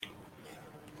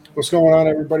What's going on,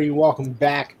 everybody? Welcome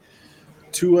back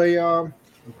to a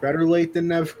better late than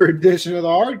never edition of the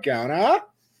Hard Count, huh?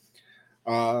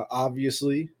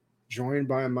 Obviously, joined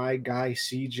by my guy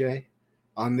CJ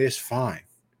on this fine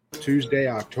Tuesday,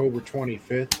 October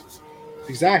 25th,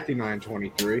 exactly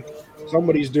 9:23.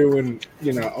 Somebody's doing,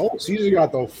 CJ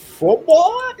got the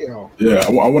football. Yeah,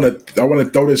 I want to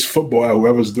throw this football at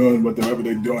whoever's doing whatever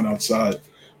they're doing outside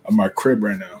of my crib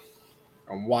right now.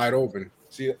 I'm wide open.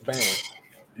 See, bam.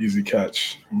 Easy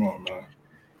catch. Come on, man.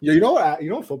 Yeah, you know what? You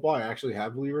know what football I actually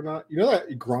have, believe it or not. You know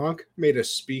that Gronk made a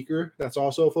speaker that's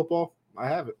also football. I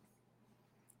have it.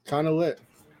 Kind of lit.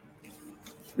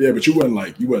 Yeah, but you wouldn't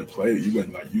play it. You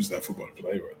wouldn't use that football to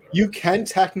play with. You can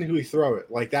technically throw it.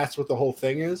 Like that's what the whole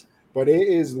thing is, but it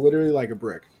is literally like a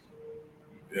brick.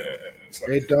 Yeah, it's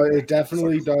like, It does. It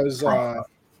definitely it's like does.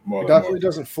 more It like definitely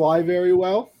doesn't fly very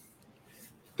well.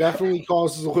 Definitely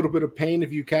causes a little bit of pain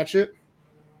if you catch it.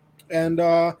 And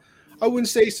I wouldn't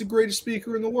say it's the greatest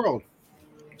speaker in the world.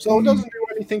 So it doesn't do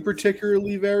anything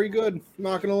particularly very good. I'm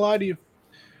not gonna lie to you.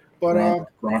 But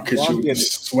Gronk hits you with a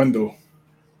swindle.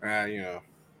 Listen.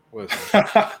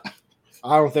 I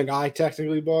don't think I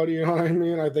technically bought it, you know what I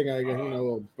mean? I think I get, a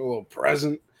little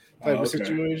present type of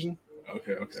situation.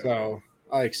 Okay. So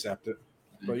I accept it.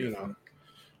 But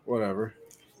whatever.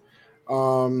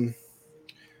 Listen,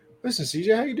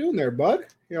 CJ, how you doing there, bud?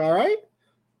 You all right?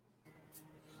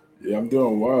 Yeah, I'm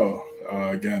doing well.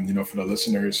 Again, for the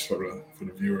listeners, for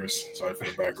the viewers, sorry for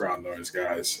the background noise,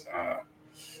 guys.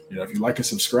 If you like and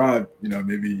subscribe,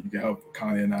 maybe you can help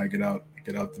Connie and I get out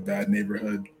the bad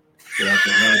neighborhood, get out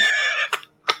the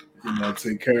hood,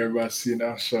 take care of us,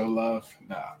 show love.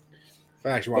 Nah.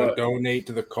 Fact, you want to donate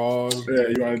to the cause? Yeah,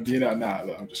 you want to, nah,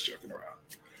 I'm just joking around.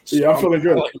 Yeah, I'm feeling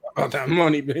good. About that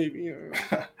money, baby.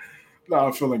 No,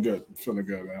 I'm feeling good. I'm feeling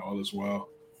good, man. All is well.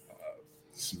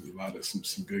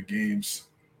 Some good games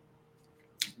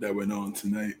that went on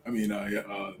tonight.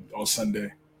 On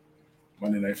Sunday,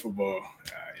 Monday Night Football.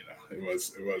 It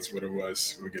was what it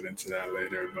was. We'll get into that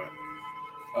later. But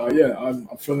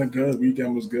I'm feeling good.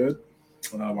 Weekend was good.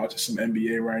 Watching some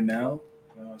NBA right now.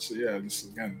 Just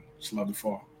love the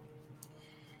fall.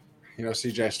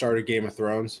 CJ, I started Game of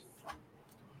Thrones.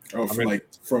 Oh,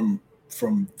 from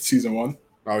season 1.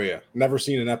 Oh yeah, never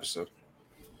seen an episode.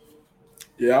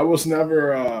 Yeah, I was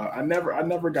never. I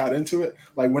never got into it.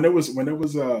 Like when it was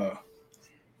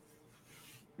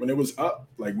up,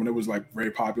 like when it was like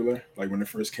very popular, like when it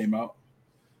first came out.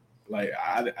 Like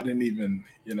I didn't even,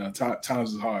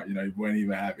 times was hard. You wouldn't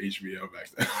even have HBO back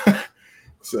then.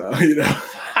 So we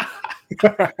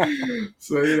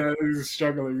were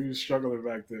struggling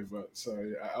back then. But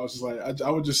I was just like, I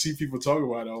would just see people talk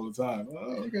about it all the time.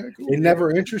 Oh, okay, cool. It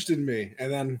never interested me,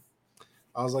 and then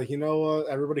I was like, you know what?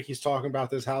 Everybody keeps talking about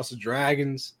this House of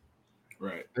Dragons.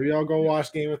 Right. Maybe I'll go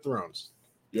watch Game of Thrones.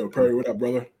 Yo, Perry, what up,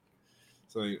 brother?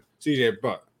 So CJ,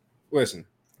 but listen,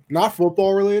 not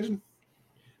football related,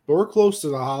 but we're close to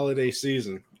the holiday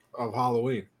season of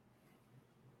Halloween.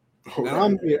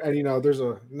 And there's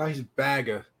a nice bag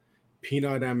of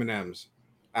peanut M&Ms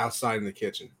outside in the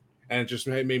kitchen, and it just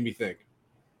made me think.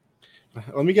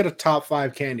 Let me get a top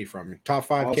 5 candy from you. Top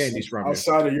 5 candies from you.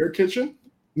 Outside of your kitchen?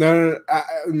 No.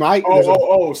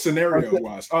 Scenario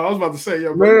wise. I was about to say,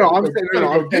 yo. I'm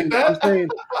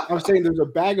saying there's a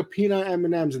bag of peanut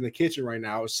M&Ms in the kitchen right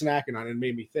now. I was snacking on it and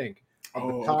made me think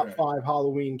of the top 5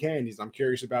 Halloween candies. I'm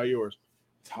curious about yours.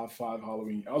 Top 5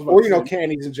 Halloween.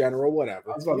 Candies in general,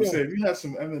 whatever. I was about to say, if you have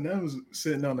some M&Ms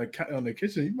sitting on the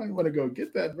kitchen, you might want to go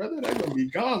get that, brother. They're gonna be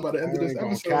gone by the end of this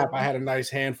episode. I had a nice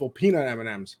handful of peanut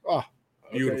M&Ms. Oh,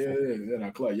 beautiful. Okay, yeah.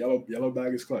 No, clutch. Yellow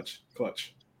bag is clutch.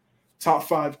 Top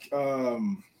 5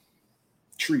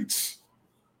 treats.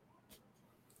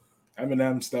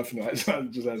 M&M's definitely. I just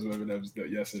had some M&M's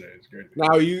yesterday. It's great.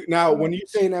 Now, when you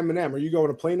say an M&M, are you going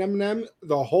to plain M&M,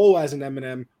 the whole as an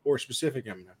M&M, or specific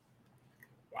M&M?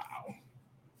 Wow.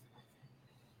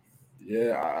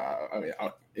 Yeah, I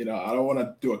don't want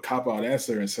to do a cop-out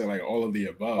answer and say like all of the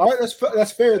above. All right,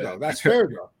 that's fair though. That's fair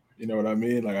though. You know what I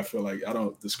mean? Like I feel like I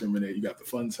don't discriminate. You got the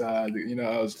fun side.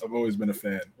 I've always been a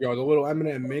fan. Yo, the little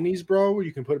M&M minis, bro.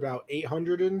 You can put about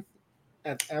 800 in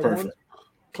at Perfect.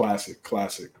 Once.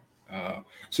 Classic.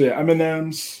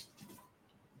 M&M's,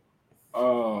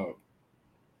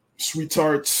 sweet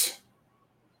tarts.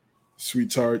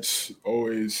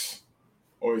 Always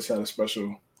had a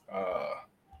special.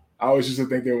 I always used to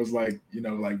think it was like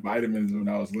vitamins when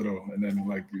I was little, and then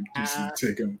like just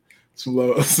taking some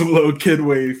little kid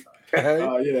wave.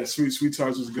 Sweet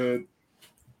tarts was good.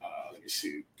 Let me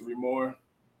see, 3 more.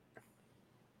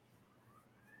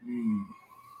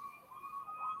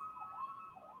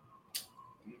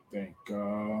 I think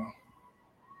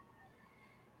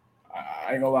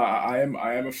I ain't gonna lie.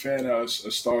 I am a fan of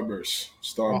Starburst.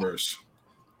 Starburst.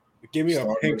 Give me a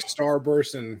pink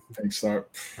Starburst and pink star.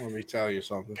 Let me tell you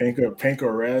something. Pink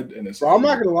or red, and it's. Bro, I'm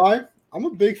not gonna lie. I'm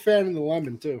a big fan of the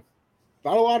lemon too.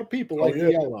 Not a lot of people like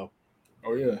the yellow.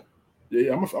 Oh yeah.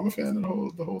 I'm a fan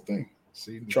of the whole thing.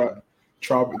 See, the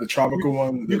tropical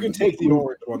one. You can take the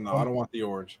orange one though. I don't want the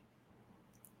orange.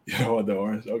 You don't want the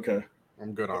orange? Okay.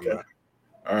 I'm good on that.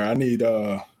 All right, I need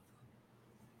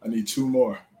two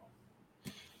more.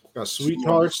 Got Sweet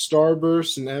Tarts,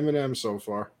 Starburst, and M&M so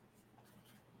far.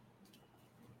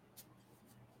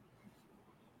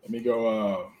 Let me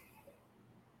go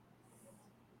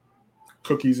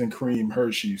cookies and cream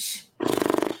Hershey's.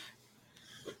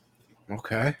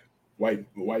 Okay. White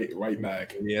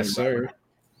bag. Yes, sir.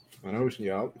 I know.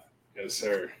 Yup. Yes,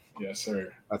 sir. That's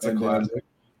a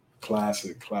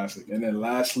classic. Classic. And then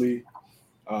lastly,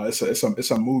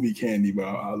 it's a movie candy, but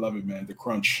I love it, man. The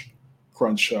crunch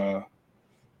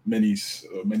minis,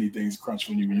 many things crunch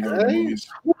when you go to the movies.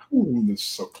 It's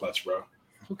so clutch, bro.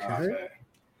 Okay.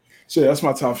 So yeah, that's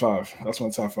my top five. That's my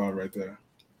top five right there.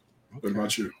 Okay. What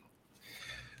about you?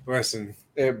 Listen,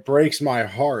 it breaks my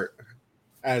heart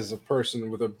as a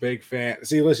person with a big fan.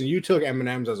 See, listen, you took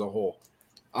M&M's as a whole.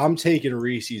 I'm taking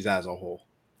Reese's as a whole.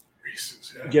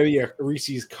 Reese's, yeah. Give you a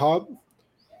Reese's cup,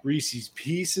 Reese's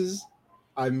Pieces.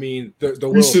 I mean, the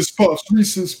Reese's Puffs,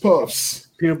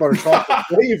 peanut butter chocolate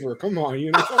flavor. Come on,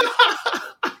 you know.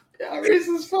 Yeah,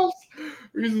 Reese's Puffs.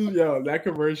 Reese's, yo, that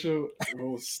commercial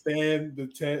will stand the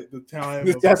test of time.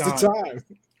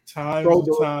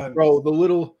 Bro, the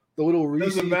little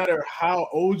Reese's. Doesn't matter how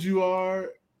old you are.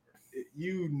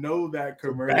 You know that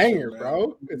commercial, banger, man.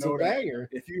 Bro. It's a banger.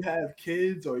 If you have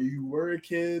kids or you were a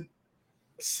kid,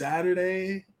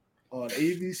 Saturday on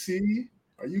ABC.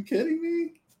 Are you kidding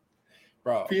me,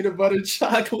 bro? Peanut butter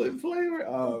chocolate flavor.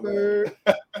 Oh,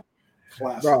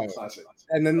 classic.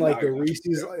 And then like the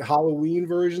Reese's Halloween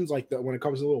versions, like when it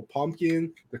comes to the little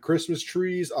pumpkin, the Christmas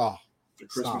trees. Oh, the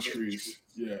Christmas trees.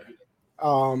 Yeah.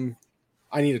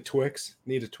 I need a Twix. I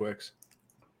need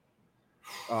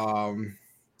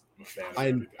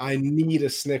a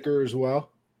Snicker as well.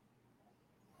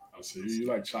 I see you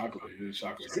like chocolate. You're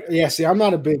chocolate. Right? Yeah. See, I'm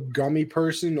not a big gummy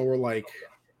person or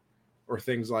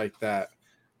things like that.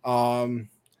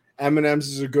 M&M's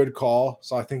is a good call,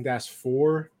 so I think that's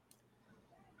 4.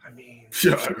 I mean,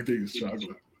 yeah, everything is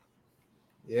chocolate.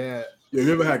 Yeah. Have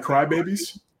you ever had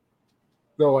Crybabies?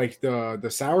 The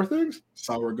sour things?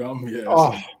 Sour gum, yeah.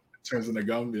 Oh, it turns into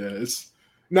gum, yeah. It's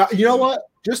now you know what?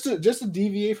 Just to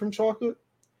deviate from chocolate,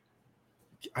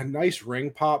 a nice ring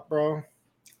pop, bro.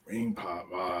 Ring pop.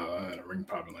 I had a ring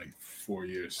pop in like 4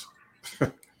 years.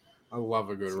 I love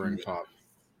a good ring pop.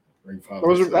 Ring pop.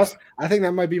 I think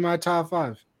that might be my top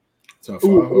 5. Top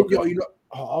 5. Okay. You know,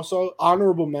 also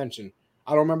honorable mention.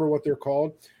 I don't remember what they're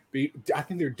called, but I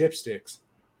think they're dipsticks.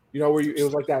 You know where it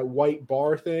was like that white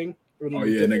bar thing. Oh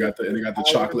yeah, and they got the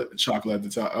chocolate at the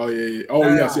top. Oh yeah. Oh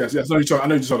yes. I know you're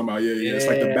talking about. Yeah. It's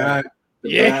like the bag.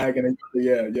 Bag and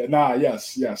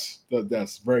yes.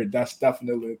 That's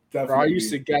definitely. Bro, I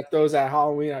used to get those at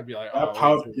Halloween. I'd be like, that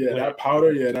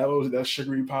powder, that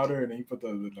sugary powder, and then you put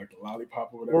the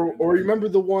lollipop or whatever. Or remember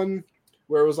the one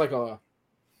where it was like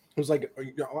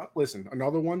listen,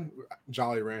 another one,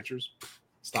 Jolly Ranchers.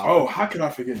 Stop. Oh, how could I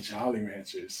forget Jolly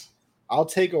Ranchers? I'll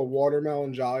take a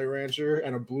watermelon Jolly Rancher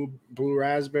and a blue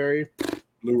raspberry.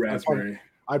 Blue raspberry.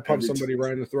 I'd punch somebody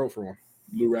right in the throat for one.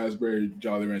 Blue raspberry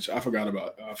Jolly Rancher. I forgot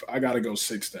about. I gotta go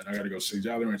 6 then. I gotta go 6.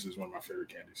 Jolly Rancher is one of my favorite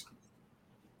candies.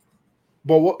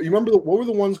 But you remember what were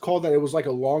the ones called that it was like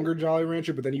a longer Jolly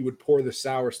Rancher, but then you would pour the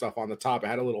sour stuff on the top. It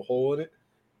had a little hole in it,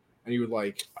 and you would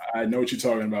like. I know what you're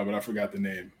talking about, but I forgot the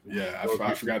name. Yeah,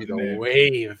 I forgot the name.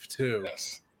 Wave too.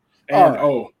 Yes. And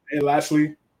and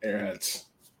lastly, Airheads.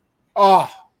 Oh,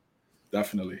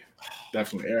 definitely.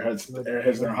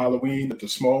 Airheads. They're Halloween. The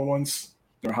small ones.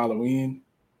 They're Halloween.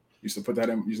 Used to put that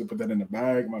in the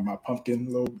bag. My pumpkin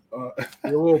little.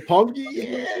 Your little pumpkin.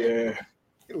 Yeah.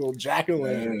 Your little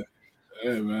jack-o'-lantern.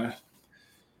 Yeah, man.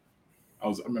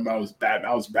 I remember I was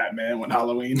Batman when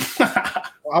Halloween.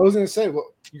 I was gonna say,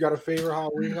 you got a favorite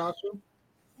Halloween costume?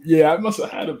 Yeah, I must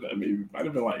have had it. Maybe might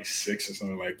have been like 6 or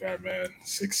something like that, man.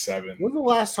 6, 7. When's the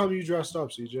last time you dressed up,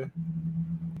 CJ?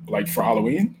 Like for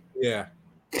Halloween? Yeah.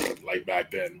 Like back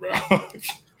then, bro.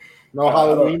 No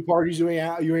Halloween parties? You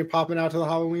ain't popping out to the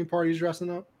Halloween parties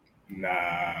dressing up?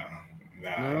 Nah.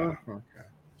 No? Okay.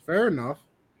 Fair enough.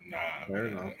 Nah. Fair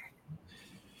enough.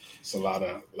 It's a lot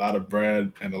of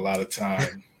bread and a lot of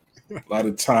time. A lot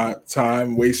of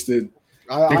time wasted.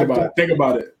 Think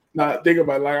about it. Nah, think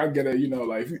about it. Like I get it,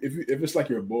 like if it's like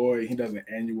your boy, he does an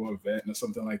annual event or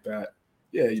something like that.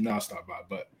 Yeah, I'll stop by.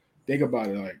 But think about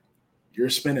it. Like, you're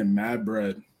spending mad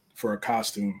bread for a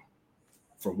costume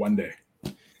for one day.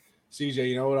 CJ,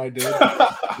 you know what I did?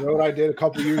 You know what I did a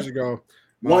couple years ago?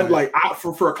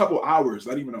 For a couple hours,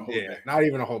 not even a whole day. Not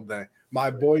even a whole day. My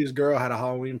boy's girl had a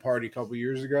Halloween party a couple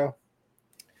years ago.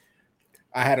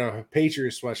 I had a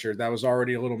Patriots sweatshirt that was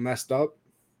already a little messed up.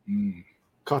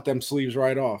 Cut them sleeves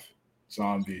right off.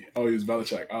 Zombie. Oh, he was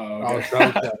Belichick.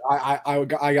 Belichick.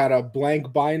 I got a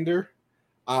blank binder.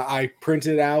 I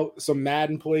printed out some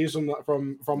Madden plays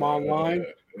from online,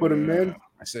 put them in.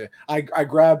 I said I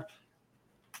grabbed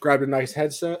a nice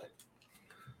headset.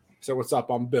 So what's up?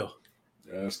 I'm Bill.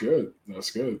 Yeah, that's good.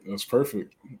 That's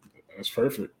perfect.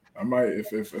 I might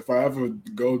if I ever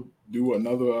go do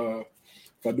another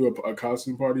if I do a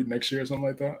costume party next year or something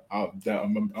like that, I'm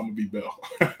gonna be Bill.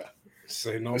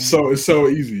 Say no. It's so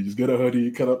easy. Just get a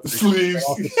hoodie, cut up the sleeves.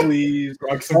 Off the sleeves.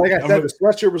 Like I said, the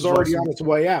sweatshirt was already on its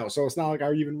way out, so it's not like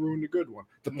I even ruined a good one.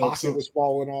 The pocket was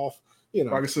falling off. You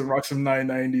know, rock some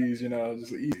 990s. You know,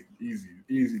 just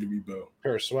easy to be Bill.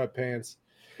 Pair of sweatpants.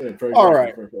 Yeah, all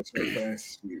right.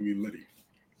 Sweatpants. We litty.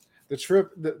 The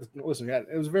trip. Listen,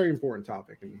 it was a very important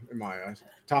topic in my eyes.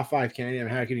 Top 5 candy.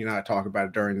 And how can you not talk about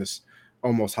it during this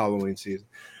almost Halloween season?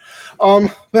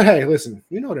 But hey, listen,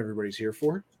 we know what everybody's here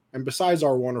for. And besides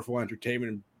our wonderful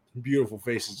entertainment and beautiful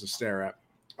faces to stare at,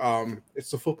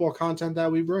 it's the football content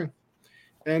that we bring.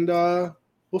 And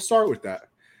we'll start with that.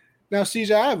 Now,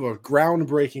 CJ, I have a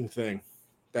groundbreaking thing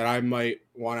that I might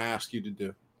want to ask you to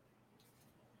do.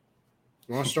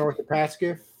 You want to start with the Pats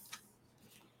game?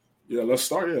 Yeah, let's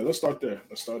start there.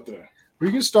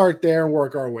 We can start there and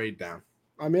work our way down.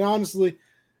 I mean, honestly,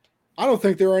 I don't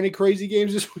think there are any crazy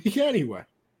games this week anyway.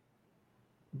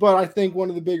 But I think one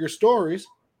of the bigger stories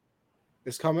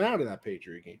is coming out of that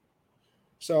Patriot game.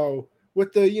 So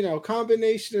with the,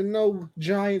 combination of no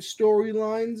giant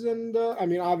storylines and,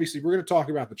 obviously we're going to talk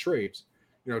about the trades.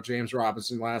 James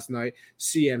Robinson last night,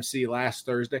 CMC last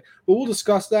Thursday. But we'll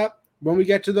discuss that when we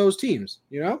get to those teams,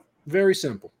 Very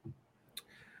simple.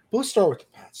 But let's start with the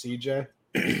Pats, CJ.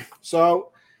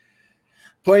 So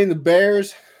playing the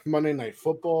Bears, Monday Night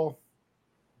Football.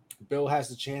 Bill has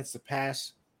the chance to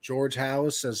pass George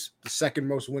Halas as the second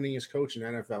most winningest coach in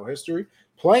NFL history,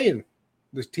 playing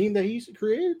the team that he's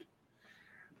created.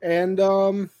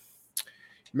 And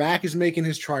Mac is making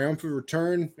his triumphant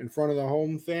return in front of the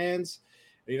home fans.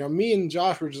 Me and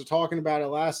Josh were just talking about it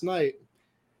last night.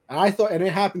 And I thought, and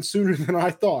it happened sooner than I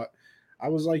thought. I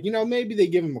was like, maybe they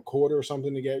give him a quarter or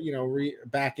something to get,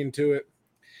 back into it.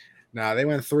 Nah, they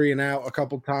went 3 and out a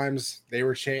couple times. They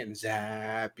were chanting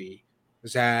Zappy.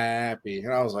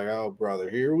 And I was like, oh, brother,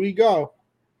 here we go.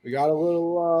 We got a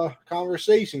little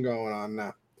conversation going on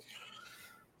now.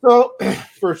 So,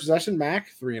 first possession, Mac,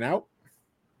 3 and out.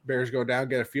 Bears go down,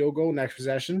 get a field goal. Next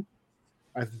possession,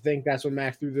 I think that's when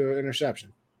Mac threw the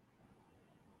interception.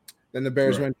 Then the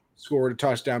Bears went, scored a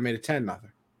touchdown, made it 10-0.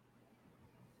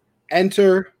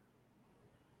 Enter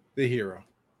the hero,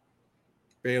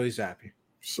 Bailey Zappi.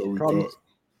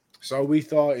 So we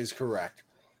thought is correct.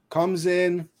 Comes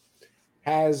in,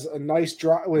 has a nice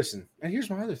drive. Listen, and here's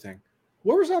my other thing.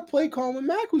 Where was that play call when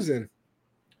Mac was in?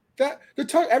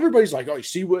 Everybody's like, oh, you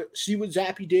see what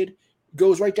Zappi did?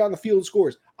 Goes right down the field and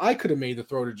scores. I could have made the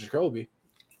throw to Jacoby.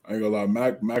 I ain't gonna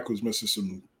lie, Mac was missing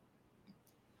some.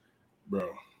 Bro,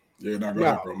 yeah, not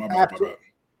gonna bro. My bad.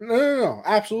 No,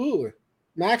 absolutely.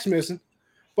 Mac's missing,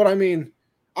 but I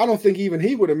don't think even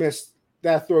he would have missed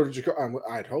that throw to Jacoby.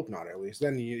 I'd hope not, at least.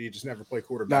 Then you just never play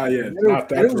quarterback. Not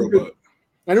that throw, but.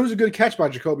 And it was a good catch by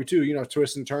Jacoby, too.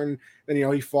 Twist and turn. Then,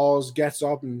 he falls, gets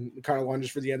up, and kind of lunges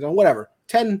for the end zone. Whatever.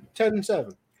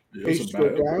 10-7. Yeah,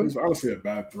 it was honestly a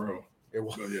bad throw. It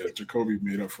was. But yeah, Jacoby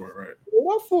made up for it, right?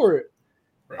 Made up for it.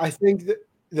 Right. I think that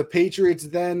the Patriots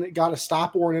then got a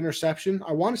stop or an interception.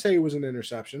 I want to say it was an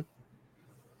interception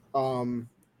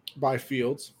by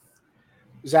Fields.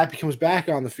 Zappi comes back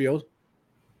on the field.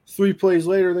 3 plays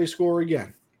later, they score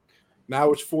again.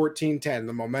 Now it's 14-10.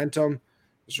 The momentum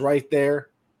is right there.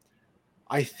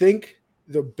 I think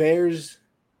the Bears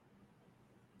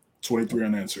 23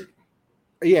 unanswered.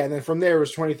 Yeah, and then from there it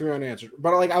was 23 unanswered.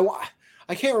 But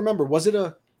I can't remember. Was it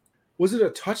a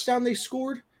touchdown they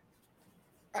scored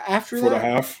after for the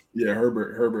half? Yeah,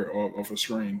 Herbert off a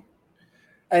screen.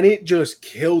 And it just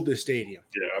killed the stadium.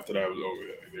 Yeah, after that was over.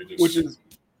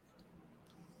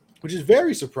 Which is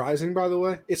very surprising, by the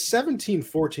way. It's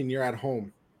 17-14. You're at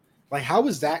home. Like, how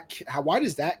is that? Why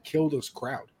does that kill this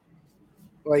crowd?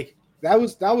 Like, that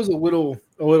was a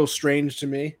little strange to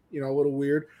me. A little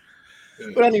weird. Yeah.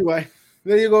 But anyway,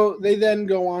 they then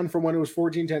go on from when it was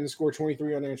 14-10 to score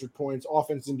 23 unanswered points.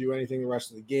 Offense didn't do anything the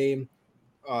rest of the game.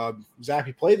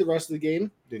 Zappi played the rest of the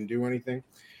game, didn't do anything.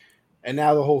 And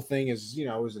now the whole thing is,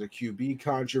 is it a QB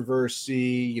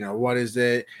controversy? What is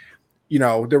it?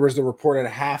 There was the report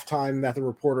at halftime that the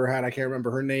reporter had, I can't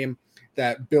remember her name,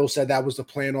 that Bill said that was the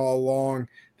plan all along,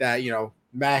 that,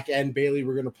 Mac and Bailey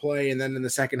were going to play. And then in the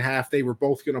second half, they were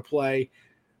both going to play.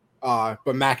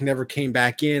 But Mac never came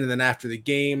back in. And then after the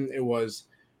game, it was,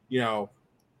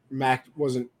 Mac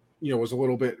wasn't, was a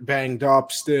little bit banged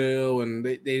up still, and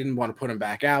they didn't want to put him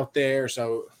back out there.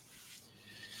 So,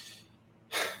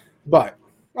 but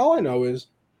all I know is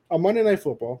on Monday Night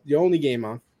Football, the only game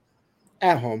on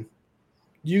at home,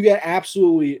 you get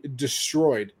absolutely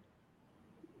destroyed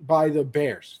by the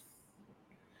Bears,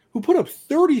 who put up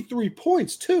 33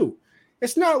 points too.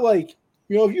 It's not like,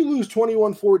 if you lose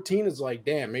 21-14, it's like,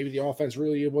 damn, maybe the offense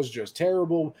really was just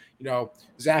terrible.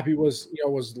 Zappy was,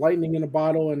 was lightning in a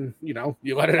bottle, and, you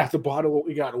let it out the bottle,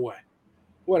 we got away.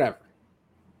 Whatever.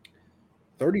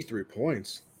 33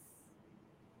 points.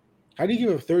 How do you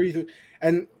give up 33?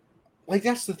 And,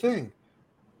 that's the thing.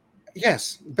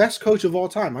 Yes, best coach of all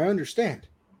time. I understand.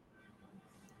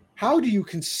 How do you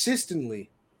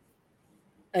consistently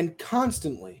and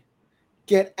constantly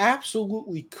get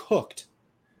absolutely cooked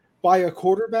by a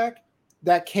quarterback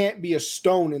that can't be a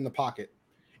stone in the pocket?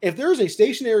 If there's a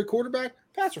stationary quarterback,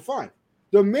 Pats are fine.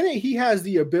 The minute he has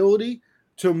the ability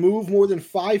to move more than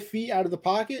 5 feet out of the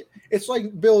pocket, it's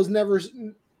like Bill has never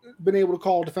been able to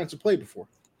call a defensive play before.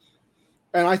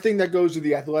 And I think that goes to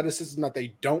the athleticism that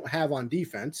they don't have on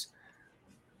defense.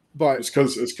 But it's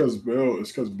because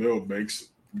Bill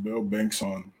banks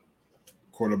on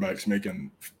quarterbacks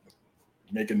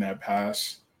making that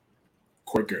pass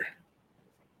quicker.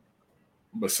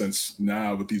 But since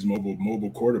now with these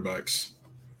mobile quarterbacks,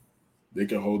 they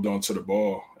can hold on to the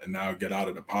ball and now get out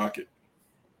of the pocket.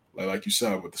 Like you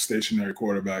said, with the stationary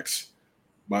quarterbacks,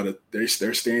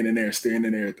 they're staying in there.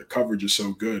 The coverage is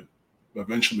so good.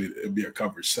 Eventually, it'll be a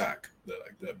coverage sack.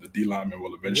 The D lineman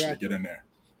will eventually get in there.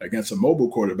 Against a mobile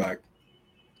quarterback,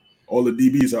 all the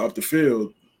DBs are up the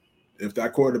field. If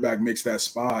that quarterback makes that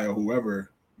spy or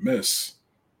whoever miss,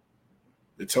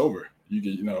 it's over. You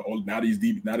get, now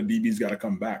the DBs got to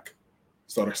come back,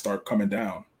 start coming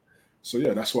down. So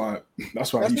yeah, that's why he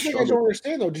struggled. The thing I don't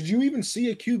understand though. Did you even see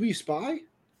a QB spy?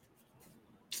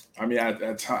 I mean,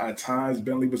 at times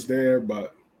Bentley was there,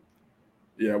 but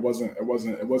yeah, it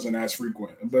wasn't as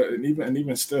frequent. But and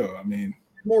even still, I mean,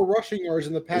 more rushing yards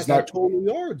in the past than total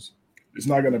yards. It's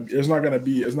not gonna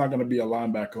be a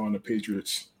linebacker on the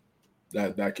Patriots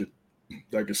that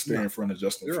could stay in front of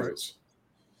Justin Fields. Right.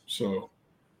 So,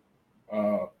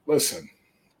 listen,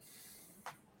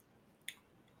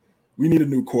 we need a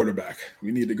new quarterback.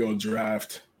 We need to go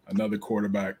draft another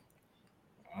quarterback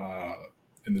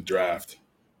in the draft.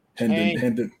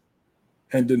 Hendon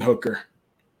Hooker,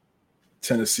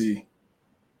 Tennessee.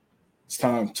 It's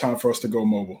time for us to go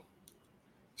mobile.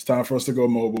 It's time for us to go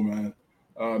mobile, man.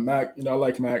 Mac, I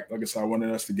like Mac. Like I said, I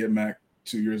wanted us to get Mac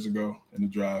 2 years ago in the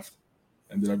draft.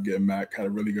 Ended up getting Mac. Had a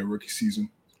really good rookie season.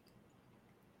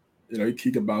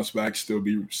 He could bounce back, still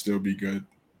be good.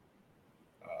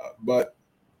 But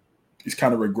he's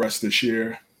kind of regressed this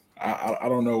year. I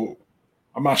don't know.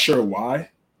 I'm not sure why.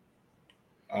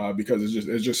 Because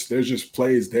there's just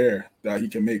plays there that he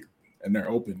can make and they're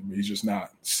open, but he's just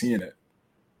not seeing it.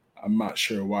 I'm not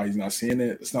sure why he's not seeing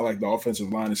it. It's not like the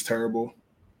offensive line is terrible.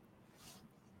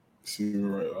 See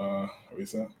what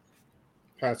is that?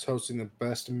 Pat's hosting the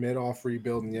best mid-off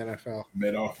rebuild in the NFL.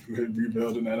 Mid-off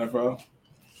rebuild in the NFL.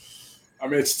 I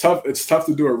mean, it's tough. It's tough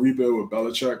to do a rebuild with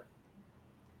Belichick,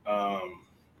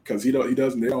 because they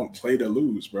don't play to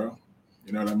lose, bro.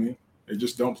 You know what I mean? They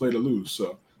just don't play to lose.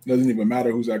 So it doesn't even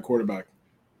matter who's at quarterback.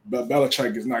 But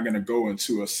Belichick is not going to go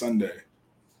into a Sunday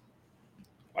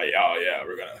like, oh yeah,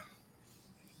 we're gonna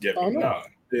get him. No,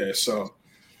 yeah. So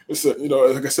it's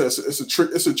like I said,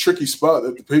 it's a tricky spot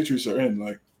that the Patriots are in.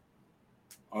 Like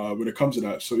when it comes to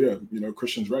that. So yeah,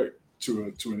 Christian's right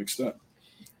to an extent.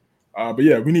 But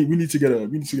yeah, we need to get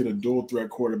a dual threat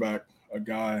quarterback, a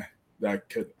guy that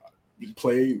could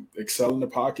excel in the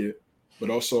pocket,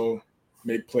 but also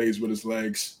make plays with his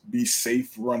legs, be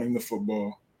safe running the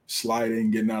football, sliding,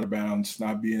 getting out of bounds,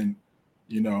 not being,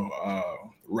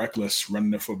 reckless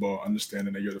running the football,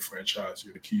 understanding that you're the franchise,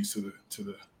 you're the keys to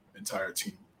the entire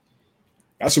team.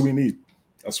 That's what we need.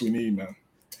 That's what we need, man.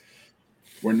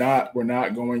 We're not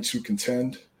going to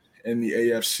contend in the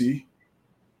AFC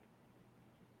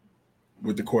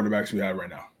with the quarterbacks we have right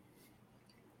now.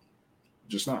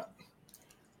 Just not.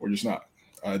 We're just not.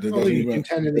 It's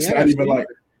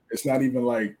not even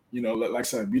like, like I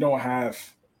said, we don't have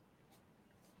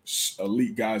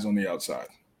elite guys on the outside.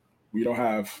 We don't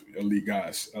have elite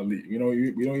guys. We don't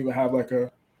even have like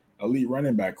a elite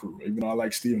running back crew. Even though I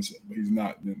like Stevenson, but he's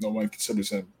not. No one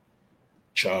considers him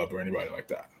Chubb or anybody like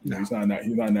that. No. He's not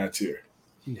in that tier.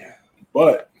 Yeah.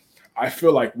 But I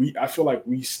feel like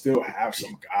we still have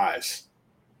some guys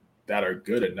that are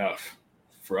good enough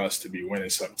for us to be winning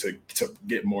something to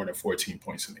get more than 14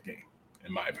 points in the game,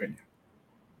 in my opinion.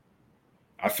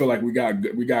 I feel like we got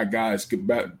guys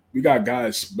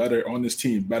better on this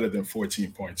team, better than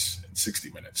 14 points in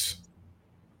 60 minutes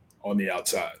on the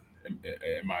outside,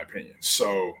 in my opinion.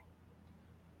 So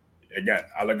again,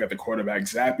 I look at the quarterback,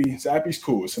 Zappe. Zappe's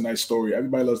cool. It's a nice story.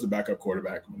 Everybody loves the backup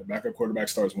quarterback. When the backup quarterback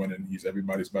starts winning, he's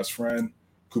everybody's best friend.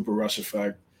 Cooper Rush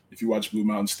effect. If you watch Blue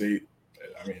Mountain State,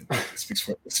 I mean, it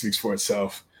speaks for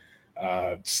itself.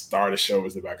 Star of the show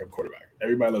is the backup quarterback.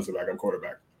 Everybody loves the backup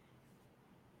quarterback.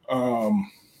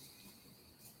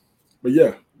 But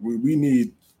yeah, we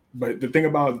need. But the thing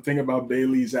about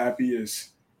Bailey Zappe is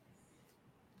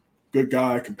good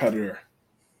guy, competitor,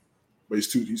 but he's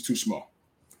too small.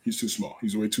 He's too small.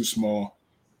 He's way too small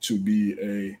to be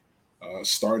a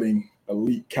starting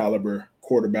elite caliber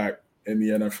quarterback in the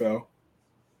NFL.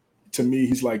 To me,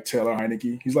 he's like Taylor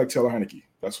Heineke.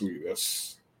 That's who he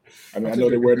is. I mean, I know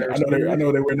they were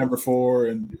number 4,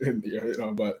 and you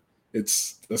know, but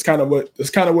that's kind of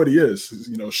what he is.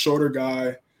 You know, shorter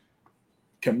guy,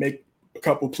 can make a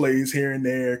couple plays here and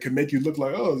there, can make you look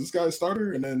like, oh, is this guy a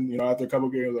starter? And then, you know, after a couple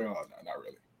games, like, oh, no, not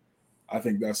really. I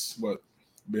think that's what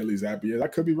Bailey Zappe is. I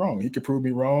could be wrong. He could prove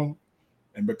me wrong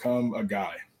and become a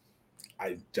guy.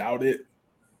 I doubt it,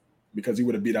 because he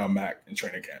would have beat out Mac in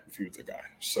training camp if he was a guy.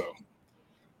 So,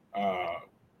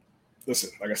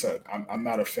 listen, like I said, I'm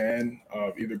not a fan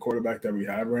of either quarterback that we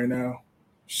have right now.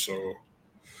 So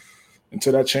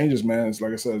until that changes, man, it's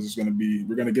like I said,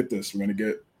 we're going to get this. We're going to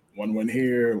get 1 win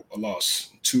here, a loss,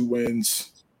 2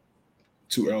 wins,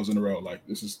 2 L's in a row. Like,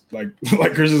 this is like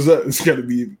Chris said, it's going to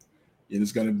be mid.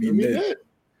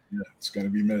 Yeah, it's going to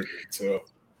be mid. So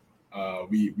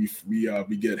we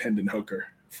get Hendon Hooker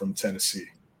from Tennessee,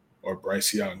 or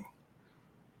Bryce Young,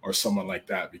 or someone like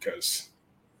that, because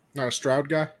not a Stroud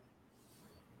guy.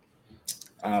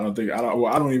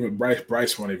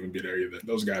 Bryce won't even be there either.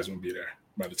 Those guys won't be there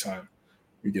by the time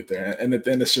we get there. And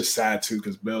then it's just sad too,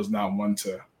 because Bill's not one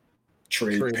to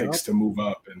trade picks to move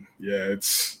up. And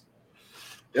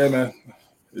man,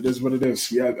 it is what it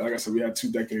is. Like I said, we had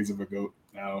 2 decades of a GOAT.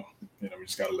 Now, you know, we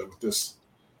just gotta live with this.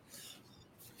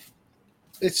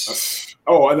 And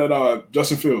then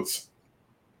Justin Fields.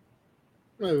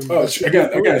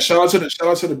 Again, shout out to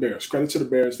the Bears. Credit to the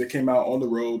Bears. They came out on the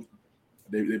road.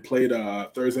 They played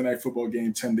a Thursday night football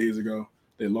game 10 days ago.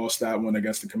 They lost that one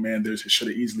against the Commanders. They should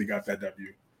have easily got that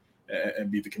W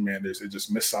and beat the Commanders. They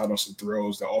just missed out on some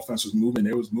throws. The offense was moving.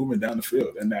 It was moving down the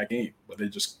field in that game, but they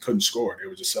just couldn't score. They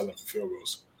were just settling for field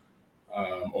goals.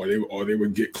 Or they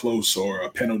would get close, or a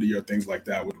penalty or things like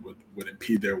that would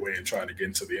impede their way in trying to get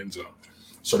into the end zone.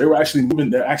 So they were actually moving.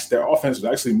 Their offense was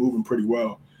actually moving pretty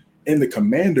well in the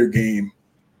Commander game.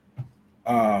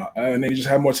 And they just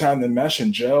had more time to mesh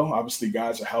and gel. Obviously,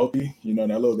 guys are healthy. You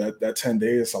know, that 10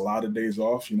 days, it's a lot of days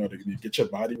off, you know, to get your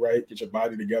body right, get your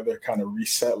body together, kind of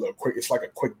reset a little quick. It's like a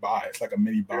quick buy. It's like a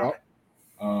mini buy.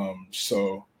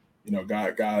 So, you know,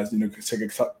 guys, you know, could take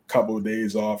a couple of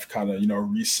days off, kind of, you know,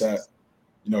 reset,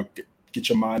 you know, get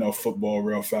your mind off football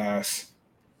real fast,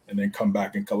 and then come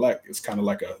back and collect. It's kind of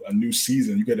like a new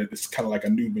season. It's kind of like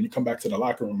when you come back to the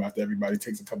locker room after everybody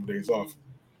takes a couple of days off,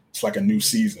 it's like a new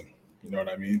season. You know what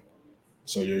I mean?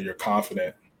 So you're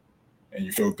confident and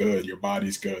you feel good. Your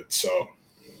body's good. So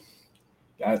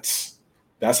that's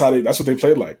what they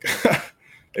played like.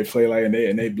 They play like,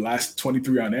 and they blast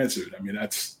 23 unanswered. I mean,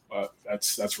 that's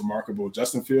remarkable.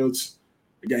 Justin Fields,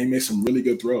 again, he made some really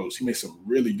good throws. He made some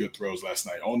really good throws last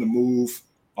night. On the move,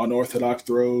 unorthodox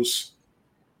throws.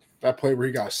 That play where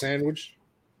he got sandwiched.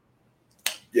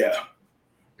 Yeah.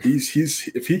 He's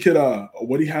if he could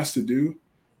what he has to do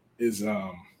is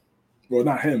well,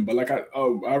 not him, but like I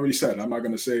already said, I'm not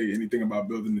going to say anything about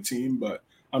building the team, but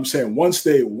I'm saying once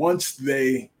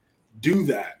they do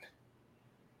that,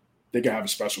 they can have a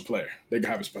special player. They can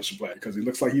have a special player because he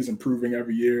looks like he's improving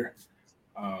every year.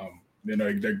 You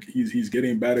know, he's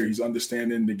getting better. He's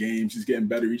understanding the games. He's getting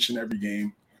better each and every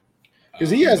game. Because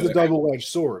he has the double-edged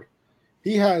sword.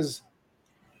 He has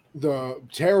the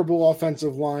terrible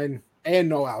offensive line and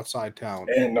no outside talent.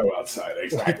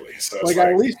 Exactly. So like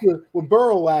at least with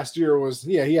Burrow last year was,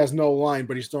 he has no line,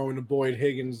 but he's throwing to Boyd,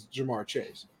 Higgins, Jamar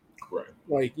Chase. Right.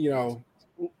 Like, you know,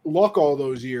 Luck all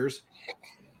those years.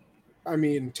 I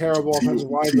mean, terrible offensive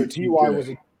line, but T.Y. was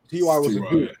a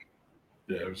dude.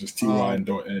 Yeah, it was just T.Y.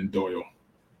 and Doyle.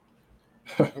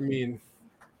 I mean,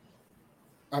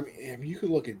 you could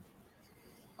look at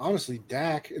honestly,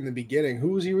 Dak in the beginning, who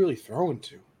was he really throwing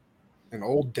to? An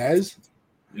old Dez?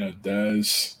 Yeah,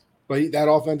 Dez. But that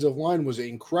offensive line was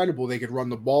incredible. They could run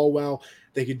the ball well.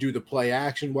 They could do the play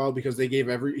action well because they gave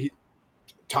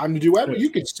time to do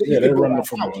everything. Yeah, they run the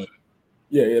football.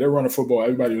 Yeah, they run the football.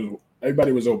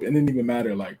 Everybody was open. It didn't even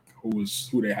matter like who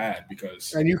they had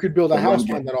because and you could build a house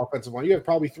on that offensive line. You have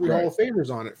probably 3 Hall of Famers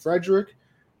on it: Frederick,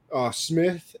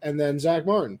 Smith, and then Zach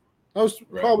Martin. That was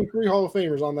probably 3 Hall of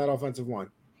Famers on that offensive line.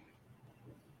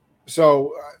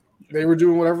 So they were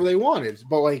doing whatever they wanted.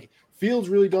 But like Fields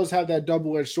really does have that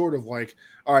double-edged sword of like,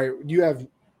 all right,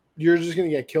 you're just going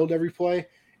to get killed every play,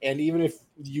 and even if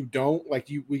you don't, like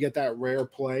we get that rare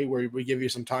play where we give you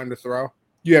some time to throw,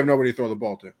 you have nobody to throw the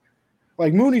ball to.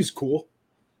 Like Mooney's cool.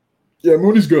 Yeah,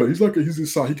 Mooney's good. He's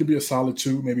he could be a solid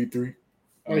 2, maybe 3.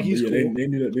 Like he's cool. They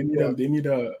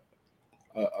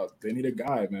need a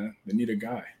guy, man. They need a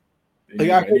guy. They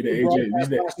need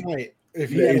AJ. If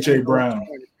he had AJ Brown.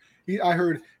 I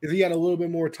heard if he had a little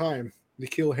bit more time,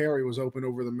 N'Keal Harry was open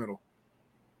over the middle.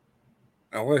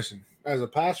 Now listen, as a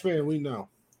Pats fan, we know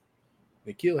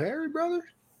N'Keal Harry, brother,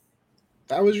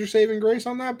 that was your saving grace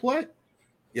on that play.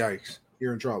 Yikes,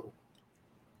 you're in trouble.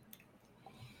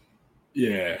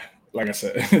 Yeah, like I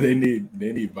said, they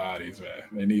need bodies, man.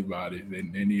 They need bodies. They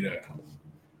need a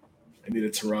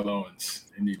Terrell Owens.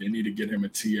 They need to get him a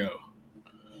TO.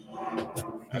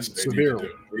 That's what they need to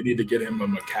do. They need to get him a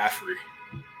McCaffrey.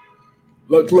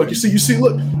 Look, you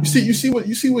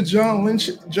see what John Lynch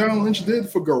did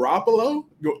for Garoppolo?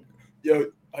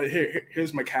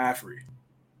 Here's McCaffrey.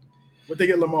 What they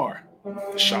get Lamar?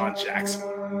 Deshaun Jackson.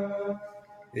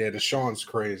 Yeah, Deshaun's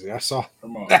crazy. I saw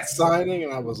that signing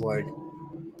and I was like,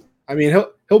 I mean,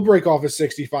 he'll break off a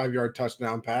 65-yard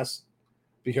touchdown pass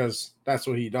because that's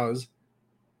what he does.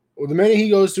 Well, the minute he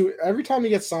goes to every time he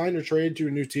gets signed or traded to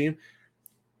a new team,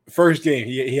 first game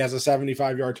he has a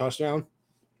 75-yard touchdown,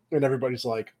 and everybody's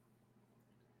like,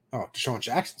 "Oh, Deshaun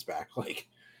Jackson's back!" Like,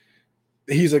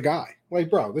 he's a guy. Like,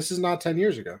 bro, this is not 10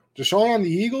 years ago. Deshaun on the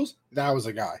Eagles, that was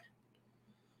a guy.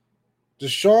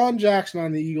 Deshaun Jackson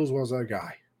on the Eagles was a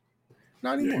guy.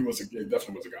 Not anymore. Yeah, he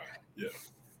definitely was a guy. Yeah,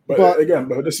 but again,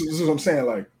 this is what I'm saying.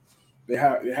 Like, they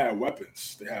had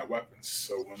weapons. They had weapons.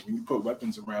 So when you put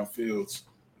weapons around Fields,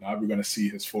 now we're going to see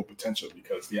his full potential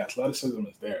because the athleticism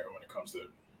is there when it comes to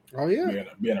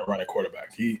being a running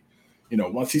quarterback. He,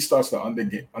 once he starts to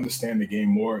understand the game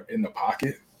more in the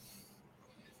pocket,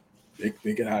 they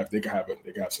can have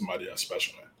somebody that's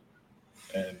special,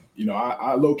 man. And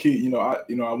I low key, I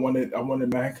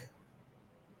wanted Mac,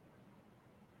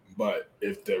 but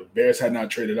if the Bears had not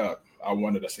traded up, I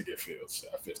wanted us to get Fields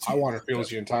at 15. I wanted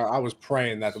Fields I was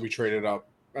praying that we traded up,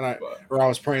 and I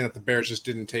was praying that the Bears just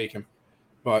didn't take him.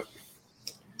 But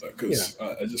because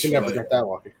I just never got that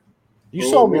lucky. You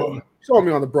saw me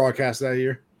on the broadcast that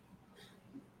year.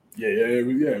 Yeah,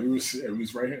 we was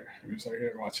right here. We was right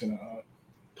here watching.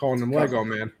 Calling them Lego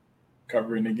man,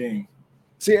 covering the game.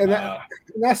 See, and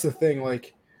that's the thing.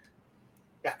 Like,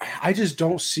 I just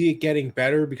don't see it getting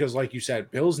better because, like you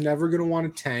said, Bill's never going to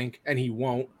want to tank, and he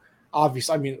won't.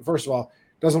 Obviously, I mean, first of all,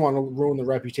 doesn't want to ruin the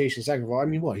reputation. Second of all, I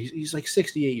mean, what? He's like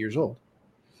 68 years old.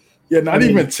 Yeah, not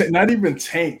even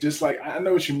tank. Just like I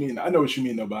know what you mean. I know what you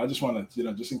mean, though. But I just want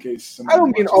to, just in case. I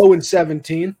don't mean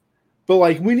 0-17, but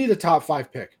like we need a top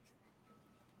 5 pick.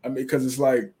 I mean, because it's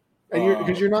like,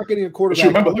 and you're not getting a quarterback.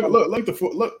 Remember, look, the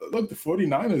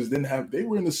 49ers they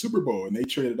were in the Super Bowl and they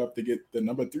traded up to get the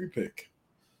number 3 pick.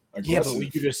 Aggressive. Yeah,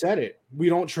 but you just said it. We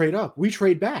don't trade up. We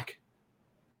trade back.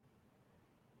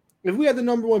 If we had the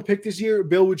number 1 pick this year,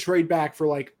 Bill would trade back for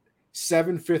like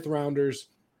 7 5th-rounders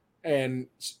and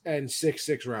 6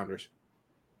 6th-rounders.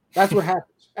 That's what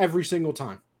happens every single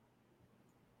time.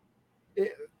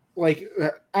 When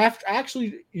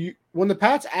the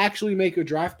Pats actually make a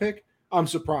draft pick, I'm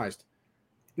surprised.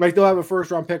 Like, they'll have a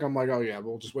 1st-round pick. I'm like, oh, yeah,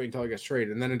 we'll just wait until it gets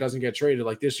traded. And then it doesn't get traded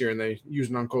like this year, and they use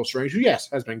an Cole Strange, who, yes,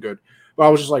 has been good. But I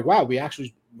was just like, wow, we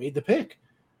actually made the pick.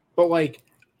 But, like,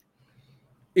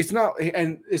 it's not –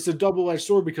 and it's a double-edged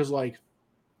sword because, like,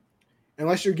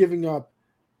 unless you're giving up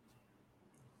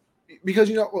 – because,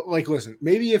 listen,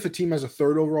 maybe if a team has a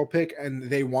 3rd overall pick and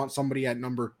they want somebody at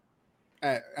number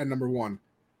 1,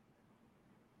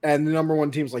 and the number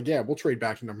 1 team's like, yeah, we'll trade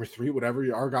back to number 3,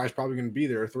 whatever. Our guy's probably going to be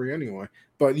there at 3 anyway.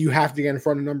 But you have to get in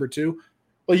front of number 2.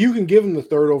 Like, you can give them the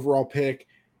 3rd overall pick,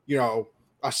 a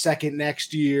 2nd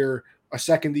next year, a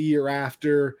 2nd the year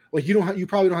after. Like, you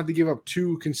probably don't have to give up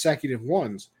 2 consecutive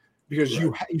ones because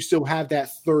you still have that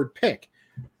 3rd pick.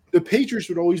 The Patriots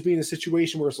would always be in a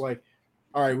situation where it's like,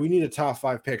 all right, we need a top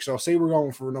 5 pick. So say we're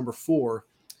going for number 4.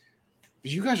 But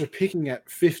you guys are picking at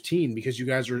 15 because you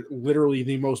guys are literally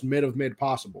the most mid of mid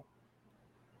possible.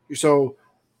 So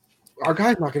our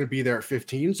guy's not going to be there at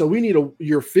 15. So we need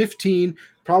your 15,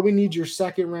 probably need your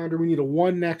second rounder. We need a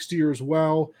 1 next year as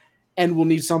well. And we'll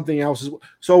need something else as well.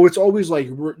 So it's always like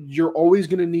you're always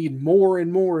going to need more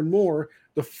and more and more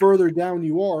the further down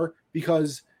you are,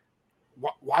 because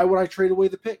why would I trade away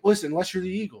the pick? Listen, unless you're the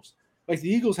Eagles. Like the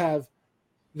Eagles have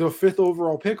the 5th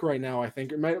overall pick right now, I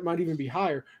think. It might even be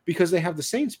higher because they have the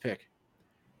Saints pick.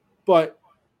 But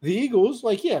the Eagles,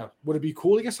 like, yeah, would it be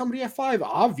cool to get somebody at 5?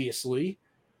 Obviously.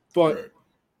 But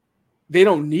they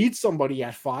don't need somebody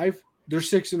at 5. They're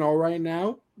 6-0 right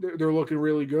now. They're looking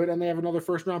really good, and they have another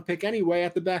first-round pick anyway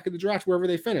at the back of the draft wherever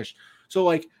they finish. So,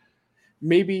 like,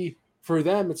 maybe for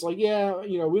them it's like, yeah,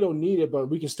 we don't need it, but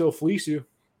we can still fleece you.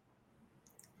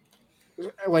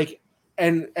 Like,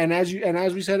 and as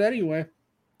we said anyway,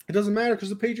 it doesn't matter because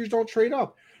the Patriots don't trade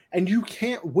up, and you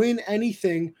can't win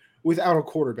anything without a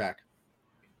quarterback.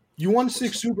 You won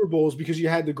 6 Super Bowls because you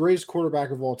had the greatest quarterback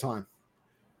of all time.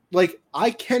 Like, I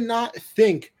cannot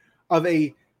think of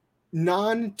a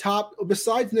non-top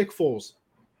besides Nick Foles.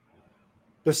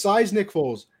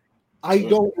 I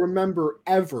don't remember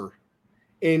ever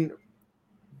in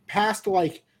past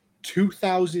like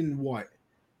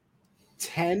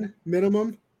 2010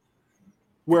 minimum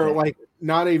where like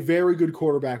not a very good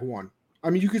quarterback won. I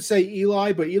mean, you could say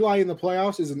Eli, but Eli in the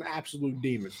playoffs is an absolute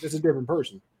demon. It's a different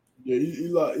person. Yeah,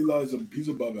 Eli's he's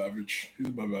above average. He's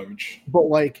above average. But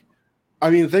like, I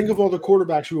mean, think of all the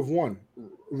quarterbacks who have won.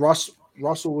 Russell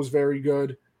was very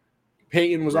good.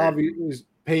 Peyton was obvious.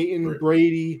 Peyton,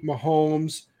 Brady,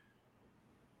 Mahomes,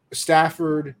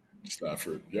 Stafford,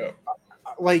 yeah.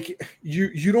 Like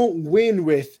you don't win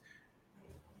with.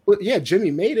 But yeah,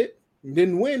 Jimmy made it,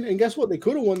 didn't win, and guess what? They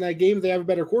could have won that game if they have a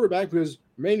better quarterback because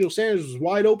Emmanuel Sanders was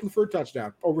wide open for a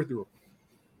touchdown, overthrew him.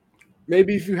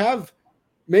 Maybe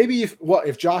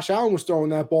if Josh Allen was throwing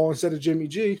that ball instead of Jimmy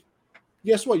G,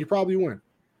 guess what? You probably win.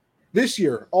 This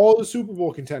year, all the Super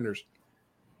Bowl contenders,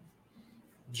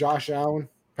 Josh Allen,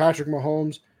 Patrick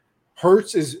Mahomes,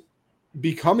 Hurts is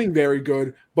becoming very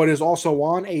good, but is also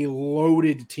on a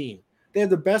loaded team. They have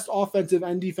the best offensive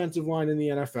and defensive line in the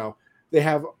NFL. They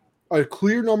have a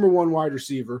clear number 1 wide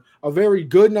receiver, a very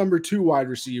good number 2 wide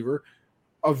receiver,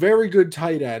 a very good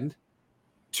tight end,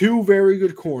 2 very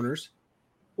good corners.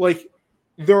 Like,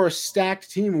 they're a stacked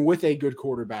team with a good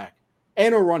quarterback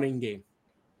and a running game.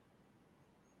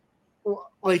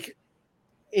 Like,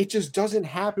 it just doesn't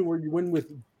happen where you win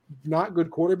with not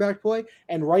good quarterback play.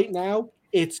 And right now,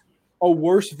 it's a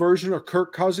worse version of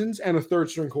Kirk Cousins and a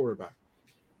third-string quarterback.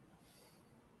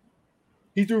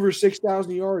 He threw for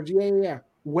 6,000 yards. Yeah.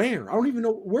 Where? I don't even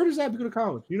know. Where does that go to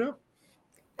college?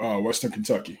 Western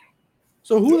Kentucky.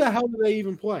 So who the hell do they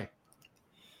even play?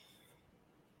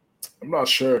 I'm not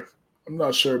sure,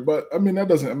 but I mean that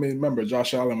doesn't. I mean, remember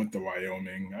Josh Allen went to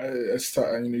Wyoming. It's tough.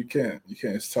 You can't.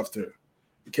 It's tough to.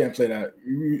 You can't play that.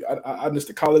 I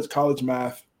understand college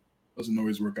math doesn't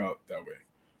always work out that way.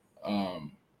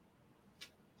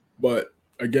 But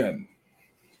again,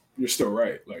 you're still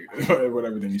right. Like with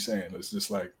everything you're saying, it's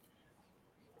just like,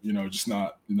 just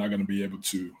not. You're not going to be able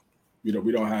to. We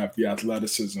don't have the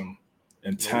athleticism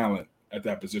and talent at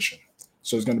that position,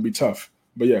 so it's going to be tough.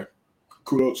 But yeah.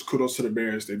 Kudos to the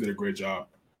Bears. They did a great job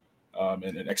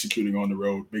and executing on the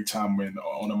road. Big time win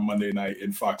on a Monday night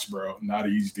in Foxborough. Not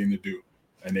an easy thing to do,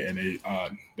 and they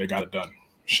got it done.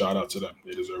 Shout out to them.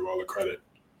 They deserve all the credit.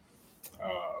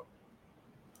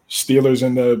 Steelers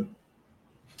and the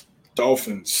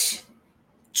Dolphins.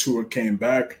 Tua came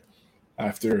back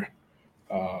after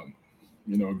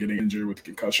getting injured with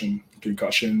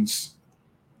concussions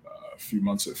a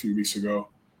few weeks ago.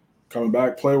 Coming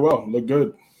back, play well, look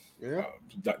good. Yeah.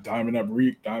 Diamond up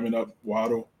Reek, diamond up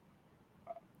Waddle.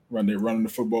 They're running the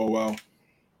football well.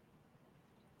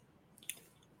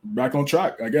 Back on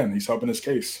track again. He's helping his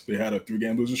case. They had a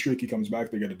 3-game losing streak. He comes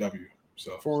back, they get a W.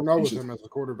 So 4-0 with him as a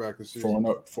quarterback this season.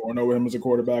 4-0 with him as a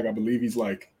quarterback. I believe he's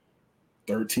like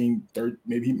 13.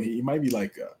 Maybe he might be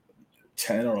like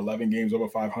 10 or 11 games over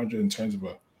 500 in terms of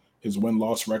his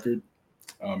win-loss record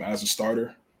as a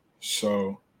starter.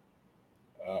 So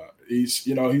he's.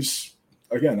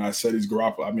 Again, I said he's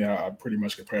Garoppolo. I mean, I pretty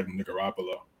much compared him to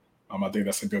Garoppolo. I think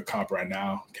that's a good comp right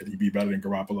now. Can he be better than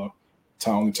Garoppolo?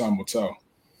 Only time will tell.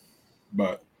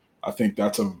 But I think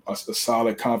that's a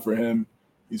solid comp for him.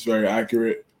 He's very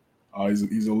accurate.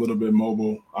 He's a little bit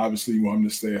mobile. Obviously, you want him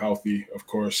to stay healthy, of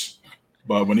course.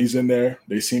 But when he's in there,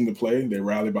 they seem to play. They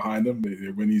rally behind him. They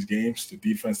win these games. The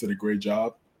defense did a great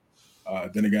job.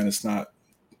 Then again, it's not.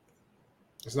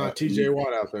 It's not T.J.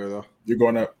 Watt out there, though. You're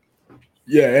going up.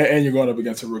 Yeah, and you're going up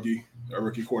against a rookie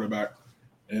quarterback,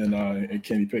 and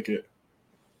Kenny Pickett.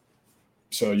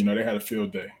 So they had a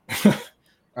field day.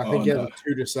 I think he has a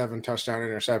 2-7 touchdown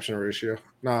interception ratio.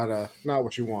 Not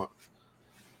what you want.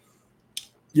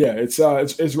 Yeah, it's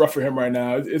rough for him right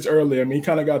now. It's early. I mean, he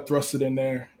kind of got thrusted in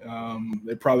there.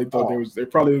 They probably thought they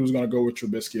probably was going to go with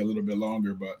Trubisky a little bit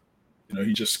longer, but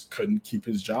he just couldn't keep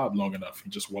his job long enough. He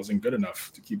just wasn't good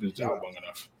enough to keep his job long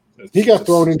enough. He got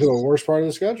thrown into the worst part of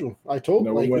the schedule. I told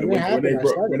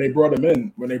when they brought him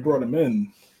in,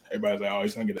 everybody's like, "Oh,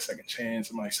 he's going to get a second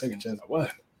chance." I'm like, "Second chance? Like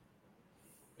what?"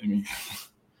 I mean,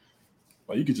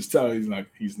 well, you could just tell he's not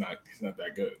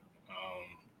that good.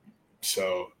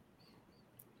 So.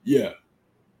 Yeah,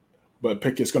 but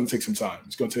Pickett's going to take some time.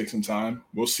 It's going to take some time.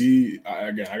 We'll see.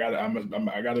 I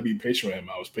got to be patient with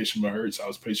him. I was patient with Hurts. I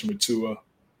was patient with Tua.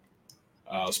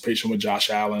 I was patient with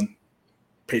Josh Allen.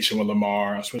 Patient with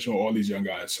Lamar. I was patient with all these young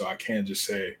guys. So I can't just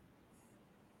say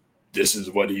this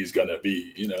is what he's going to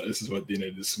be. This is what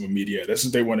this is what media. This is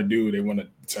what they want to do. They want to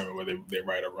determine whether they're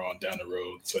right or wrong down the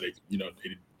road. So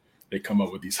they come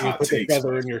up with these hot takes.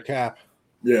 Feather in your cap.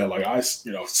 Yeah, like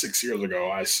 6 years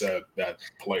ago, I said that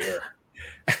player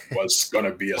was going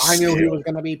to be a steal. I knew he was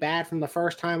going to be bad from the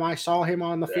first time I saw him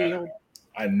on the field.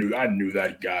 I knew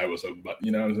that guy was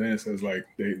you know what I'm saying? So it's like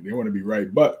they want to be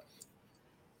right. But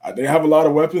they have a lot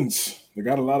of weapons. They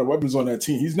got a lot of weapons on that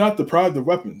team. He's not deprived of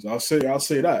weapons. I'll say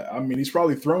that. I mean, he's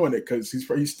probably throwing it because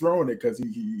he's throwing it because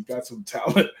he got some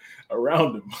talent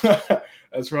around him.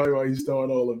 That's probably why he's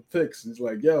throwing all them picks. He's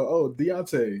like,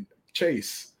 Deontay,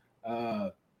 Chase,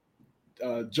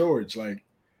 George, like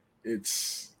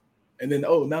it's, and then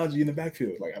Najee in the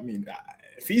backfield. Like, I mean,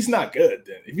 if he's not good,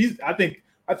 then I think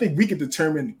we could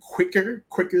determine quicker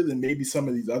than maybe some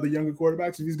of these other younger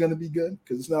quarterbacks if he's going to be good,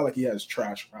 because it's not like he has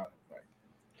trash around him, like,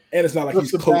 and it's not like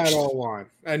he's coached. Bad O-line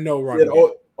and no run. Yeah,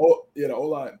 the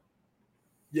O-line.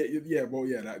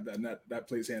 That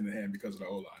plays hand in hand because of the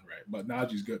O-line, right? But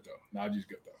Najee's good though. Thank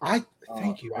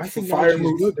you. I think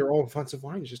Najee's good. Their whole offensive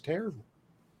line is just terrible.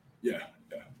 Yeah.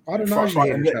 I don't know.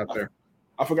 Out there.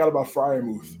 I forgot about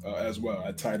Freiermuth as well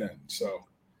at tight end. So,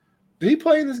 did he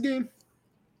play in this game?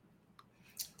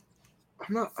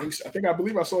 I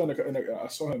believe I saw I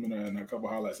saw him in a couple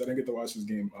highlights. I didn't get to watch his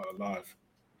game live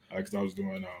because I was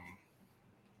doing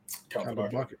Count the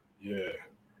Bucket. Yeah.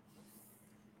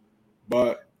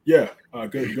 But yeah,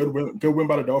 good win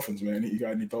by the Dolphins, man. You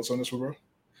got any thoughts on this one, bro?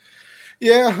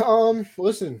 Yeah.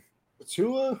 Listen,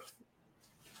 Tua.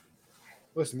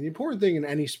 Listen, the important thing in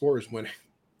any sport is winning.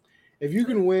 If you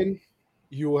can win,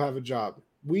 you will have a job.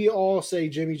 We all say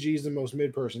Jimmy G is the most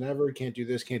mid person ever. Can't do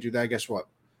this, can't do that. Guess what?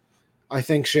 I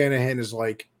think Shanahan has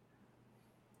like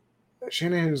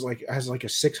a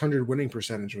 600 winning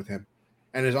percentage with him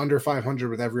and is under 500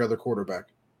 with every other quarterback.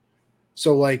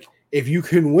 So, like, if you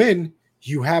can win,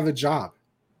 you have a job.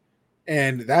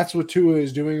 And that's what Tua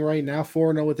is doing right now.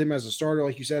 4-0 with him as a starter,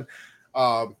 like you said.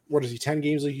 What is he, 10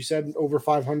 games, like you said, over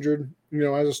 500,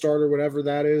 as a starter, whatever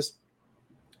that is.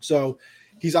 So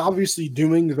he's obviously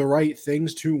doing the right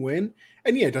things to win.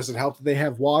 And yeah, does it help that they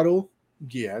have Waddle?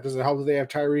 Yeah. Does it help that they have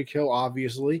Tyreek Hill?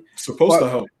 Obviously. It's supposed to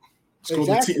help.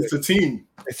 It's a team.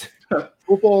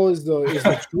 Football is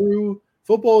the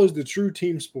true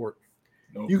team sport.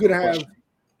 You could have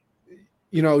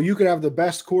the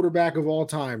best quarterback of all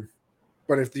time,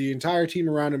 but if the entire team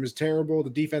around him is terrible,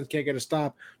 the defense can't get a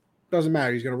stop, doesn't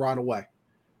matter. He's going to run away.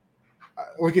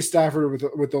 Look at Stafford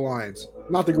with the Lions.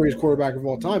 Not the greatest quarterback of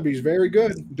all time, but he's very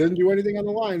good. Didn't do anything on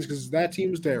the Lions because that team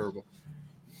was terrible.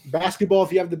 Basketball,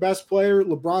 if you have the best player,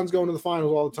 LeBron's going to the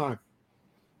finals all the time.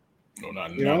 No,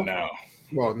 not now.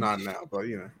 Well, not now, but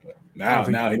now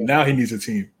he needs a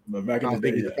team. But back in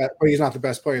the day, but he's not the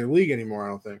best player in the league anymore, I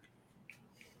don't think.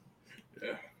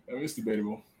 Yeah, it's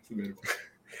debatable.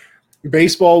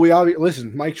 Baseball,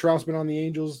 listen. Mike Trout's been on the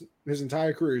Angels his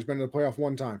entire career. He's been in the playoff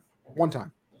one time.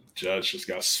 Judge just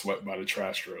got swept by the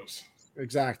Astros.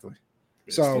 Exactly.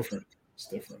 It's different.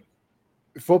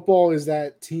 Football is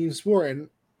that team sport, and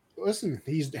listen,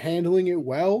 he's handling it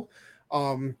well.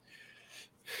 You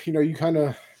kind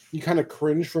of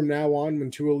cringe from now on when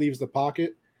Tua leaves the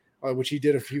pocket, which he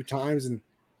did a few times, and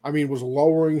was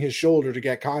lowering his shoulder to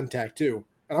get contact too.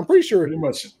 And I'm pretty sure pretty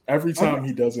much every time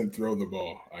he doesn't throw the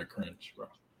ball, I cringe, bro.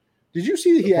 Did you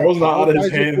see that he was not out of his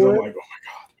hands? I'm like, oh my god.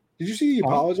 Did you see he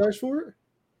apologized for it?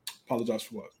 Apologize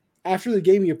for what? After the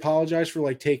game, he apologized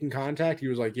for taking contact. He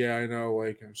was like, "Yeah, I know.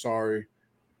 I'm sorry."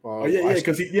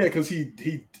 Because he,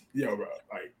 bro.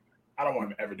 Like, I don't want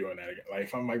him ever doing that again. Like,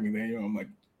 if I'm Mike McDaniel, I'm like,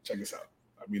 check this out.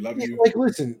 We love you.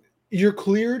 Listen, you're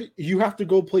cleared. You have to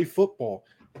go play football.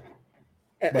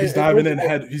 But he's diving in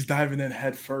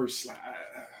head first.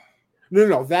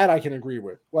 No, that I can agree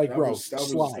with.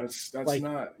 That's not.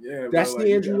 Yeah, that's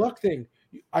the Andrew Luck thing.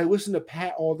 I listen to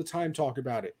Pat all the time talk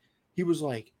about it. he was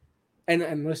like,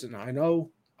 and listen, I don't know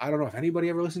if anybody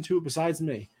ever listened to it besides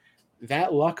me.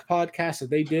 That Luck podcast that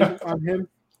they did on him,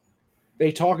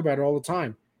 they talk about it all the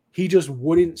time. He just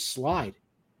wouldn't slide.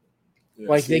 Yeah,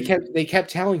 like see? they kept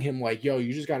telling him like, "Yo,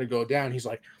 you just got to go down." He's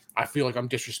like, "I feel like I'm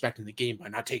disrespecting the game by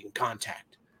not taking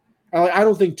contact." I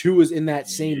don't think Tua is in that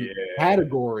same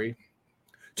category.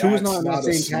 Tua's not in that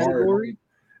same category.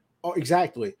 Oh,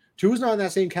 exactly. Tua's not in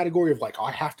that same category of like, oh,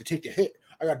 I have to take the hit.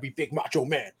 I got to be big macho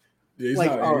man. Yeah, he's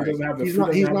like, not. He doesn't have the. He's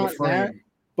He's not that.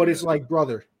 But it's like,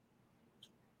 brother,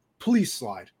 please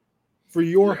slide for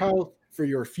your health, for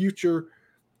your future,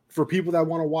 for people that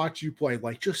want to watch you play.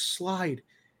 Like, just slide.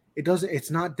 It's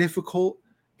not difficult.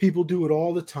 People do it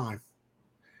all the time.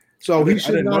 So he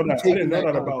should not be taking that. I didn't know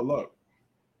that about Luck.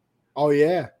 Oh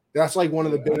yeah, that's like one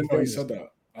of the big things. He said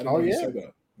that. I didn't know he said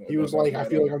that. He was like, I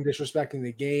feel like I'm disrespecting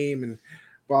the game and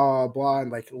blah blah. And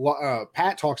like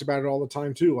Pat talks about it all the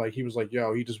time too. Like he was like,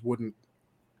 yo, he just wouldn't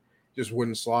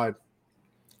slide.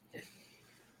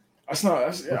 That's not.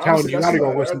 That's, I'm telling you, gotta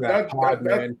go listen to that pod,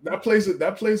 man. That plays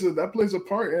a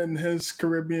part in his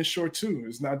career being short too.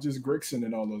 It's not just Grigson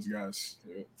and all those guys.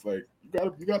 It's like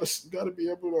you gotta be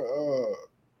able to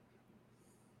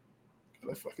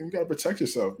you gotta protect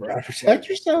yourself, bro. Protect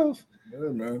yourself. Yeah,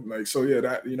 man. Like so, yeah.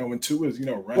 That when Tua is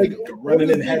running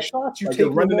in head shots,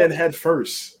 running in head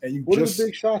first, and you what are the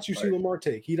big shots you see Lamar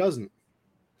take? He doesn't.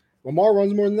 Lamar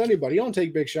runs more than anybody. He don't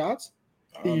take big shots.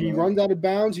 He runs out of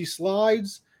bounds. He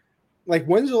slides. Like,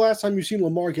 when's the last time you've seen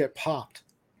Lamar get popped?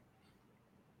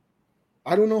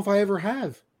 I don't know if I ever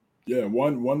have. Yeah,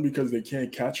 one because they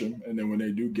can't catch him, and then when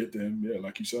they do get to him, yeah,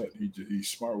 like you said, he's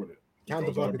smart with it. Count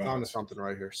the bucket down to something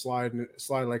right here. Slide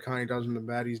like Connie does in the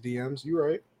baddies DMs. You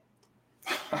right.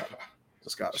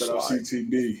 Just got to slide. Shout out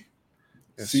CTB.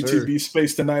 Yes, CTB sir.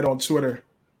 Space tonight on Twitter.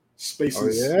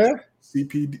 Spaces. Oh, yeah?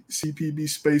 CPB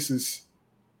Spaces.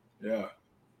 Yeah.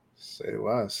 Say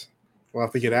less. We'll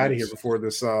have to get out of here before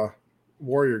this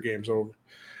Warrior game's over.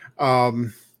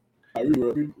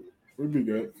 We'd be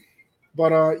good.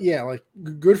 But, yeah, like,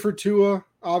 good for Tua.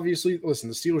 Obviously, listen,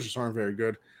 the Steelers just aren't very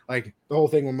good. Like, the whole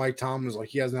thing with Mike Tomlin is like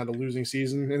he hasn't had a losing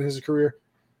season in his career.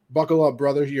 Buckle up,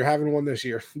 brother. You're having one this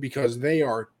year because they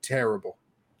are terrible.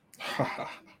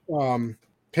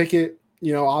 Pickett,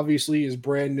 obviously is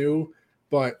brand new,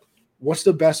 but what's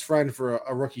the best friend for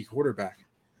a rookie quarterback?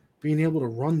 Being able to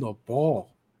run the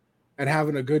ball and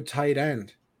having a good tight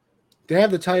end. They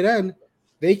have the tight end.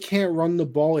 They can't run the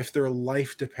ball if their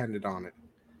life depended on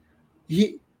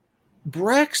it.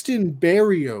 Braxton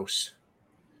Berrios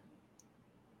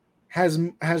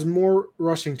has more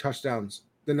rushing touchdowns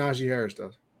than Najee Harris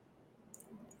does.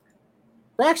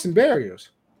 Braxton Berrios.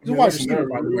 He's a wide receiver,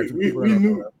 by the way.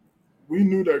 We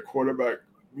knew that quarterback.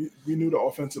 We knew the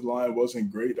offensive line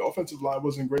wasn't great. The offensive line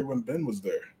wasn't great when Ben was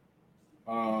there.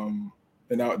 And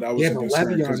that was but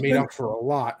Le'Veon made up for a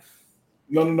lot.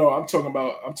 No. I'm talking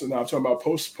about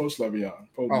post Le'Veon.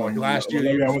 Like last year,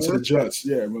 Le'Veon went to the Jets.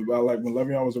 Yeah, when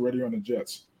Le'Veon was already on the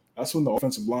Jets. That's when the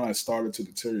offensive line started to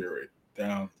deteriorate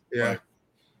down. Yeah.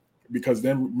 Because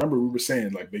then remember we were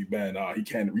saying like Big Ben,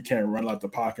 we can't run out the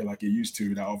pocket like he used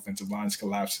to. That offensive line's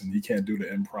collapsing. He can't do the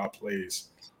improv plays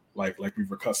like we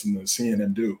were accustomed to seeing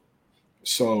him do.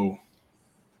 So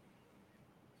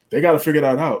they got to figure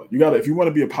that out. If you want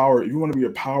to be a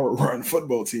power run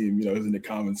football team, isn't it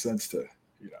common sense to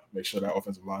make sure that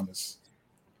offensive line is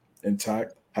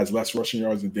intact, has less rushing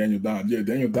yards than Daniel Dimes. Yeah,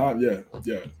 Daniel Dimes.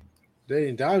 Yeah.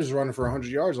 Daniel Dimes was running for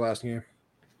 100 yards last game.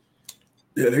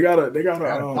 Yeah, they gotta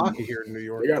pocket here in New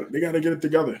York. They gotta get it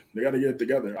together.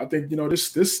 I think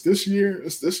this year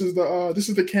this is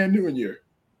the Cam Newton year.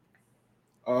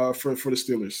 For the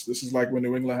Steelers, this is like when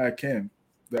New England had Cam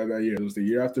that year. It was the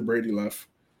year after Brady left.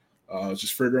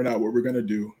 Just figuring out what we're gonna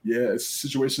do. Yeah,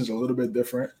 situation's a little bit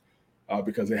different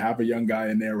because they have a young guy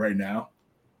in there right now,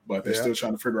 but they're still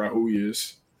trying to figure out who he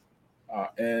is.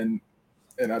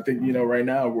 And I think right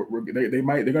now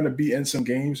they're going to be in some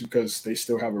games because they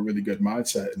still have a really good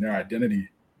mindset and their identity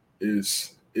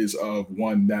is of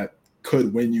one that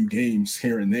could win you games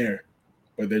here and there,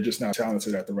 but they're just not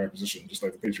talented at the right position, just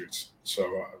like the Patriots.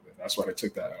 So that's why they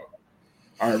took that out.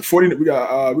 All right, we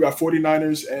got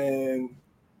 49ers and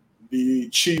the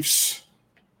Chiefs.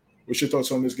 What's your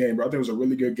thoughts on this game, bro? I think it was a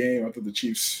really good game. I thought the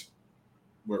Chiefs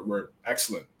were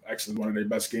excellent. Actually, one of their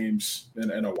best games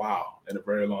in a while, in a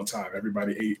very long time.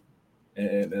 Everybody ate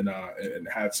and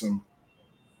had some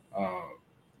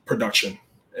production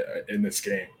in this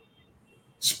game,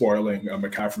 spoiling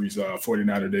McCaffrey's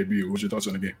 49er debut. What's your thoughts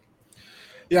on the game?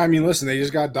 Yeah, I mean, listen, they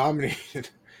just got dominated.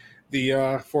 The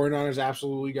 49ers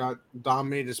absolutely got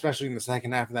dominated, especially in the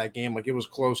second half of that game. Like, it was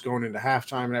close going into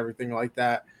halftime and everything like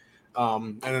that.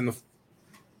 And then the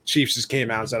Chiefs just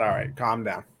came out and said, "All right, calm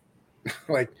down."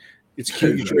 Like, it's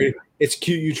cute you traded. It's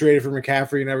cute you traded for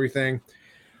McCaffrey and everything.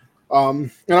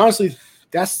 And honestly,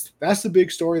 that's the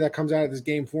big story that comes out of this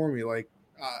game for me. Like,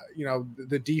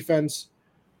 the defense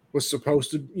was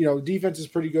supposed to, defense is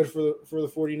pretty good for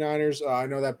the 49ers. I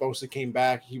know that Bosa came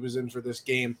back. He was in for this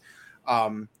game.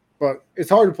 But it's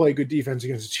hard to play good defense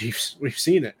against the Chiefs. We've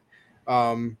seen it.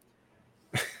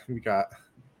 We got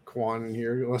Quan in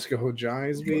here. Let's go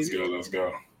Giants, baby. Let's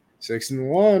go.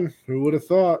 6-1. Who would have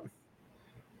thought?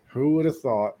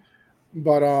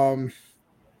 But I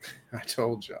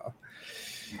told y'all.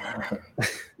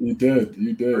 You did.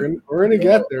 We're gonna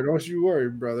get there. Don't you worry,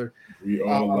 brother. We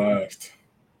all laughed.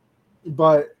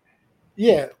 But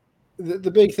yeah,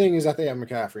 the big thing is that they have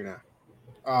McCaffrey now.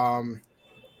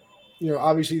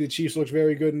 Obviously the Chiefs looked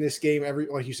very good in this game.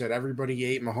 Like you said, everybody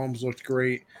ate. Mahomes looked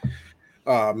great.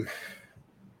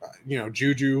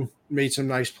 Juju made some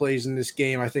nice plays in this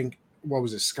game. I think, what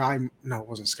was it? No, it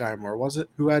wasn't Sky Moore, was it?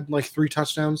 Who had like 3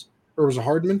 touchdowns? Or was it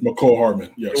Hardman? McCole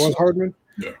Hardman, yes. It was Hardman?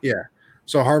 Yeah.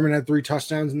 So Hardman had 3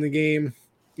 touchdowns in the game.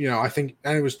 I think,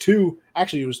 and it was 2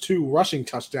 rushing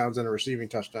touchdowns and a receiving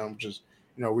touchdown, which is,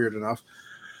 weird enough.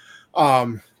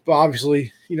 But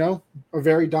obviously, a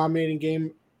very dominating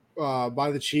game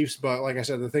by the Chiefs. But like I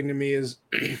said, the thing to me is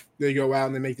they go out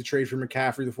and they make the trade for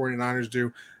McCaffrey. The 49ers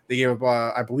do. They gave up,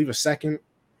 I believe, a second,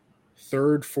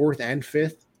 third, fourth, and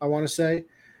fifth, I want to say.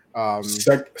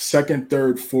 Second,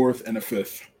 third, fourth, and a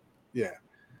fifth. Yeah.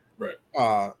 Right.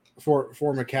 For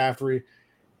McCaffrey.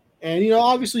 And,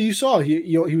 obviously you saw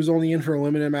he was only in for a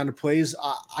limited amount of plays.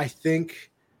 I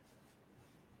think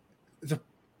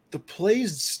the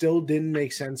plays still didn't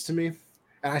make sense to me.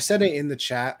 And I said it in the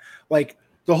chat. Like,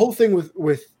 the whole thing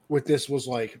with this was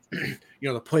like,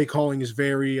 the play calling is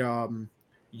very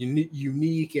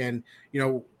unique, and,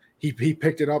 he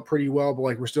picked it up pretty well, but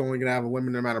like, we're still only going to have a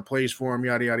limited amount of plays for him,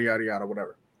 yada, yada, yada, yada,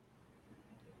 whatever.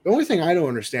 The only thing I don't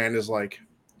understand is like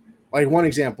one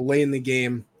example, late in the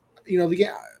game, the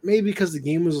game, maybe because the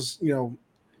game was, no,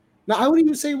 I wouldn't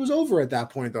even say it was over at that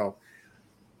point though.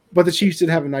 But the Chiefs did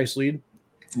have a nice lead.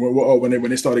 When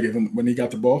they started when he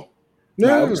got the ball?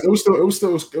 No, it was still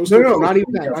not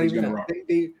even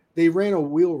that. They ran a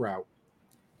wheel route.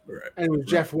 Right. And it was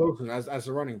Jeff Wilson as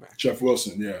the running back. Jeff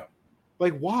Wilson, yeah.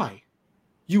 Like, why?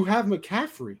 You have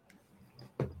McCaffrey.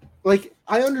 Like,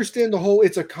 I understand the whole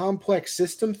it's a complex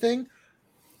system thing,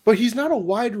 but he's not a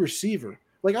wide receiver.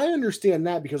 Like, I understand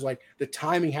that because, like, the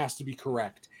timing has to be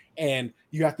correct, and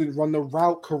you have to run the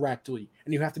route correctly,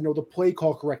 and you have to know the play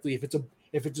call correctly. If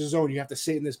it's a zone, you have to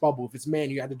sit in this bubble. If it's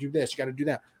man, you got to do this, you got to do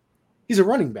that. He's a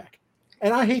running back.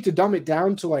 And I hate to dumb it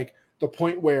down to, like, the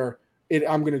point where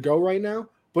I'm going to go right now,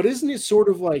 but isn't it sort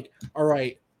of like, all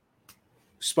right,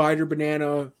 spider,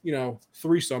 banana,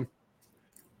 threesome.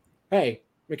 Hey,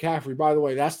 McCaffrey, by the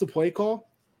way, that's the play call.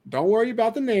 Don't worry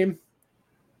about the name.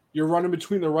 You're running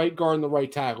between the right guard and the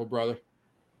right tackle, brother.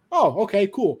 Oh, okay,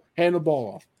 cool. Hand the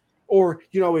ball off. Or,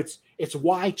 it's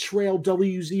Y trail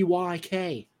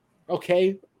WZYK.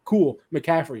 Okay, cool.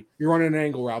 McCaffrey, you're running an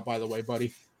angle route, by the way,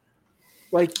 buddy.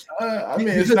 Like,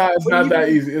 it's not that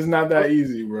easy. It's not that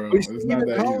easy, bro. It's not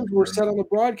that easy. Were said on the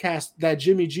broadcast that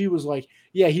Jimmy G was like,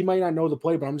 yeah, he might not know the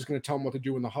play, but I'm just going to tell him what to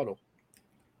do in the huddle.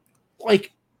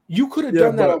 Like, you could have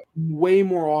done that way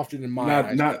more often in my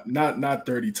eyes. Not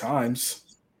 30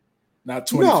 times. Not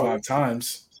 25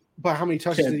 times. But how many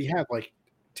touches did he have? Like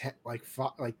 10, like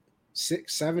 5, like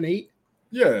 6, 7, 8?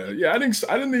 Yeah. I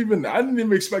didn't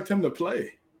even expect him to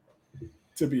play.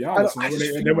 To be honest,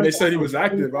 and then when they said he was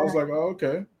active, I was like, "Oh,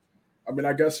 okay." I mean,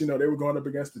 I guess they were going up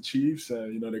against the Chiefs,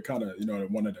 and they kind of they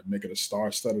wanted to make it a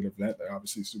star-studded event.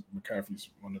 Obviously, Super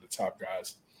McCaffrey's one of the top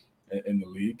guys in the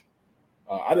league.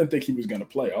 I didn't think he was going to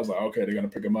play. I was like, "Okay, they're going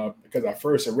to pick him up," because at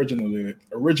first, originally,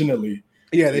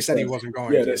 they said he wasn't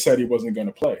going. Yeah, they said he wasn't going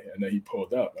to play, and then he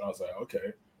pulled up, and I was like,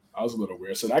 "Okay." I was a little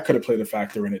weird, so that could have played a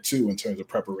factor in it too, in terms of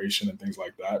preparation and things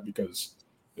like that, because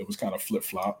it was kind of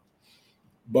flip-flop.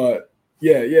 But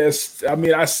yes. I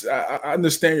mean, I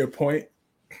understand your point,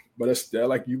 but it's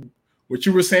like what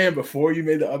you were saying before you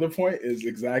made the other point is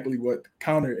exactly what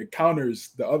counters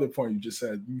the other point you just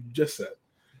said.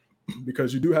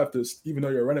 Because you do have to, even though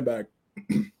you're a running back,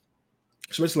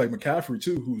 especially like McCaffrey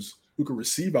too, who can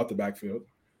receive out the backfield,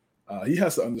 he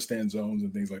has to understand zones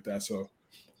and things like that. So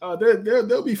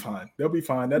they'll be fine. They'll be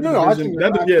fine.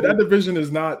 That division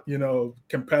is not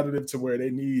competitive to where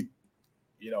they need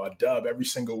a dub every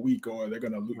single week, or they're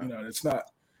gonna lose.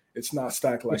 It's not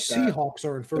stacked like the that. Seahawks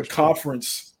are in first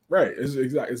conference, right? It's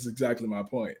exactly my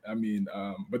point. I mean,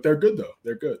 but they're good though.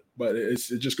 They're good, but it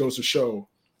just goes to show,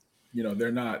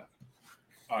 they're not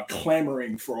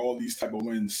clamoring for all these type of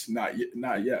wins. Not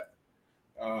yet.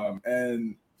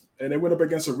 And they went up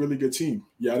against a really good team.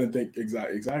 Yeah, I didn't think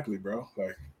exactly, bro.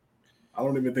 Like, I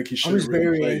don't even think he should. I was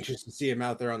very anxious to see him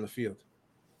out there on the field.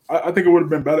 I think it would have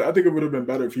been better. I think it would have been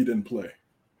better if he didn't play.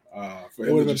 It would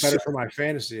have been better for my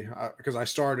fantasy because I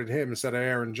started him instead of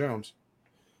Aaron Jones.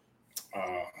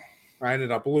 I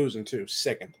ended up losing too,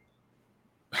 second.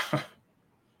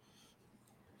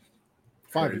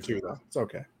 5-2 though. It's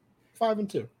okay.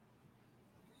 5-2.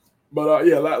 But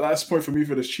yeah, last point for me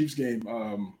for this Chiefs game.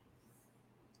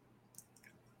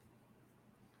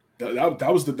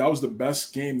 That was the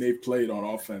best game they've played on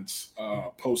offense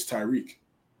post Tyreek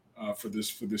for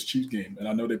this Chiefs game, and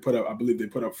I know I believe they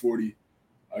put up 40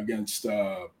 against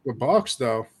the Bucs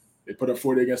though. They put up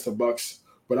 40 against the Bucs,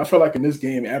 but I feel like in this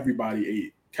game everybody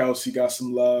ate. Kelsey got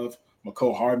some love.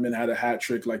 McCole Hardman had a hat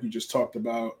trick, like you just talked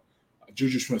about.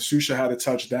 Juju Smith-Schuster had a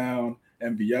touchdown.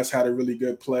 MVS had a really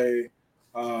good play.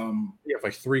 Yeah,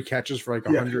 like 3 catches for like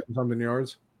 100 and something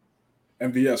yards.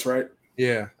 MVS, right?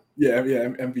 Yeah.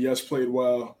 MVS played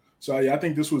well. So yeah, I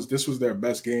think this was their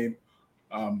best game.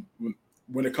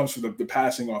 When it comes to the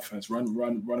passing offense,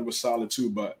 run was solid too.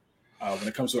 But when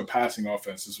it comes to a passing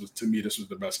offense, this was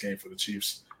the best game for the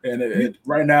Chiefs. And it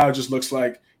right now it just looks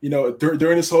like,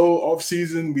 during this whole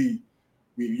offseason, we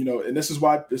and this is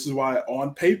why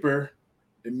on paper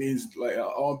it means like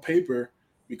on paper,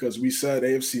 because we said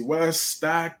AFC West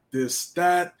stacked,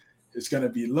 that it's going to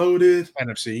be loaded.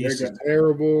 NFC East is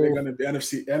terrible. They're going to be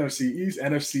NFC East,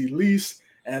 NFC least,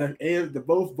 and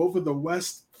both of the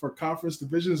West for conference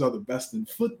divisions are the best in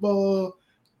football.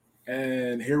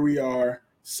 And here we are,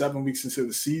 7 weeks into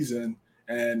the season,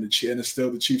 and it's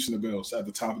still the Chiefs and the Bills at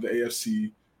the top of the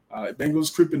AFC.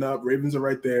 Bengals creeping up. Ravens are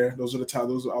right there. Those are the top.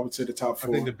 I would say the top 4.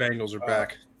 I think the Bengals are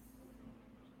back.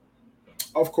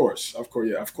 Of course,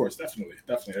 definitely.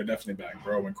 They're definitely back.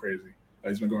 Bro went crazy.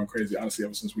 He's been going crazy, honestly,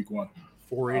 ever since week 1.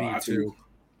 482.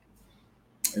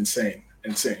 Insane.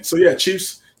 So yeah,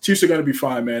 Chiefs are going to be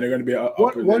fine, man. They're going to be up.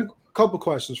 One couple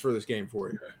questions for this game for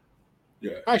you. Okay.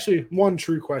 Yeah. Actually, one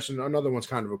true question. Another one's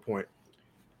kind of a point.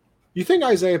 You think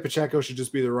Isaiah Pacheco should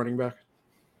just be the running back?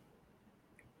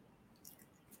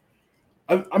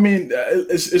 I mean,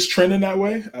 it's trending that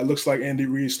way. It looks like Andy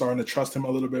Reid's starting to trust him a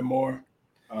little bit more.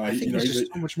 I think he's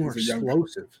just so much more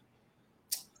explosive.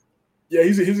 Yeah,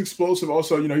 he's explosive.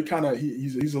 Also,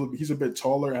 he's a bit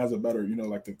taller, has a better,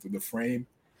 like the frame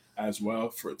as well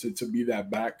to be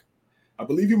that back. I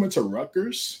believe he went to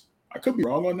Rutgers. I could be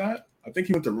wrong on that. I think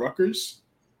he went to Rutgers.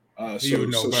 You would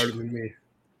know better than me.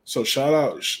 So shout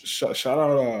out Rutgers.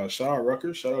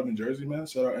 Shout out New Jersey, man.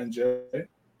 Shout out NJ.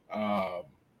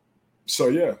 So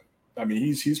yeah, I mean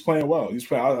he's playing well. I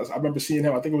remember seeing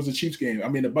him. I think it was the Chiefs game. I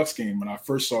mean the Bucs game when I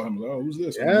first saw him. I was like, oh, who's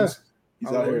this? Yeah.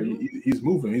 He's out here. He's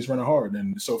moving. He's running hard.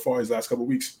 And so far, his last couple of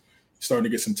weeks, he's starting to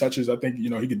get some touches. I think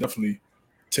he could definitely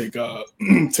take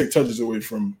take touches away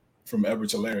from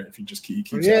Edwards-Helaire if he just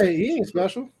keeps. Yeah, he ain't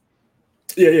special.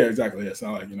 Yeah, exactly. Yeah, it's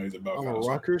not like he's about. I'm a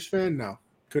Rutgers fan. No,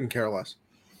 couldn't care less.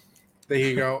 There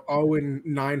you go.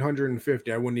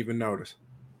 950. I wouldn't even notice.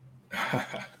 I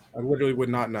literally would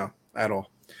not know at all.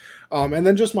 And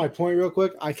then just my point real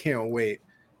quick. I can't wait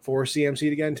for CMC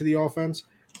to get into the offense.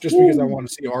 Just because I want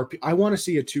to see I want to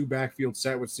see a 2 backfield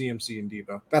set with CMC and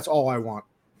Debo. That's all I want.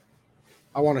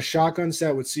 I want a shotgun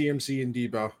set with CMC and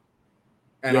Debo.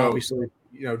 And obviously,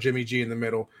 Jimmy G in the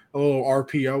middle. A little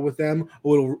RPO with them. A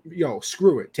little,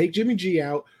 screw it. Take Jimmy G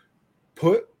out.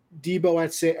 Put Debo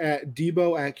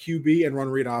at QB and run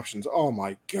read options. Oh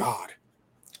my God.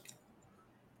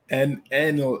 And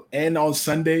on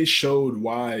Sunday showed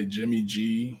why Jimmy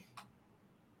G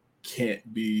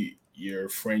can't be your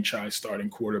franchise starting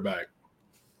quarterback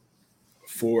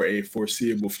for a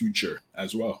foreseeable future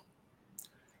as well.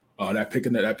 That pick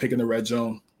in the red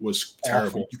zone was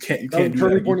terrible. You can't do that.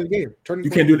 Turning point of the game. You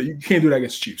can't do that. You can't do that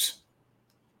against Chiefs.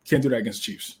 Can't do that against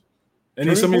Chiefs. And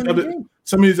then some of these other teams.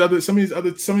 Some of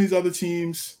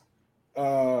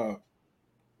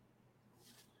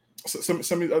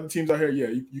these other teams out here, yeah,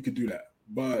 you could do that,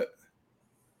 but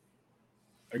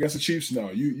against the Chiefs, no.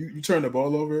 You turn the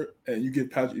ball over and you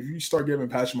get if you start giving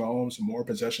Patrick Mahomes more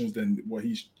possessions than what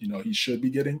he should be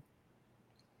getting,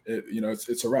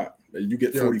 it's a wrap. You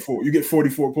get 44. You get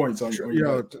 44 points on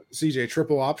your CJ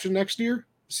triple option next year.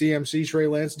 CMC, Trey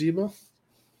Lance, Debo.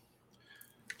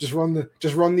 Just run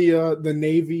the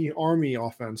Navy Army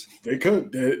offense. They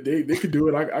could do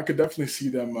it. I could definitely see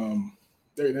them.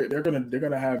 They're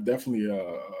gonna have definitely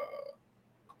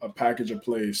a package of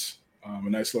plays, a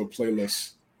nice little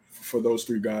playlist for those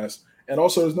 3 guys. And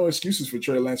also, there's no excuses for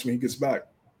Trey Lance when he gets back.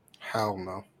 Hell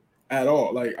no, at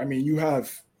all. Like, I mean, you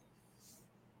have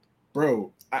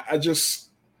bro, I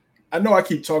know I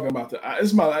keep talking about that. I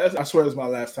swear it's my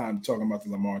last time talking about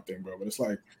the Lamar thing, bro. But it's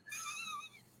like,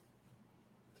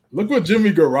 look what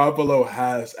Jimmy Garoppolo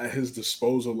has at his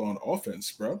disposal on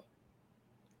offense, bro.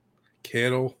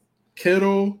 Kittle,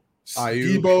 Ayuk.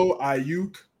 Debo,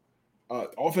 Ayuk.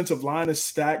 Offensive line is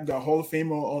stacked. Got Hall of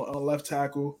Famer on left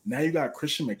tackle. Now you got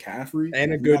Christian McCaffrey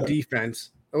and a good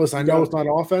defense. Listen, I know it's not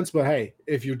offense, but hey,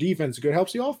 if your defense is good,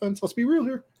 helps the offense. Let's be real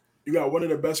here. You got one of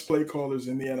the best play callers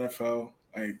in the NFL.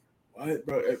 Like, what,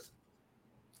 bro?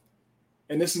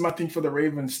 And this is my thing for the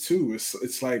Ravens too.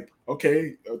 It's like,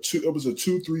 okay, it was a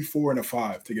 2, 3, 4, and a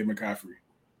 5 to get McCaffrey.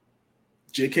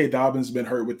 J.K. Dobbins been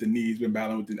hurt with the knees, been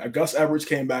battling with the Gus Edwards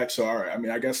came back, so all right. I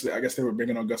mean, I guess they were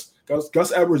bringing on Gus.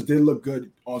 Gus Edwards did look good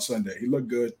on Sunday. He looked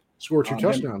good. Scored 2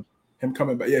 touchdowns. Him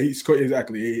coming back, yeah, he scored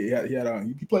exactly. He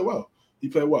played well. He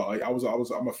played well. Like,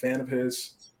 I'm a fan of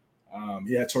his.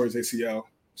 He had tore his ACL,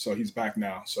 so he's back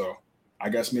now. So I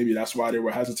guess maybe that's why they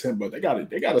were hesitant, but they got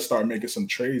to start making some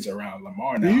trades around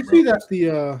Lamar now. Do you see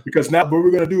that because now what we're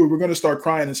gonna do, we're gonna start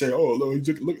crying and say, oh look,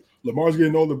 Lamar's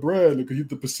getting all the bread. Look at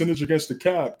the percentage against the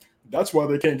cap. That's why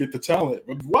they can't get the talent.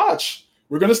 But watch,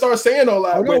 we're gonna start saying all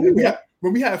that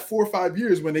when we had 4 or 5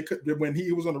 years when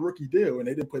he was on a rookie deal and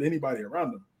they didn't put anybody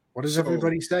around him. What does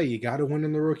everybody say? You got to win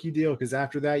in the rookie deal because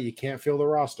after that you can't fill the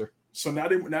roster. So now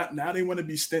they want to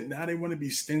be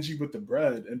stingy with the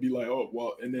bread and be like, oh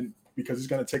well, and then because it's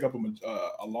going to take up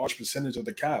a large percentage of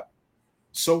the cap.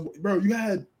 So, bro, you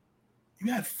had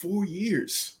 4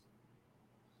 years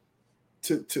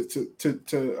to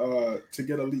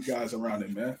get elite guys around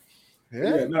him, man.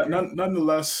 Yeah.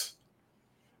 Nonetheless,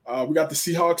 we got the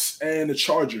Seahawks and the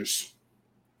Chargers.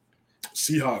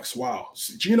 Seahawks, wow.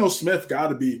 Geno Smith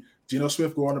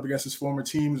going up against his former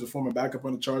team. He's a former backup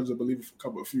on the Chargers, I believe,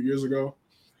 a few years ago.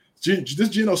 This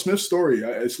Geno Smith story,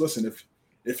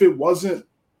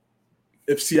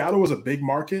 if Seattle was a big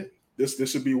market,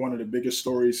 this would be one of the biggest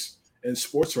stories in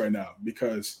sports right now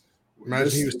because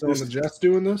imagine he was still in the Jets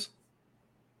doing this.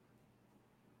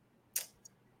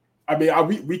 I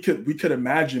mean, we could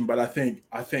imagine, but I think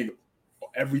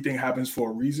everything happens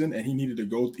for a reason, and he needed to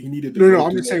go. No,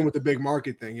 I'm just saying with the big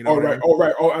market thing. You know. Right.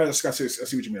 I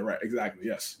see what you mean. Right. Exactly.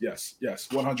 Yes.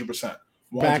 100%.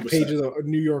 Back page of the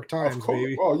New York Times,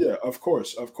 baby. Oh yeah, of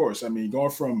course. I mean,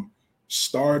 going from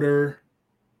starter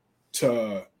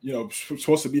to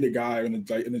supposed to be the guy in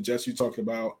the Jets you talked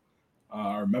about.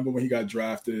 I remember when he got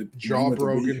drafted, jaw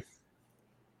broken.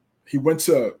 He went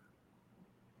to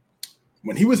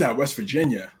when he was at West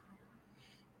Virginia.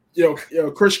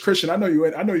 Christian, I know you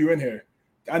in here.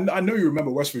 I know you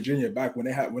remember West Virginia back when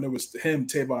it was him,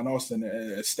 Tavon Austin,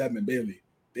 and Stedman Bailey.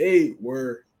 They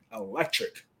were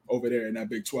electric over there in that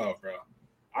Big 12, bro.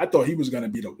 I thought he was gonna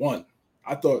be the one.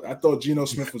 I thought Geno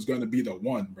Smith was gonna be the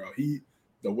one, bro.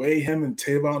 The way him and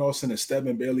Tavon Austin and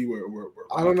Stedman Bailey were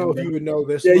I don't know if you would know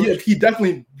this. Yeah,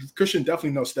 Christian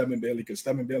definitely knows Stedman Bailey because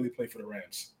Stedman Bailey played for the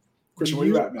Rams. Christian, where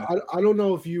you at, man? I don't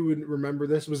know if you would remember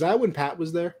this. Was that when Pat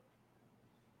was there?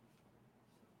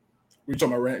 You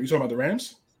talking about the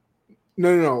Rams?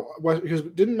 No. Because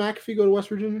didn't McAfee go to West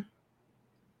Virginia?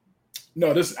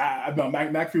 No,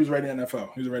 McAfee was right in the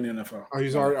NFL. He was right in the NFL. Oh,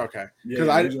 he's already okay. Because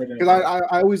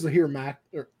I always hear Mac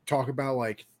talk about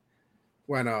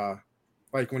when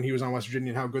he was on West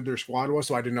Virginia and how good their squad was.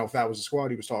 So I didn't know if that was the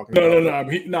squad he was talking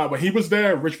about. No. When he was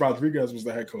there, Rich Rodriguez was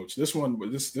the head coach. This was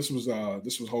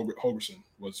Holgorsen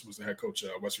was the head coach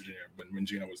at West Virginia when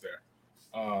Geno was there.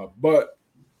 But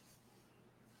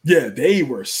yeah, they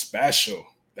were special.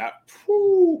 That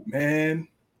man.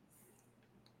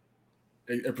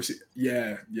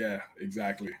 Yeah,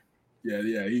 exactly.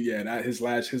 Yeah. That his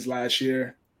last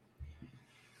year.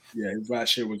 Yeah, his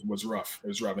last year was rough. It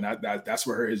was rough, and that's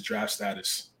what hurt his draft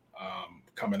status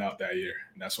coming out that year,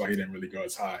 and that's why he didn't really go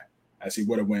as high as he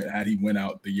would have went had he went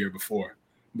out the year before.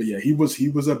 But yeah, he was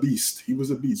a beast. He was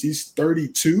a beast. He's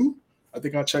 32. I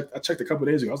think I checked a couple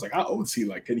of days ago. I was like, how old is he?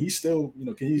 Like, can he still?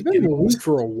 He's been in the league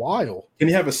for a while. Can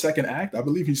he have a second act? I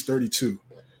believe he's 32.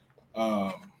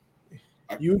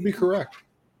 You would be correct.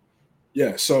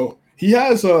 Yeah. So he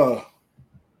has a.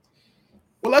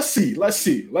 Well, let's see. Let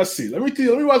me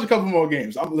watch a couple more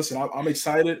games. I'm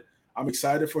excited. I'm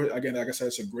excited for it. Again, like I said,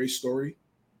 it's a great story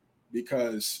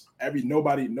because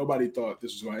nobody thought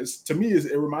this was going. To me,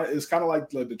 it's kind of like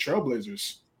the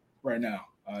Trailblazers right now.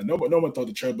 No one thought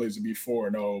the Trailblazers would be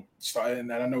 4-0.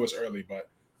 And I know it's early, but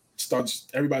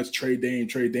everybody's trade Dame.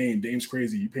 Dame's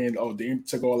crazy. You paying? Oh, Dame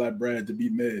took all that bread to be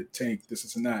mid, tank,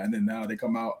 this and that, and then now they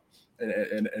come out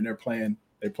and they're playing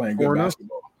good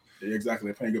basketball. Yeah, exactly,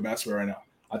 they're playing good basketball right now.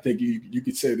 I think you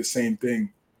could say the same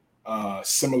thing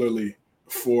similarly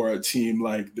for a team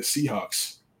like the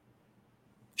Seahawks.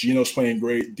 Geno's playing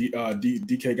great.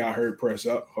 DK got hurt. Press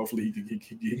up. Hopefully he can get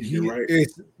right.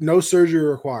 It's no surgery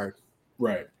required.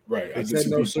 Right. They said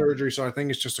no surgery, so I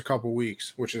think it's just a couple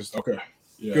weeks, which is okay.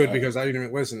 Yeah, good because I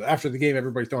didn't listen. After the game,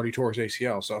 everybody thought he tore his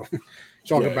ACL, so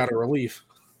talk about a relief.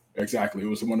 Exactly. It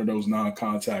was one of those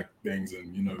non-contact things,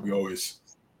 and we always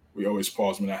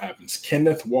pause when that happens.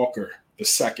 Kenneth Walker, the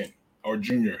second or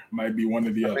junior, might be one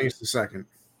of the other. I think it's the second.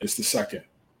 It's the second.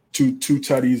 Two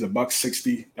tutties,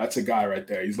 $160. That's a guy right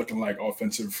there. He's looking like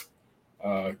offensive.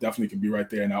 Definitely can be right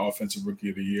there in that offensive rookie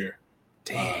of the year.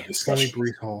 Damn, Tony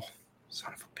Brees Hall,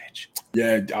 son of a bitch.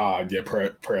 Yeah.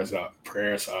 Prayers up.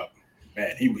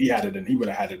 Man, he had it, and he would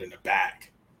have had it in the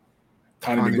bag.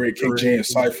 Kind of the great King James.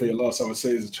 Sorry for your loss. I would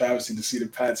say it's a travesty to see the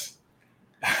Pats.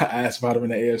 I asked about him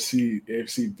in the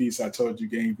AFC beats. I told you,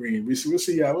 Gang Green. We'll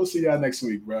see y'all. We'll see y'all next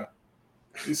week, bro.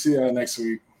 We'll see y'all next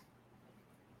week.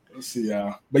 We'll see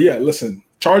y'all. But yeah, listen,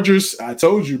 Chargers. I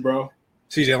told you, bro.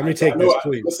 CJ, let me take this,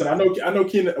 please. Listen, I know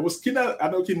Keenan was Keenan. I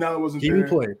know Keenan Allen wasn't there. Keenan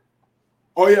played.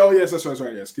 Oh yes, that's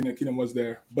right. Yes, Keenan was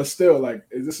there. But still, like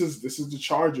this is the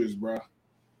Chargers, bro.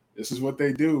 This is what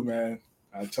they do, man.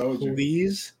 I told you.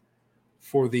 Please,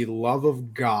 for the love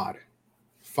of God,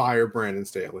 fire Brandon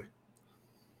Staley.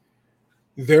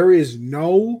 There is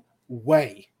no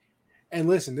way. And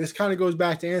listen, this kind of goes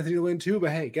back to Anthony Lynn too,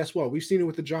 but hey, guess what? We've seen it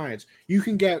with the Giants. You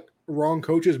can get wrong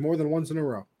coaches more than once in a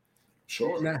row.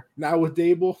 Sure. Now with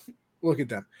Dable, look at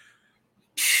them.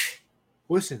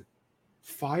 Listen,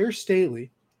 fire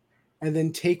Staley and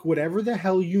then take whatever the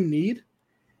hell you need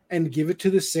and give it to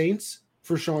the Saints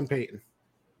for Sean Payton.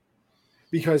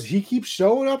 Because he keeps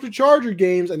showing up to Charger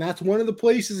games, and that's one of the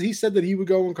places he said that he would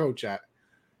go and coach at.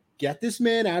 Get this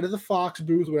man out of the Fox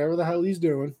booth, whatever the hell he's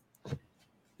doing.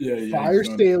 Yeah. Fire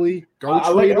Staley. Go. I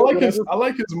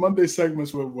like his Monday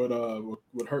segments with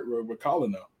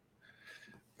Colin though.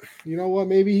 You know what?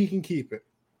 Maybe he can keep it.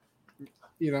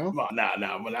 Well,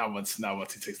 not once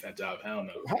he takes that job. Hell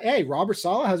no. Hey, Robert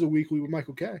Saleh has a weekly with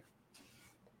Michael Kay.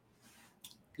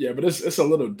 Yeah, but it's a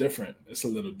little different.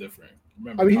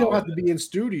 Remember, he don't have to be in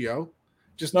studio.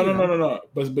 Just no.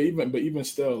 But even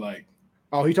still, like.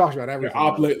 Oh, he talks about everything.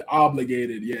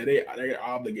 Obligated. Yeah, they're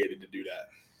obligated to do that.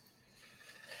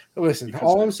 Listen,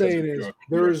 all I'm saying is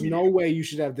there is no way you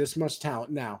should have this much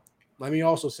talent. Now, let me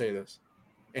also say this,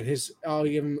 and I'll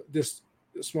give him this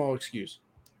small excuse.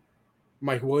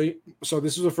 Mike Williams. So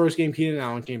this was the first game Keenan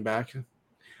Allen came back.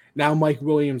 Now Mike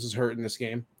Williams is hurt in this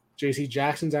game. J.C.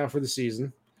 Jackson's out for the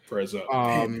season. Prayers up.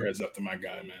 Prayers up to my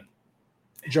guy, man.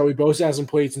 Joey Bosa hasn't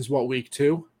played since week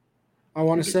 2, I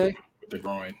want to say. With the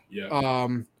groin, yeah.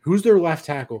 Who's their left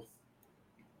tackle?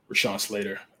 Rashawn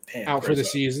Slater. Damn, out for the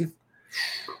season.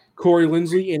 Corey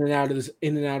Linsley in and out of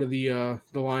the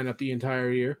lineup the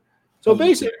entire year. So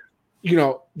basically,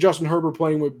 Justin Herbert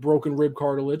playing with broken rib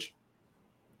cartilage.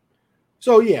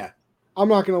 So yeah, I'm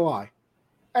not gonna lie.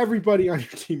 Everybody on your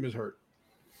team is hurt.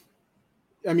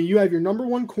 I mean, you have your number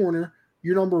 1 corner,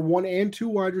 your number 1 and 2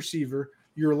 wide receiver,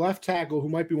 your left tackle, who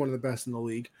might be one of the best in the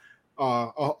league,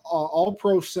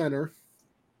 all-pro center.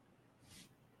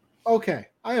 Okay,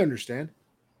 I understand.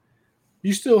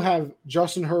 You still have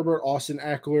Justin Herbert, Austin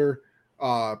Eckler,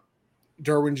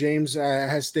 Derwin James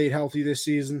has stayed healthy this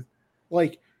season.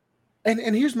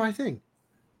 And here's my thing.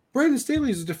 Brandon Staley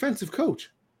is a defensive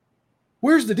coach.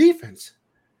 Where's the defense?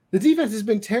 The defense has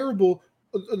been terrible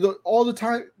all the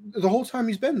time, the whole time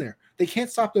he's been there. They can't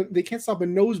stop a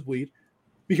nosebleed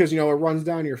because it runs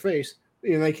down your face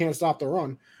and they can't stop the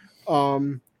run.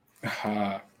 I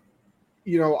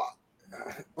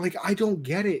don't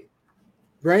get it.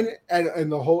 Brandon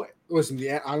and the whole listen.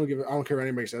 I don't care what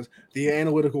anybody says. The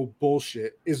analytical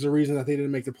bullshit is the reason that they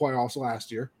didn't make the playoffs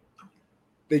last year.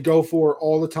 They go for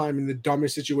all the time in the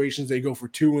dumbest situations. They go for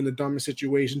 2 in the dumbest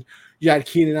situation. You had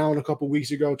Keenan Allen a couple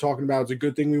weeks ago talking about it's a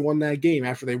good thing we won that game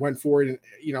after they went for it,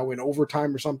 in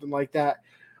overtime or something like that.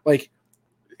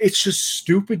 It's just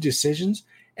stupid decisions.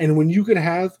 And when you could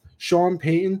have Sean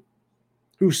Payton,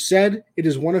 who said it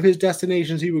is one of his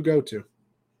destinations he would go to,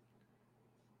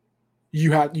 you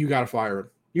got to fire him.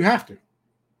 You have to.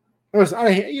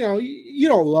 Listen, you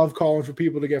don't love calling for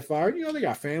people to get fired. They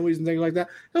got families and things like that.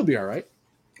 He'll be all right.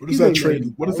 What does that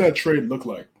trade look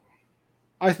like?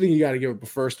 I think you got to give up a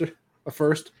first.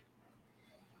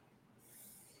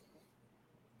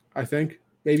 I think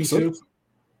maybe 2.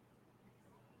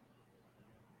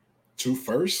 2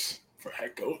 firsts for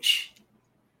head coach.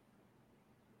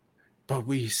 But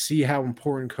we see how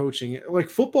important coaching is.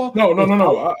 Football.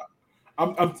 No.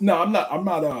 I'm not.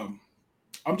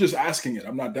 I'm just asking it.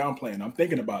 I'm not downplaying. I'm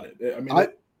thinking about it. They're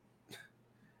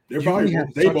probably have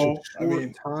such a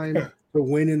short time to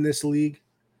win in this league.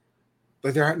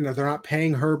 They're not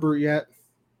paying Herbert yet.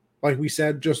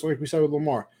 just like we said with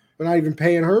Lamar. They're not even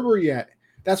paying Herbert yet.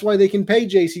 That's why they can pay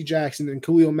J.C. Jackson and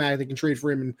Khalil Mack. They can trade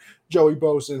for him and Joey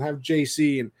Bosa and have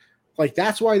J.C. And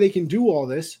that's why they can do all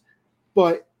this.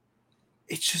 But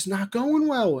it's just not going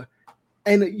well.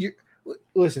 And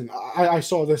listen, I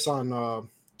saw this on I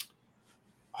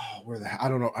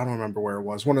don't know. I don't remember where it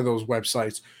was. One of those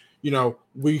websites.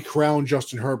 We crown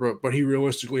Justin Herbert, but he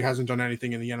realistically hasn't done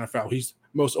anything in the NFL. He's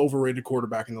the most overrated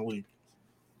quarterback in the league.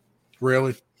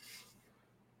 Really?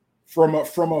 From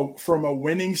a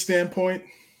winning standpoint,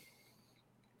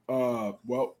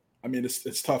 well, I mean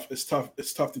it's tough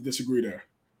to disagree there.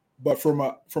 But from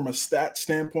a stat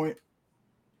standpoint,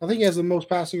 I think he has the most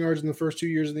passing yards in the first 2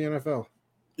 years of the NFL.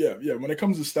 Yeah. When it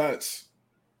comes to stats,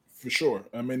 for sure.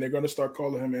 I mean, they're going to start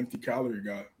calling him empty calorie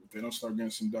guy if they don't start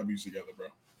getting some W's together, bro.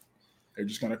 They're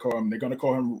just going to call him. They're going to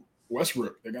call him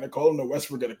Westbrook. They're going to call him the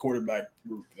Westbrook at a quarterback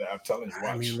group. I'm telling you.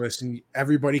 Watch. I mean, listen,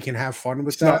 everybody can have fun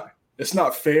with that. It's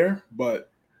not fair,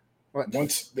 but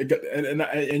once they get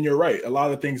and you're right. A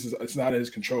lot of things it's not in his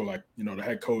control. Like the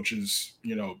head coach's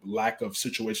lack of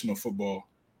situational football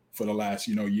for the last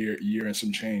year and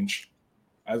some change.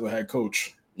 As a head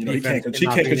coach, he can't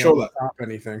control that. Stop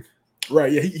anything.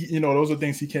 Right. Yeah. He those are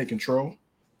things he can't control.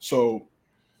 So,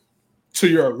 to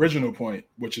your original point,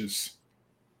 which is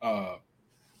the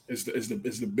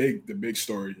big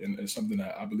story and something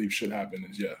that I believe should happen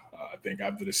is I think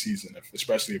after the season,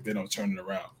 especially if they don't turn it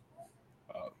around,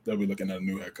 they'll be looking at a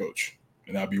new head coach,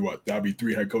 and that'll be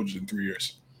 3 head coaches in 3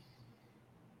 years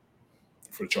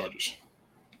for the Chargers.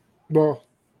 Well,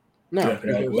 no,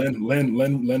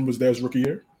 Len was there his rookie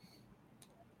year.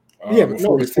 But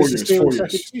 4 years. 4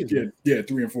 years. Yeah,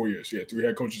 3 and 4 years. Yeah, 3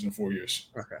 head coaches in 4 years.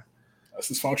 Okay,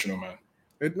 that's dysfunctional, man.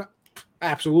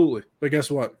 Absolutely, but guess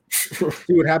what?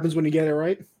 See what happens when you get it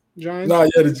right, Giants. No,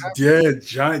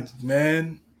 Giants,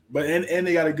 man. But and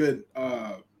they got a good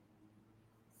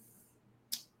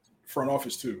front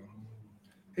office too.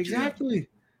 Exactly.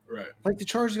 Right. Like the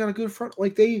Chargers got a good front.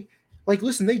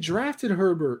 Listen, they drafted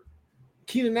Herbert.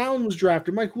 Keenan Allen was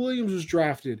drafted. Mike Williams was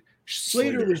drafted.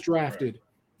 Slater was drafted.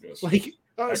 Right.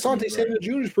 Yes. Asante Samuel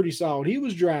Jr. is pretty solid. He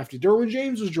was drafted. Derwin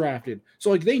James was drafted.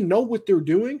 So they know what they're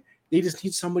doing. They just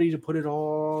need somebody to put it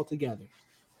all together.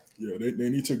 Yeah, they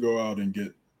need to go out and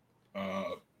get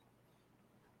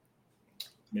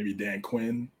maybe Dan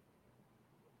Quinn.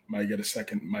 Might get a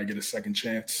second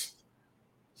chance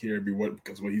here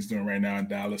because what he's doing right now in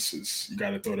Dallas is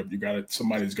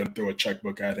somebody's gonna throw a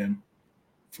checkbook at him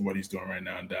for what he's doing right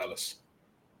now in Dallas.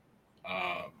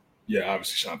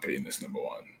 Obviously Sean Payton is number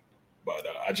 1, but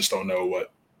I just don't know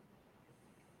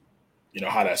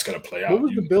how that's gonna play out. What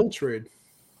was the Bill trade?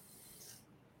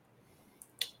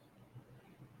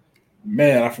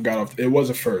 Man, I forgot. It was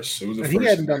a first. It was a first. He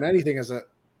hadn't done anything as a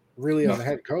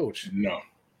head coach. No.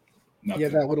 Nothing. He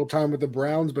had that little time with the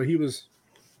Browns, but he was,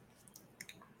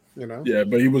 Yeah,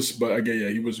 but he was. But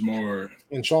again, he was more.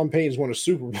 And Sean Payton's won a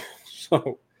Super Bowl,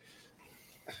 so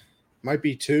might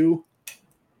be 2.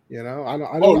 I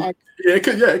don't. It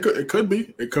could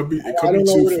be. It could be 2.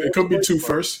 It could be 2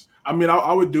 first. I mean,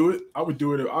 I would do it.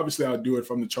 Obviously, I would do it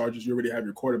from the Chargers. You already have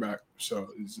your quarterback, so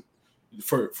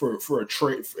for a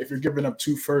trade, if you're giving up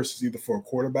 2 firsts, it's either for a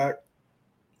quarterback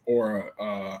or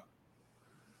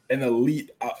an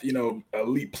elite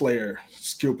player,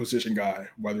 skill position guy,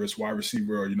 whether it's wide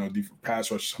receiver or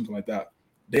pass rush or something like that.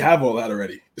 They have all that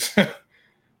already.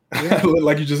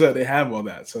 Like you just said, they have all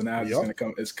that. So now it's gonna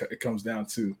come. It comes down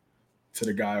to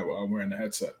the guy wearing the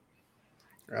headset.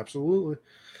 Absolutely.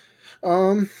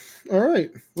 All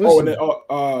right. Listen. And then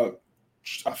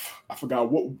I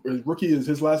forgot what his rookie is.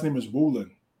 His last name is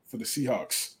Woolen for the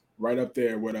Seahawks, right up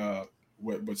there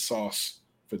with Sauce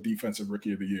for defensive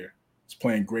rookie of the year. He's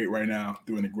playing great right now,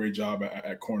 doing a great job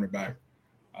at cornerback.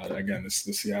 Again, this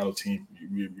the Seattle team.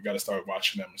 We got to start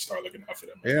watching them and start looking out for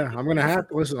them. Yeah, I'm gonna have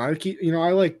to listen. I keep, they're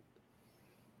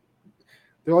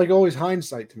like always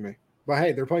hindsight to me. But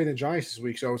hey, they're playing the Giants this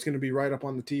week, so it's gonna be right up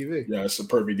on the TV. Yeah, it's a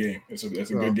perfect game. It's a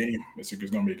good game. It's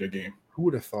gonna be a good game. Who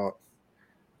would have thought?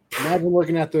 Imagine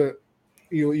looking at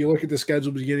you look at the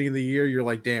schedule beginning of the year. You're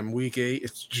like, damn, week 8,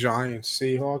 it's Giants,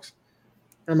 Seahawks.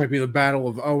 That might be the battle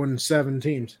of 0-7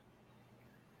 teams,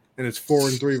 and it's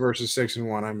 4-3 versus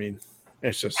 6-1. I mean,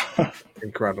 it's just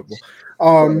incredible.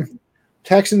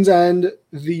 Texans and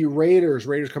the Raiders.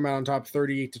 Raiders come out on top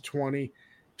 38-20.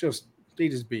 They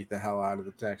just beat the hell out of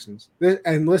the Texans.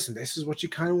 And listen, this is what you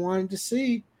kind of wanted to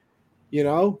see.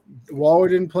 Waller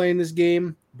didn't play in this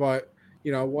game, but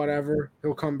whatever.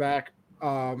 He'll come back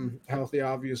healthy,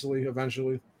 obviously,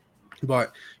 eventually.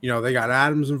 But, they got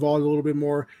Adams involved a little bit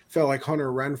more. Felt like Hunter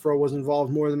Renfrow was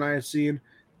involved more than I had seen.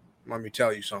 Let me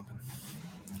tell you something.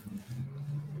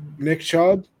 Nick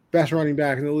Chubb, best running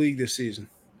back in the league this season.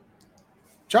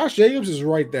 Josh Jacobs is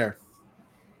right there.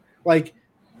 Like,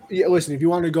 yeah, listen, if you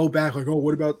want to go back, like, oh,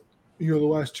 what about, the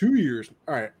last 2 years?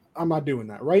 All right, I'm not doing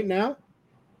that. Right now,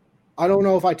 I don't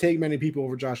know if I take many people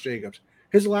over Josh Jacobs.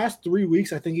 His last 3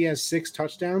 weeks, I think he has 6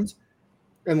 touchdowns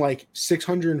and like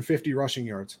 650 rushing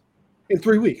yards in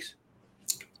 3 weeks.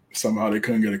 Somehow they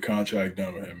couldn't get a contract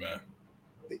done with him, man.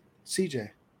 CJ,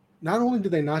 not only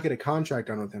did they not get a contract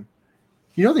done with him,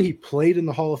 you know that he played in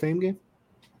the Hall of Fame game?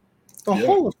 The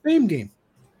Hall of Fame game.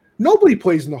 Nobody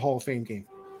plays in the Hall of Fame game.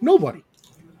 Nobody.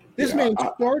 This man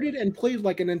started and played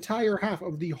like an entire half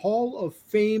of the Hall of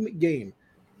Fame game.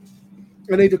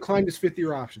 And they declined his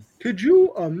 5th-year option. Could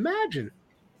you imagine?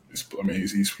 He's playing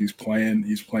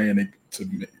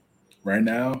to right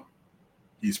now.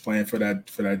 He's playing for that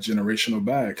generational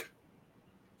bag.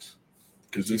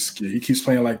 Because he keeps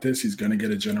playing like this, he's gonna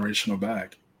get a generational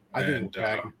bag. I think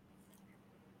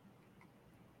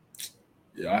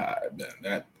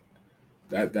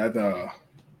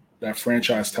that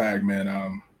franchise tag,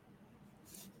 man.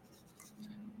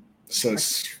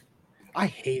 I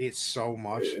hate it so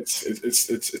much.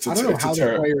 I don't know how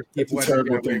the players keep letting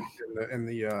get away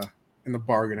in the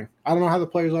bargaining. I don't know how the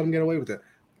players let them get away with it.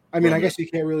 I mean, I guess you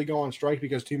can't really go on strike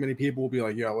because too many people will be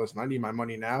like, "Yo, listen, I need my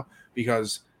money now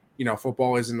because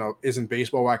football isn't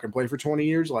baseball where I can play for 20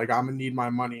 years. Like, I'm gonna need my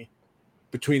money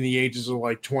between the ages of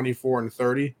like 24 and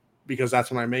 30 because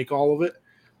that's when I make all of it."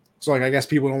 So, like, I guess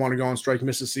people don't want to go on strike,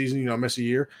 miss a season, miss a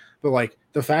year. But, like,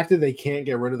 the fact that they can't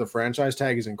get rid of the franchise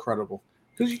tag is incredible.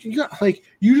 Because you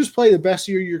just play the best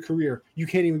year of your career. You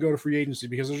can't even go to free agency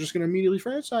because they're just going to immediately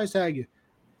franchise tag you.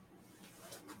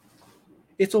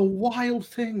 It's a wild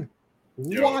thing.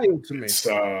 Wild to me.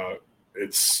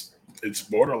 It's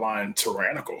borderline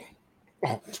tyrannical.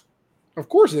 Oh, of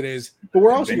course it is. But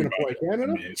where else are you going to play?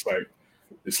 Canada? I mean,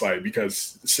 it's like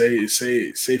because say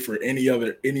for any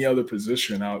other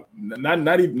position out,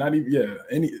 not even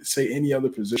any other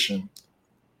position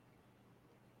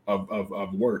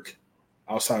of work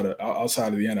outside of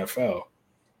the NFL.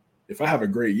 If I have a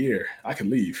great year, I can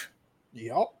leave.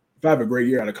 Yep. If I have a great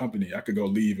year at a company, I could go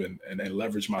leave and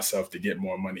leverage myself to get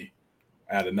more money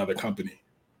at another company.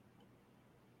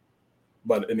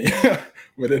 But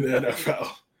within the NFL,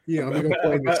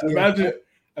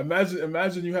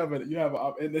 imagine you have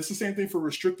and it's the same thing for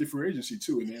restricted free agency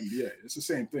too in the NBA. It's the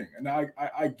same thing, and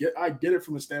I get it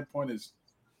from the standpoint is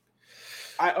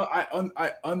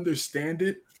I understand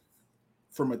it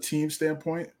from a team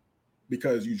standpoint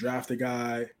because you draft a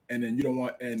guy and then you don't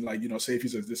want say if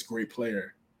he's this great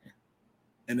player.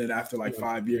 And then after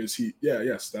 5 years,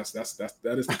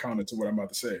 that is the counter to what I'm about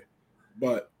to say.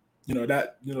 But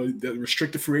the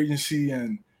restricted free agency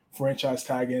and franchise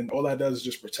tagging, all that does is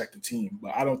just protect the team.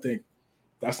 But I don't think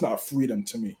that's not freedom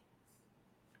to me.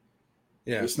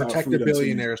 Yeah, it's protect the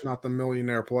billionaires, not the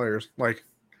millionaire players.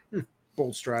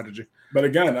 Bold strategy. But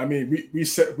again, I mean, we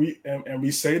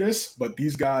say this, but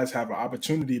these guys have an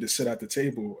opportunity to sit at the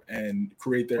table and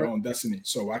create their own destiny.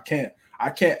 So I can't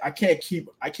keep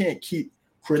criticizing. Can't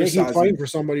keep fighting for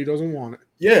somebody who doesn't want it.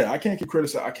 Yeah, I can't keep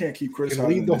criticizing.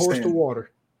 Lead the horse to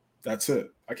water. That's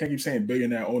it. I can't keep saying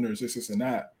billionaire owners, this and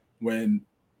that, when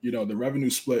the revenue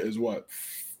split is what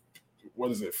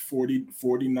is it,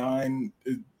 49?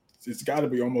 It's got to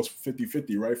be almost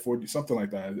 50-50, right? 40, something like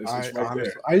that. It's right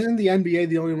honestly, there. Isn't the NBA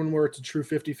the only one where it's a true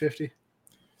 50-50?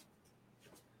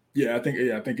 Yeah, I think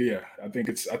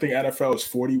NFL is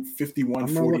 40, 51,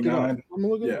 49. I'm gonna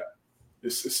look it up.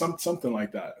 It's something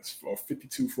like that. It's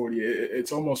 52-40.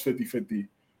 It's almost 50-50.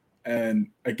 And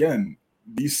again,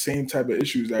 these same type of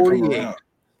issues that 48. Come around.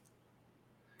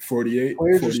 48.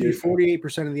 Players receive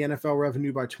 48% of the NFL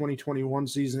revenue by 2021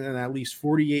 season and at least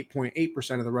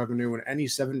 48.8% of the revenue in any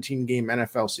 17-game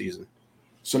NFL season.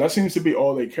 So that seems to be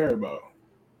all they care about.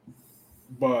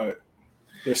 But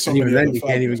there's so many. Then you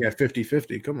can't even get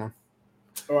 50-50. Come on.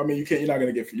 Oh, I mean, you can't. You're not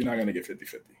gonna get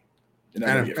 50-50.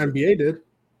 NBA did.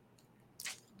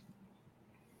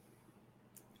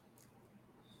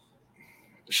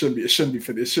 It shouldn't be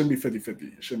 50. It shouldn't be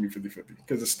 50-50. It shouldn't be 50-50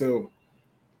 because it's still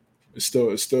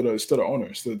the owner.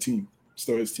 It's still the team. It's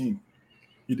still his team.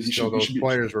 Those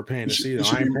players were paying to see them.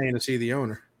 I ain't paying to see the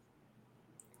owner.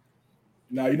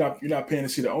 No, you're not paying to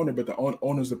see the owner, but the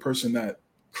owner's the person that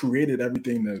created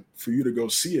everything for you to go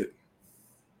see it.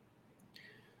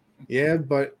 Yeah,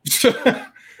 but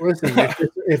listen,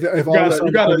 if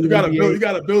you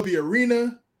gotta build the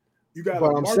arena. You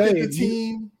gotta market the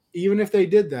team. Even if they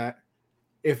did that,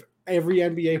 if every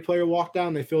NBA player walked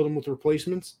down, they filled them with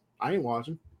replacements. I ain't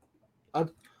watching.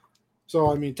 So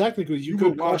I mean, technically, you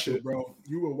could watch it, bro.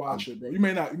 You will watch it, bro. You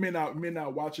may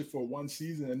not watch it for one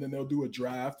season, and then they'll do a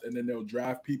draft, and then they'll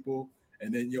draft people,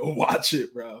 and then you'll watch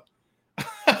it, bro.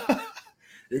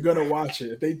 You're gonna watch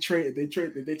it. If they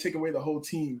take away the whole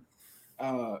team,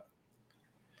 fans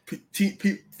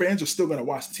are still gonna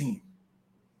watch the team.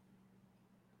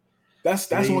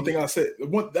 That's one thing I said.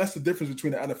 That's the difference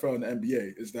between the NFL and the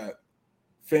NBA is that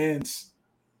fans.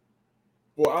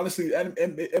 Well, honestly,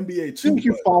 NBA too. I think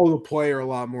you follow the player a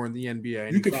lot more in the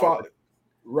NBA. You can follow it,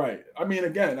 right? I mean,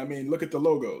 again, look at the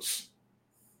logos.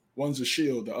 One's a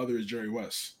shield, the other is Jerry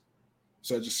West.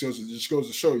 So it just goes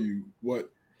to show you what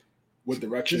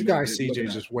direction. This guy CJ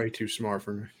is just way too smart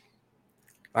for me.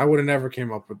 I would have never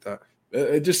came up with that.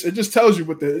 It just tells you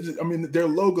what their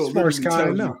logo. Smartest guy I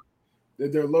know.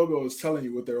 Their logo is telling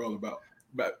you what they're all about.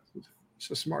 But it's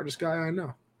the smartest guy I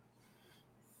know.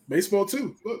 Baseball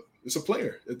too. Look, it's a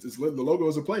player. The logo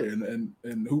is a player, and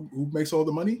who makes all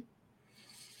the money?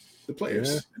 The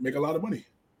players. Yeah. They make a lot of money.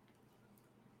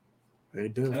 They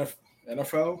do.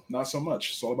 NFL, not so much.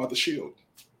 It's all about the shield.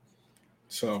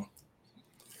 So,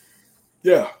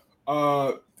 yeah.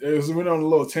 We went on a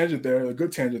little tangent there, a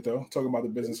good tangent though, talking about the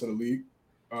business of the league.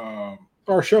 Our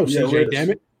show, CJ,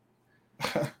 damn it.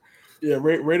 Yeah,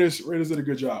 Raiders did a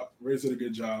good job.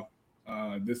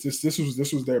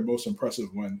 This was their most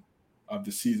impressive win of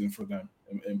the season for them,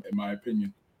 in my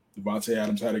opinion. Devontae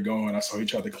Adams had it going. I saw he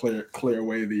tried to clear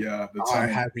away the time.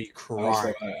 It had me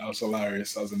crying. That was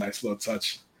hilarious. That was a nice little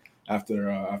touch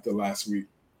after last week.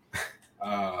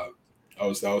 That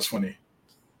was funny.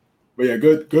 But yeah,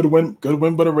 good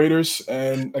win by the Raiders.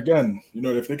 And again,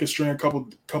 if they could string a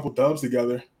couple dubs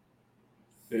together,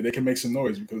 they can make some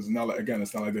noise because it's not like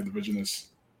their division is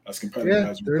as competitive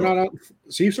as they're not out.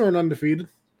 Chiefs aren't undefeated.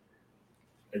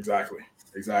 Exactly.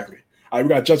 All right, we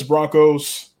got Jets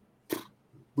Broncos.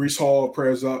 Breece Hall,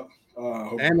 prayers up.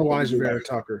 And Elijah Vera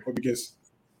Tucker. Hope he gets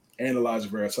Elijah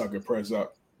Vera Tucker, prayers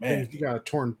up. Man, you got a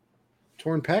torn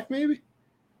pec, maybe?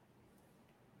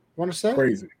 Want to say?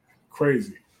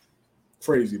 Crazy,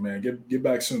 man. Get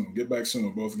back soon.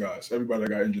 Both guys. Everybody that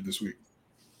got injured this week.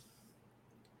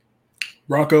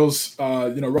 Broncos,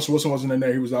 Russell Wilson wasn't in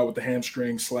there. He was out with the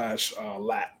hamstring /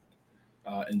 lat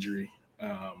injury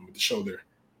with the shoulder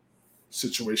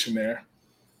situation there.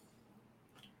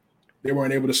 They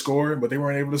weren't able to score, but they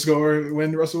weren't able to score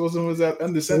when Russell Wilson was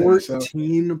under center.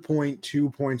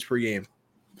 14.2 points per game.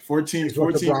 14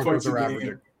 points per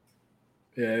game.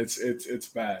 Yeah, it's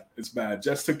bad. It's bad.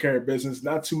 Jets took care of business.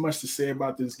 Not too much to say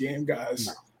about this game, guys.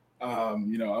 No. I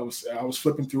was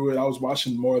flipping through it. I was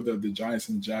watching more of the Giants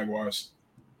and the Jaguars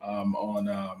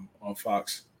on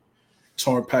Fox.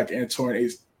 Torn pec and torn.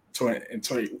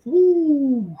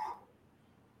 Woo.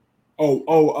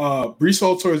 Breece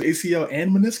Hall tore his ACL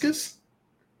and meniscus?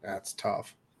 That's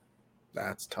tough.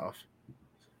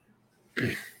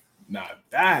 Nah,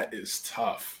 that is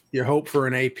tough. You hope for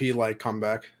an AP-like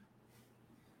comeback.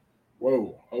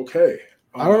 Whoa, okay.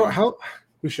 I don't know how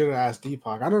 – we should have asked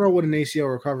Deepak. I don't know what an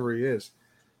ACL recovery is.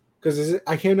 Because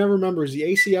I can't never remember. Is the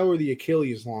ACL or the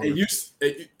Achilles longer?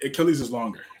 Achilles is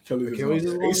longer. Achilles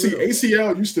is longer?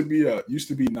 ACL used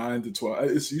to be 9 to 12.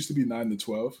 It used to be 9 to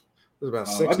 12. It was about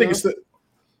 6 I think it's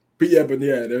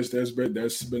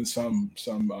there's been some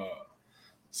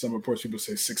reports people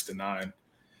say 6 to 9.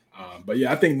 But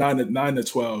yeah, I think 9 to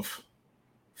 12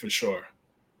 for sure.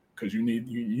 Because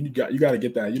you got to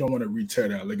get that. You don't want to re-tear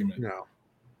that ligament. No.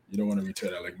 You don't want to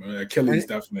re-tear that ligament. Achilles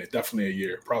definitely a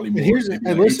year, probably more.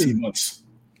 18 months.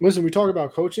 Listen, we talk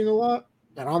about coaching a lot,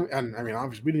 and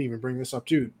obviously we didn't even bring this up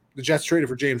too. The Jets traded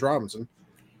for James Robinson.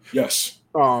 Yes.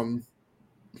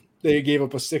 They gave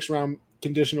up a 6th-round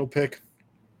conditional pick,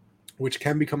 which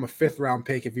can become a 5th-round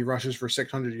pick if he rushes for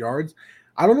 600 yards.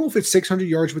 I don't know if it's 600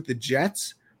 yards with the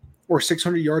Jets or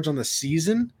 600 yards on the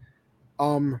season.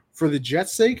 For the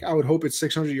Jets' sake, I would hope it's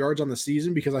 600 yards on the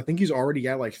season because I think he's already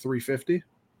at like 350.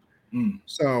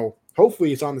 So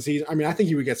hopefully it's on the season. I mean, I think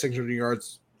he would get 600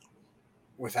 yards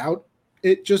without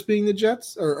it just being the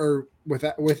Jets or with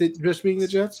it just being the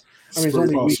Jets. I mean, it's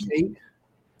only week 8.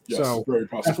 Yes, so very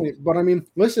possible. Definitely. But I mean,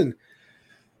 listen,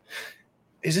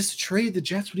 is this a trade the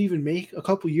Jets would even make a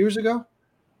couple years ago?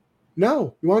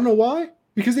 No. You want to know why?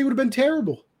 Because they would have been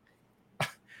terrible.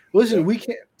 Listen, we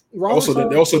can't. They also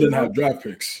didn't have draft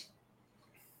picks.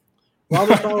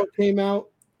 Robert Saleh came out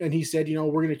and he said,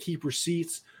 we're going to keep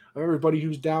receipts of everybody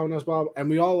who's down us, Bob. And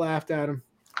we all laughed at him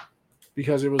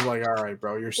because it was like, all right,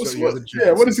 bro, you're the Jets.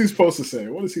 Yeah, what is he supposed to say?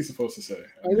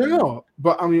 I don't know.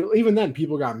 But I mean, even then,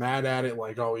 people got mad at it,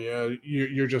 like, oh yeah,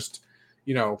 you're just,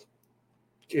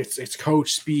 it's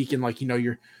coach speak and like,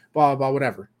 you're blah blah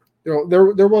whatever.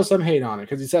 There was some hate on it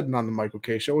because he said it on the Michael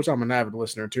K show, which I'm an avid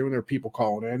listener to, and there are people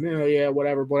calling in, yeah,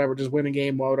 whatever, just win a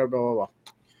game, whatever, blah, blah, blah.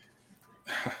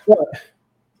 But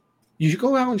you should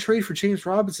go out and trade for James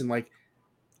Robinson,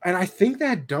 and I think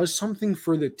that does something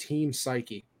for the team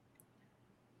psyche.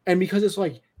 And because it's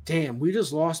like, damn, we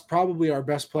just lost probably our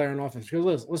best player on offense.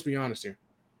 Because let's be honest here.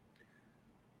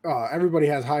 Everybody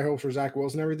has high hopes for Zach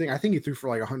Wilson and everything. I think he threw for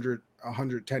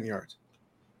 110 yards.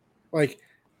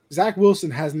 Zach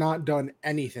Wilson has not done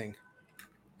anything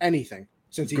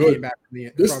since he came back from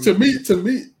the.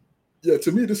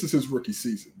 To me, this is his rookie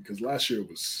season because last year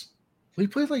was. He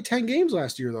played 10 games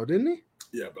last year though, didn't he?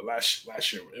 Yeah, but last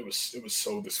year it was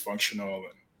so dysfunctional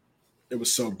and it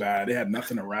was so bad. They had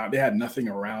nothing around. They had nothing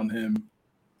around him.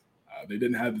 They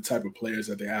didn't have the type of players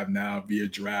that they have now, be a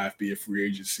draft, be a free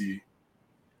agency.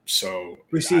 So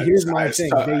we see. Here's my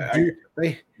thing.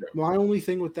 My only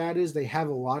thing with that is they have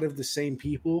a lot of the same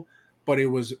people, but it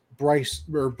was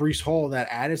Breece Hall that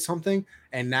added something,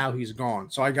 and now he's gone.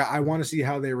 So I want to see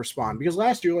how they respond because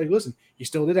last year, listen, you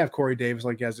still did have Corey Davis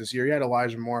he has this year. You had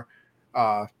Elijah Moore,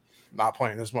 not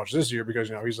playing this much this year because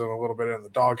he's a little bit in the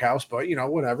doghouse, but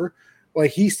whatever.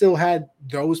 He still had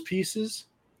those pieces,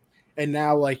 and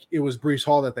now it was Breece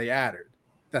Hall that they added.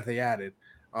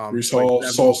 Breece Hall,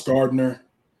 Sauce Gardner.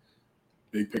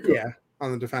 Big pickup. Yeah,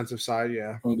 on the defensive side,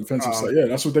 yeah. On the defensive side, yeah,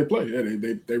 that's what they play.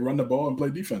 Yeah, they run the ball and play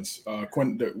defense.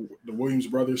 The Williams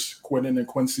brothers, Quentin and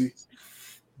Quincy.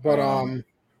 But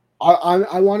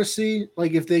I want to see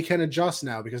if they can adjust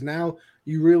now because now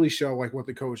you really show what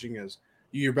the coaching is.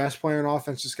 Your best player on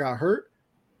offense just got hurt.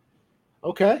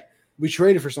 Okay, we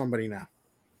traded for somebody now.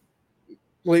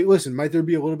 Listen, might there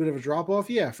be a little bit of a drop off?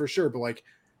 Yeah, for sure. But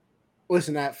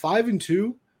listen, at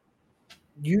 5-2,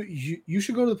 you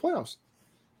should go to the playoffs.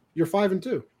 You're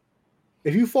 5-2.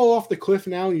 If you fall off the cliff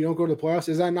now and you don't go to the playoffs,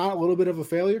 is that not a little bit of a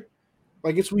failure?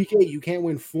 It's week 8. You can't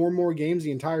win 4 more games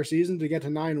the entire season to get to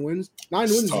 9 wins. 9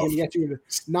 wins is going to get you into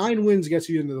 9 wins gets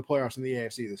you into the playoffs in the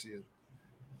AFC this season.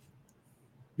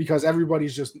 Because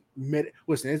everybody's just mid.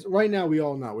 Listen, right now we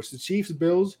all know it's the Chiefs,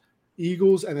 Bills,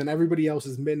 Eagles, and then everybody else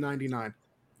is mid 99.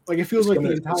 It feels the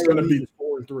entire league is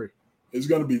 4-3. It's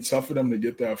going to be tough for them to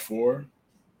get that 4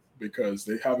 because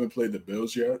they haven't played the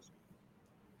Bills yet.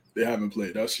 They haven't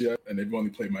played us yet, and they've only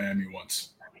played Miami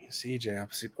once. I mean, CJ,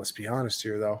 let's be honest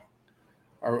here, though.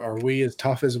 Are we as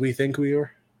tough as we think we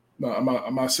are? No,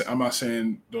 I'm not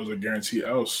saying those are guaranteed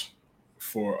L's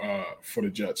for the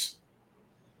Jets,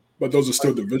 but those are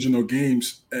still divisional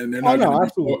games, and they're not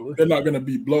going to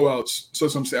be blowouts. So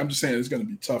I'm just saying it's going to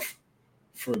be tough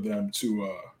for them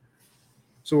to.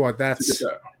 So what? That's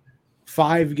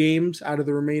 5 games out of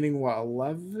the remaining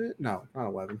 11? No, not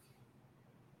 11.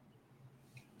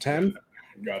 10?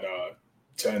 Got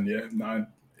 10, yeah, 9,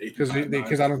 8.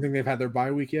 Because I don't think they've had their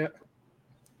bye week yet.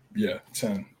 Yeah,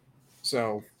 10.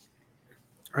 So,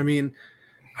 I mean,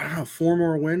 I don't know, 4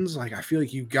 more wins. I feel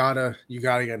like you gotta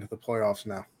get into the playoffs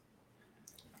now.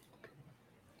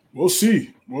 We'll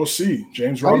see.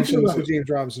 James Robinson. How do you feel about the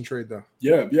James Robinson trade, though?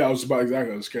 Yeah. I was about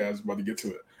to get to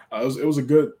it. It was a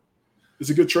good. It's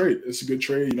a good trade.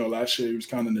 Last year he was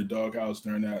kind of in the doghouse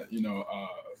during that. He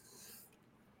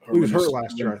was hurt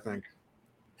last year, I think.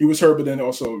 He was hurt, but then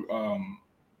also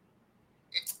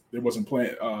they wasn't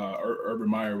playing. Urban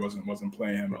Meyer wasn't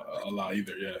playing him a lot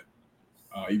either. Yeah,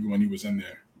 even when he was in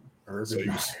there.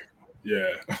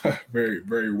 Very,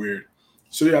 very weird.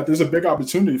 So yeah, there's a big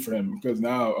opportunity for him because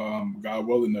now, God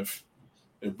willing, if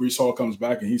Breece Hall comes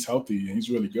back and he's healthy and he's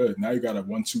really good, now you got a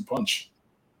 1-2 punch,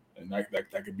 and that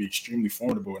could be extremely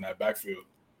formidable in that backfield.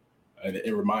 And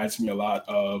it reminds me a lot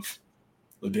of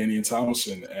LaDainian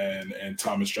Tomlinson and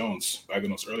Thomas Jones back in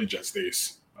those early Jets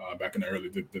days, back in the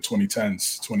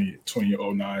 2010s,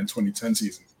 2009, 2010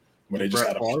 season, where they just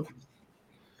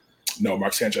No,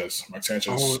 Mark Sanchez.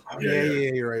 Yeah,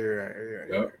 you're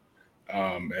right.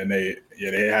 And they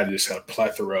had just a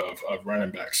plethora of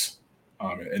running backs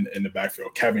in the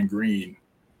backfield. Kevin Green,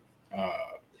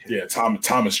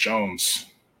 Thomas Jones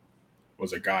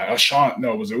was a guy. It was Sean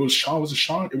Green.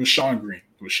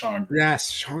 Yes,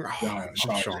 Sean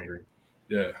Green.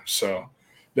 Yeah, so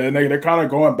then they're kind of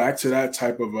going back to that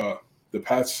type of the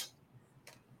Pats.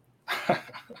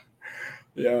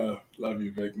 Yeah, love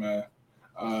you, Vic, man.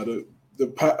 What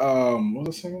was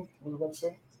I saying? What was I about to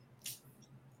say?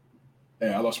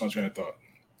 Yeah, I lost my train of thought.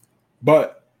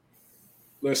 But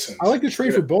listen, I like the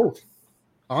trade for both,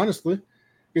 honestly,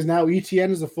 because now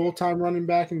ETN is a full-time running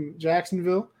back in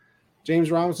Jacksonville. James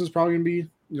Robinson's probably going to be,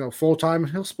 full-time.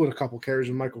 He'll split a couple carries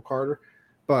with Michael Carter.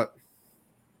 But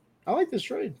I like this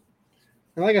trade.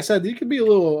 And like I said, it could be a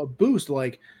little boost.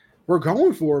 We're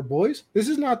going for it, boys. This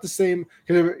is not the same.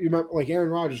 Because you remember, like Aaron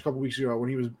Rodgers a couple weeks ago when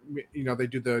he was, they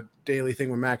do the daily thing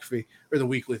with McAfee or the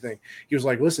weekly thing. He was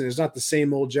like, "Listen, it's not the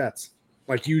same old Jets.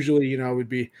 Like usually, it would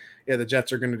be, the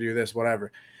Jets are going to do this,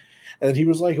 whatever." And he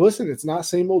was like, "Listen, it's not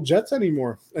same old Jets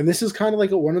anymore." And this is kind of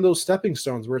like one of those stepping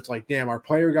stones where it's like, "Damn, our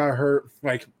player got hurt.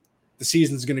 Like the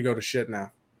season's going to go to shit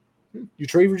now." You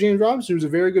trade for James Robinson, who's a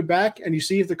very good back, and you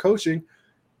see if the coaching,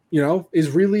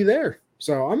 is really there.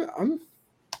 So I'm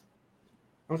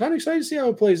kind of excited to see how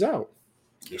it plays out.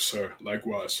 Yes, sir.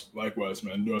 Likewise,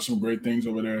 man. Doing some great things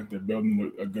over there. They're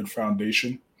building a good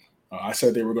foundation. I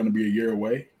said they were going to be a year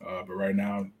away, but right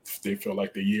now they feel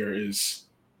like the year is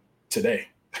today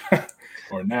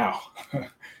or now.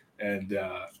 and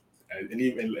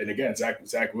again,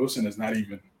 Zach Wilson is not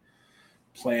even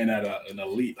playing at an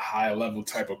elite high level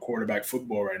type of quarterback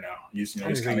football right now. He's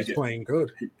kind of playing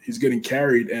good. He's getting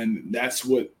carried, and that's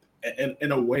what,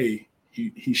 in a way,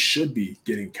 he should be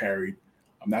getting carried.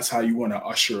 That's how you want to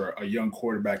usher a young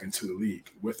quarterback into the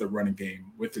league, with a running game,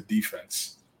 with the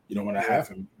defense. You don't want to have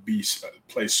him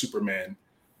play Superman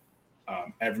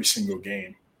every single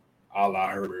game, a la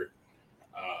Herbert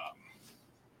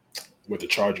with the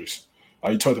Chargers.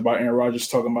 You talked about Aaron Rodgers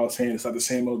talking about saying it's not the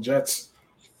same old Jets.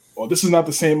 Well, this is not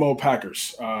the same old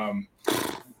Packers.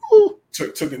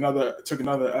 Took another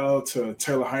L to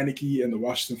Taylor Heineke and the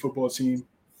Washington football team.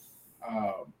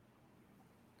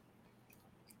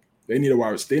 They need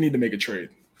They need to make a trade.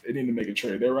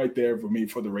 They're right there for me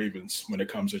for the Ravens when it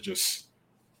comes to just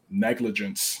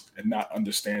negligence and not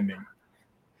understanding.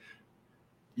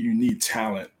 You need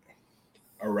talent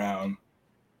around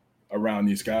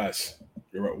these guys.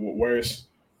 Where's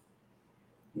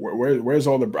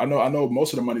all the? I know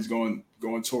most of the money's going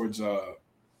towards to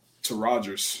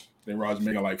Rodgers. I think Rodgers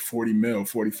making like 40 mil,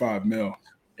 45 mil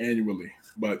annually.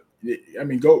 But I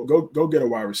mean, go get a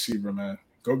wide receiver, man.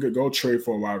 Go trade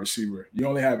for a wide receiver. You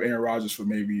only have Aaron Rodgers for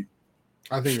maybe.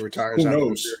 I think he retires. Who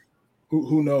knows?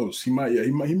 Who knows? He might. Yeah,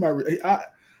 he might.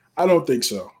 I don't think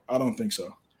so.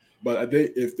 But they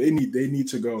need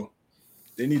to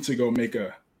go make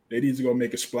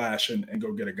a splash and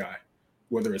go get a guy.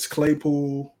 Whether it's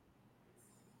Claypool,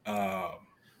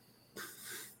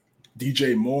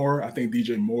 DJ Moore. I think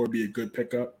DJ Moore would be a good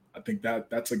pickup. I think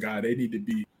that's a guy they need to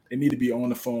be on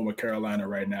the phone with Carolina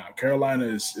right now. Carolina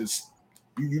is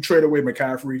you trade away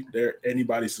McCaffrey,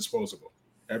 anybody's disposable.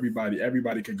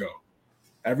 Everybody could go.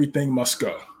 Everything must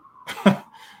go.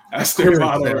 That's their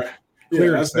motto, right?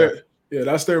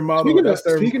 That's their motto.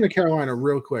 Speaking of Carolina,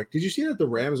 real quick, did you see that the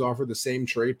Rams offered the same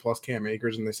trade plus Cam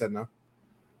Akers and they said no?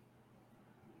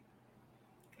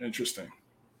 Interesting.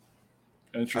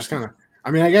 That's kind of.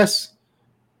 I mean, I guess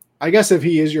if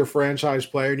he is your franchise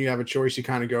player and you have a choice, you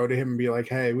kind of go to him and be like,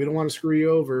 "Hey, we don't want to screw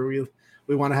you over.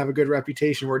 We want to have a good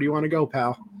reputation. Where do you want to go,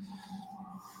 pal?"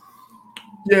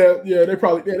 Yeah, they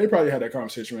probably had that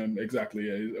conversation. And exactly.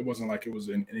 Yeah, it wasn't like it was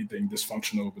anything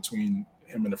dysfunctional between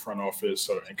him and the front office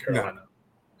and Carolina.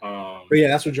 No. But yeah,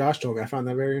 that's what Josh told me. I found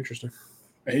that very interesting.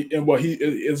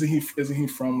 Isn't he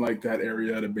from like that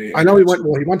area of the Bay? I know he went.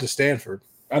 Well, he went to Stanford.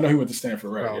 I know he went to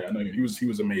Stanford, right? Oh. Yeah, I know he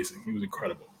was amazing. He was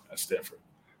incredible at Stanford.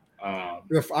 I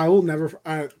will never.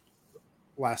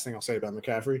 Last thing I'll say about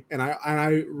McCaffrey, and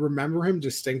I remember him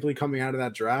distinctly coming out of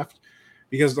that draft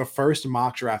because the first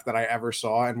mock draft that I ever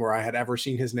saw and where I had ever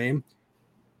seen his name,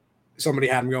 somebody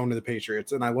had him going to the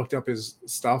Patriots, and I looked up his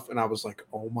stuff and I was like,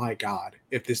 "Oh my god,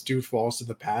 if this dude falls to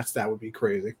the Pats, that would be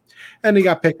crazy." And he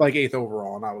got picked like 8th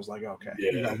overall, and I was like, "Okay,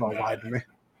 you guys all lied to me."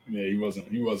 Yeah, he wasn't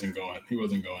going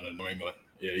to New England.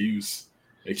 Yeah, he was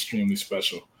extremely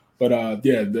special. But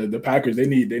the Packers they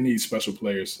need special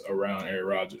players around Aaron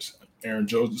Rodgers. Aaron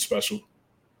Jones is special.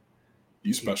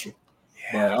 He's special.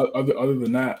 Yeah. But other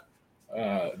than that,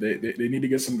 they need to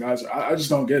get some guys. I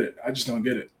just don't get it. I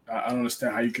don't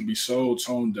understand how you can be so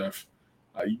tone deaf.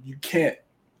 You can't.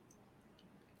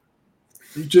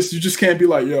 You just can't be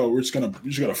like, yo, we're just gonna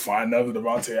find another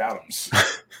Devontae Adams.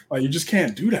 Like you just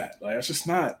can't do that. Like that's just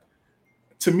not.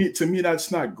 To me, that's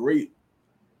not great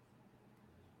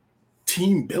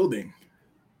team building.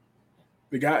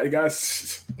 You got Aaron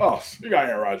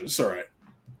Rodgers. It's all right.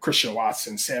 Christian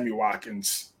Watson, Sammy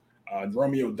Watkins,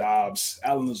 Romeo Doubs,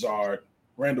 Alan Lazard,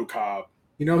 Randall Cobb.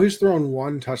 You know who's thrown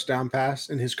one touchdown pass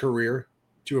in his career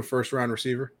to a first-round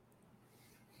receiver?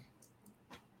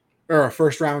 Or a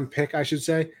first-round pick, I should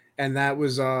say. And that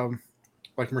was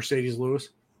like Mercedes Lewis.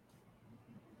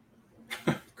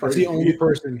 That's the only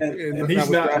person. And he's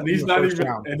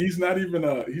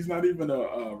not even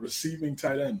a receiving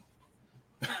tight end.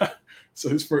 So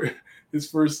his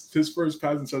first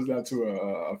passing touchdown to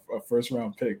a first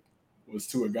round pick was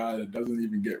to a guy that doesn't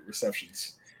even get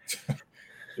receptions.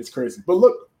 It's crazy. But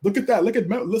look at that.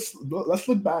 Let's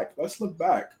look back. Let's look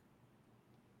back.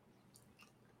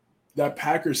 That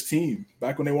Packers team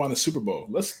back when they won the Super Bowl.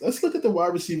 Let's look at the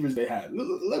wide receivers they had.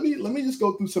 Let me just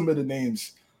go through some of the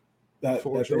names that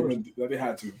they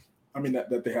had to. I mean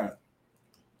that they had.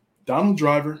 Donald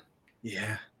Driver.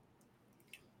 Yeah.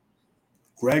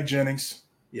 Greg Jennings.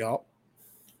 Yup.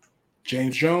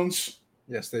 James Jones.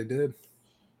 Yes, they did.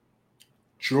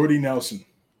 Jordy Nelson.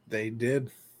 They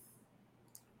did.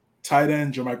 Tight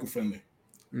end Jermichael Finley.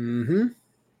 Mm-hmm.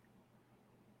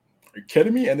 Are you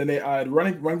kidding me? And then they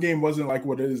run game wasn't like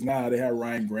what it is now. They had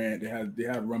Ryan Grant. They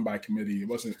had run by committee. It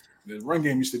wasn't the run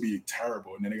game used to be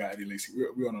terrible, and then they got Eddie Lacy.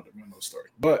 We all know the story.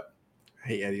 But I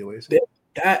hate Eddie Lacy.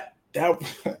 That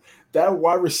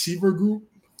wide receiver group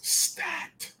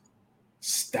stacked.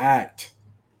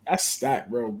 That's stacked,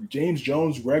 bro. James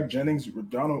Jones, Greg Jennings,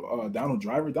 Donald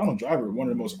Driver. Donald Driver, one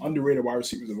of the most underrated wide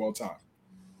receivers of all time.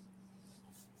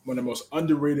 One of the most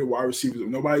underrated wide receivers.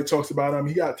 Nobody talks about him.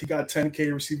 He got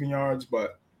 10K receiving yards,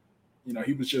 but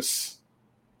he would just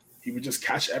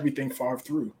catch everything far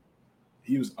through.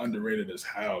 He was underrated as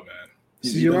hell, man.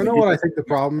 You know what I think the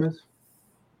problem is?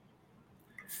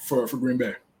 For Green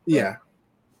Bay. Yeah.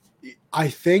 I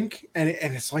think, and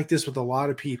it's like this with a lot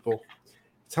of people.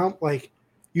 It's how, like,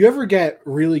 you ever get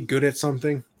really good at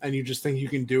something and you just think you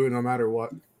can do it no matter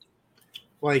what?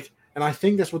 Like, and I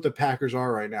think that's what the Packers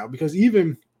are right now, because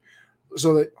even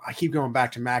so that I keep going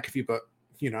back to McAfee, but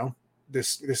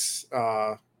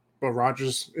but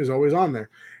Rodgers is always on there.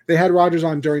 They had Rodgers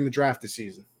on during the draft this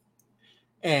season.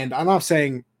 And I'm not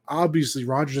saying obviously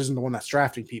Rodgers isn't the one that's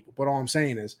drafting people, but all I'm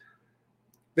saying is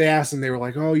they asked him, they were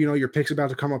like, oh, your pick's about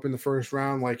to come up in the first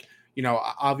round. Like,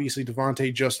 obviously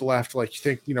Devontae just left. Like, you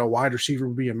think, wide receiver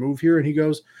would be a move here? And he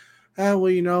goes,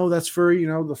 well, that's for,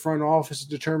 the front office to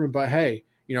determine. But hey,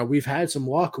 we've had some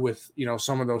luck with,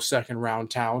 some of those second round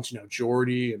talents,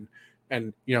 Jordy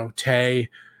and Tay,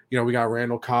 we got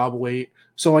Randall Cobb late.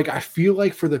 So like, I feel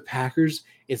like for the Packers,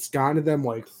 it's gotten to them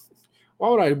like, why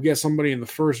would I get somebody in the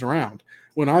first round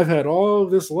when I've had all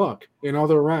of this luck in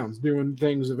other rounds doing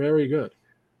things very good?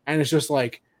 And it's just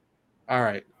like, all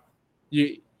right,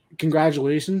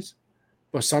 congratulations.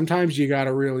 But sometimes you got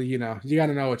to really, you got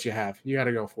to know what you have. You got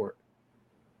to go for it.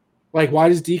 Like, why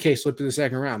does DK slip to the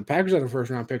second round? Packers had a first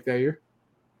round pick that year.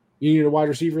 You need a wide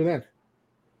receiver then.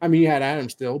 I mean, you had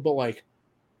Adams still, but like,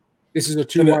 this is a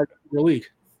 2 wide receiver league.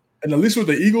 And at least with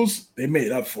the Eagles, they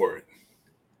made up for it.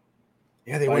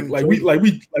 Yeah, they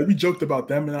we joked about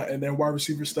them and their wide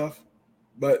receiver stuff,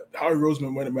 but Howie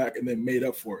Roseman went back and then made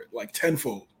up for it like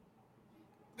tenfold.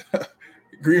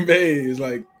 Green Bay is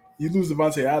like, you lose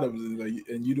Devontae Adams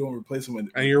and you don't replace him with,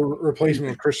 and you're replacing him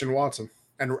with Christian Watson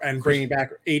and bringing back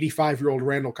 85-year-old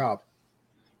Randall Cobb.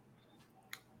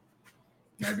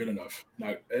 Not good enough.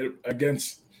 Not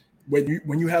against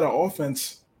when you had an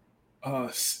offense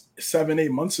 7-8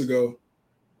 months ago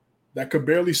that could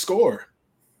barely score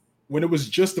when it was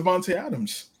just Devontae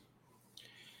Adams.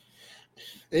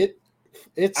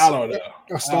 It's I don't know.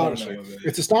 Astonishing.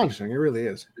 It's astonishing. It really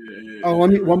is. Yeah, let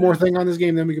me one more thing on this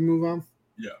game, then we can move on.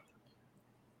 Yeah.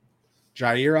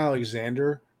 Jair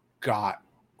Alexander got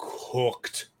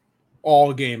cooked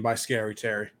all game by Scary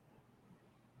Terry.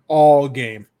 All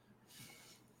game.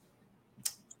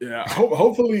 Yeah,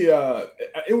 hopefully,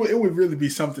 it would really be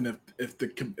something if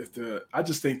the I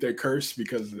just think they're cursed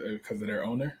because of their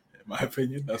owner. In my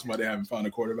opinion, that's why they haven't found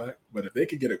a quarterback. But if they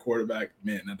could get a quarterback,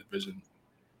 man, that division.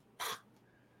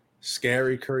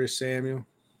 Scary Curtis Samuel.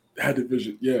 That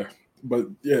division, yeah. But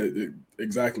yeah,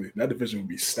 exactly. That division would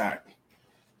be stacked.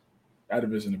 That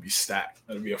division would be stacked.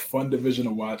 That'd be a fun division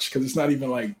to watch because it's not even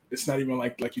like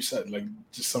you said, like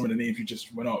just some of the names you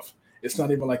just went off. It's not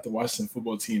even like the Washington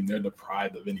football team. They're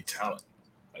deprived of any talent.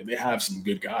 Like they have some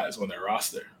good guys on their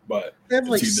roster, but they have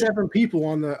like 7 people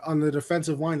on the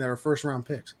defensive line that are first round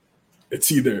picks.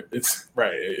 It's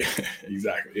right,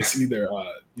 exactly. It's either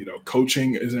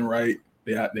coaching isn't right.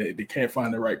 They can't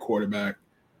find the right quarterback,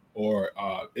 or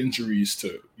injuries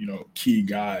to key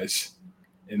guys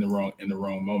in the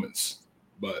wrong moments.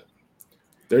 But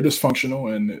they're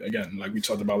dysfunctional, and again, like we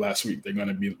talked about last week,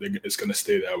 it's gonna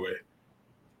stay that way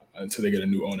until they get a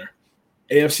new owner.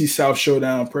 AFC South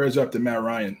showdown. Prayers up to Matt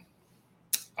Ryan,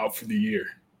 out for the year.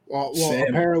 Well,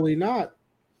 apparently not.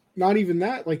 Not even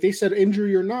that. Like they said,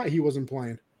 injury or not, he wasn't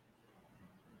playing.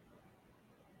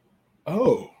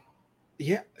 Oh.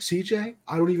 Yeah, CJ,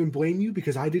 I don't even blame you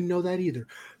because I didn't know that either.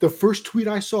 The first tweet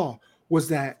I saw was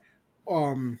that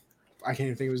I can't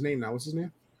even think of his name now. What's his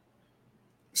name?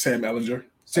 Sam Ehlinger.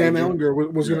 Sam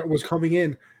Ehlinger was coming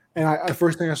in, and the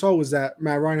first thing I saw was that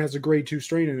Matt Ryan has a grade 2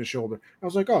 strain in his shoulder. I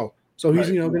was like, oh, so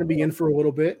he's going to be in for a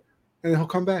little bit. and then he'll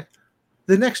come back.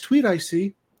 The next tweet I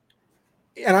see,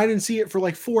 and I didn't see it for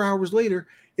like 4 hours later,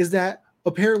 is that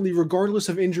apparently, regardless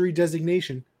of injury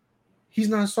designation, he's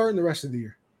not starting the rest of the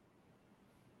year.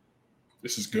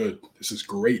 This is good. This is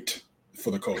great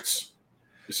for the Colts.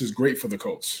 This is great for the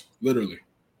Colts, literally.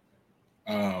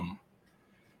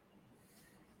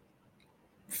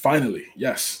 Finally,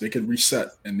 yes, they can reset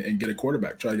and get a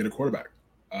quarterback. Try to get a quarterback.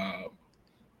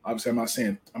 Obviously, I'm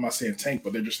not saying tank,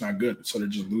 but they're just not good, so they're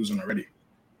just losing already.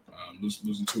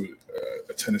 Losing to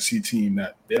a Tennessee team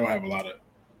that they don't have a lot of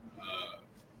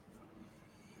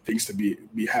things to be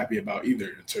happy about either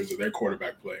in terms of their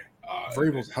quarterback play.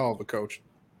 Vrabel's a hell of a coach.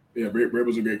 Yeah,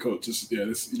 Vrabel's a great coach.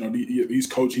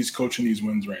 He's coaching these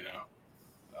wins right now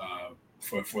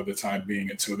for the time being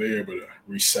until they're able to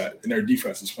reset. And their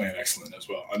defense is playing excellent as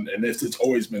well. And it's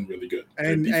always been really good.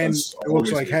 And it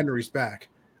looks like Henry's back.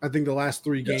 I think the last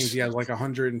 3 games he has like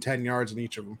 110 yards in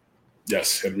each of them.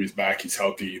 Yes, Henry's back. He's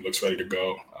healthy. He looks ready to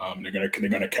go. They're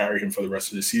gonna carry him for the rest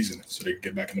of the season so they can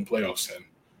get back in the playoffs. And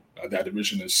that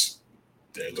division it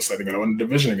looks like they're gonna win the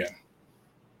division again.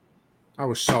 I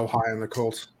was so high on the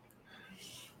Colts.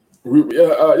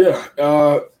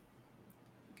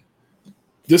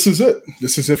 This is it.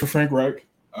 This is it for Frank Reich.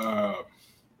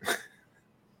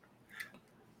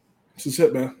 This is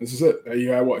it, man. This is it. He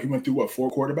went through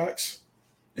 4 quarterbacks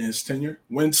in his tenure?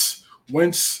 Wentz,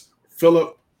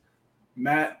 Phillip,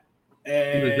 Matt,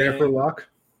 and he was there for luck.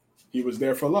 He was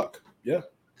there for luck. Yeah.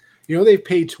 You know, they've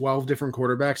paid 12 different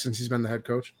quarterbacks since he's been the head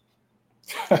coach.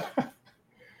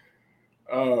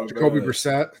 Jacoby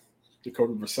Brissett.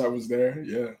 Jacoby Brissett was there.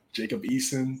 Yeah. Jacob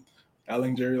Eason,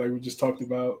 Ellinger, like we just talked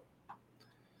about.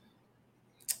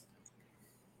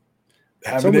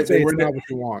 Some would say it's not what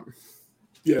you want.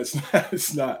 Yeah,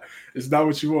 it's not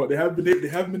what you want. They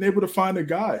haven't been able to find a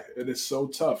guy, and it's so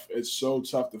tough. It's so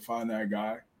tough to find that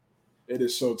guy. It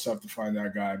is so tough to find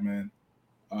that guy, man.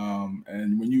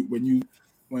 And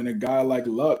when a guy like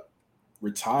Luck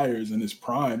retires in his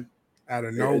prime, out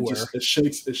of nowhere, it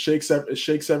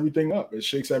shakes everything up. It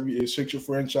shakes your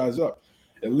franchise up.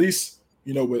 At least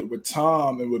with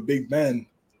Tom and with Big Ben,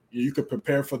 you could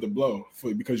prepare for the blow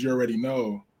because you already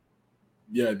know.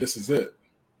 Yeah, this is it.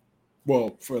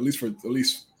 Well, at least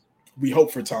we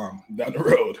hope for Tom down the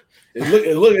road.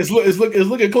 It's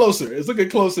looking closer. It's looking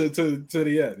closer to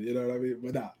the end. You know what I mean?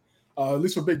 But not at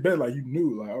least for Big Ben, like you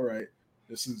knew, like all right,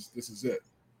 this is it.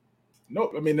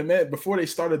 Nope. I mean, the man before they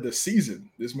started the season,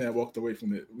 this man walked away from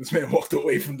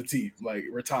the team, like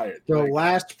retired. The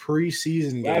last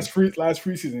preseason game. Last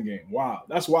preseason game. Wow,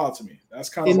 that's wild to me. That's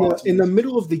kind of wild in the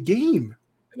middle of the game.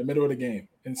 In the middle of the game,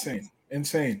 insane.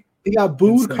 He got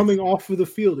booed coming off of the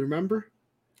field, remember?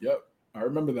 Yep, I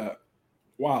remember that.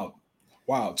 Wild.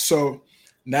 So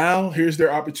now here's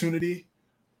their opportunity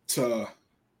to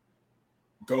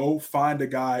go find a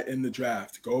guy in the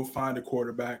draft. Go find a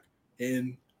quarterback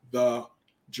in the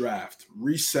draft.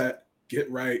 Reset, get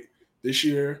right. This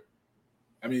year,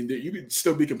 I mean, you could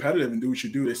still be competitive and do what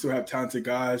you do. They still have talented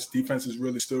guys. Defense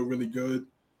is still really good.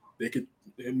 They could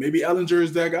maybe Ellinger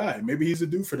is that guy. Maybe he's a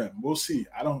dude for them. We'll see.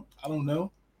 I don't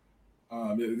know.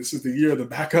 This is the year of the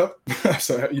backup,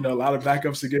 so a lot of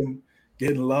backups are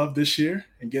getting love this year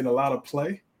and getting a lot of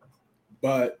play.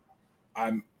 But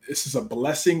this is a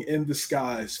blessing in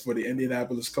disguise for the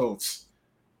Indianapolis Colts,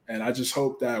 and I just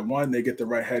hope that 1, they get the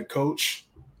right head coach,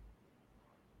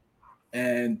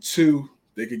 and 2,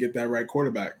 they could get that right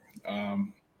quarterback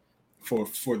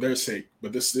for their sake.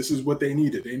 But this is what they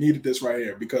needed. They needed this right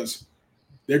here because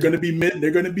they're going to be mid.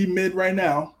 They're going to be mid right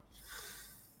now.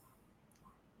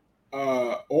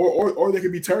 Or they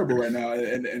could be terrible right now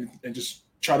and just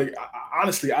try to.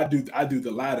 Honestly, I do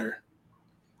the latter.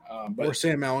 Or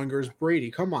Sam Ellinger's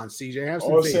Brady. Come on, CJ, have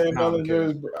some or faith. Sam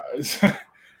Ellinger's.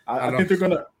 I think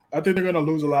they're gonna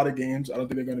lose a lot of games. I don't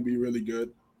think they're gonna be really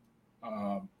good.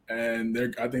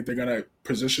 And I think they're gonna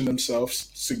position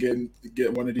themselves to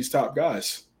get one of these top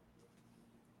guys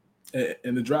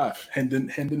in the draft. Hendon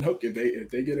Hooker. If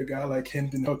they get a guy like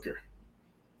Hendon Hooker,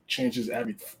 changes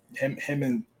everything.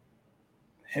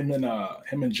 Him and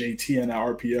JT and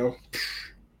our RPO,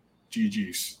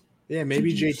 GG's. Yeah,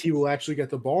 maybe GG's. JT will actually get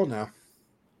the ball now.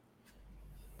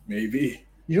 Maybe.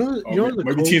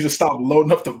 Maybe teams will stop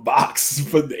loading up the box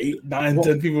for the 8, 9,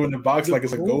 10 people in the box like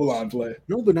it's a goal line play.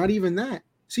 No, but not even that.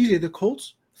 CJ, the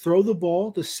Colts throw the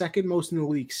ball the second most in the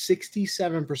league,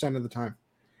 67% of the time.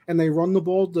 And they run the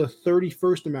ball the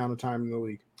 31st amount of time in the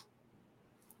league.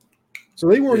 So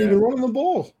they weren't even running the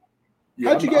ball.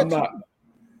 Yeah,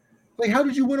 how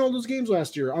did you win all those games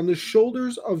last year? On the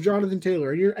shoulders of Jonathan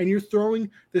Taylor, and you're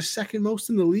throwing the second most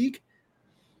in the league?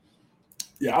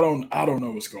 Yeah, I don't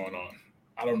know what's going on.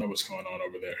 I don't know what's going on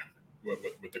over there.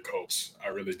 with the Colts. I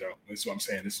really don't. That's what I'm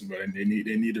saying. This is what they need.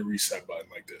 They need a reset button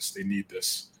like this. They need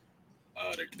this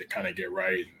to kind of get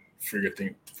right and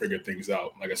figure things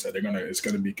out. Like I said, it's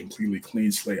gonna be completely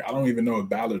clean slate. I don't even know if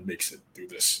Ballard makes it through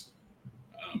this.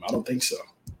 I don't think so.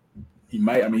 He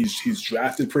might. I mean, he's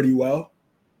drafted pretty well.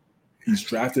 He's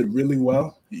drafted really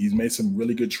well. He's made some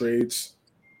really good trades.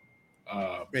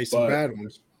 Made some bad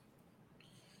ones.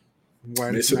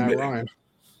 When it's Matt Ryan.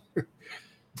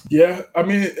 Yeah, I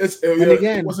mean,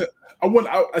 it wasn't.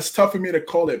 It's tough for me to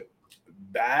call it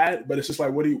bad, but it's just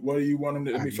like, what do you want him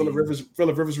to? I mean, Phillip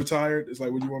Rivers retired. It's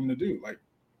like, what do you want him to do? Like,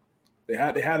 they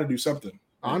had to do something.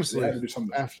 Honestly, they had to do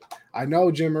something. I know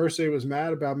Jim Irsay was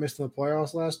mad about missing the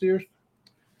playoffs last year.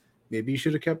 Maybe he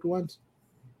should have kept Wentz.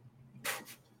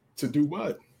 To do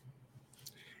what?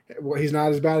 Well, he's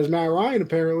not as bad as Matt Ryan,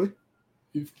 apparently.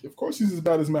 Of course, he's as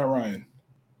bad as Matt Ryan.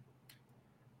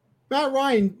 Matt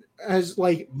Ryan has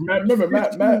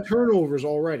Matt turnovers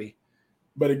already.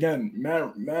 But again,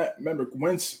 Matt remember,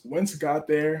 Wentz got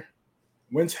there.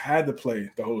 Wentz had to play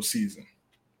the whole season.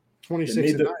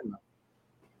 26-9.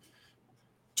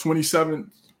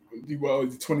 27. Well,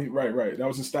 20. Right. That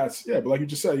was the stats. Yeah, but like you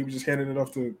just said, he was just handing it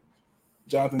off to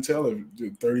Jonathan Taylor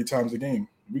 30 times a game.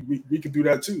 We could do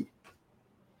that too.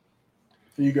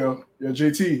 Here you go. Yeah,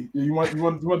 JT. You want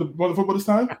the football this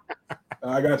time?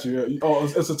 I got you. Oh,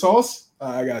 it's a toss?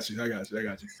 I got you.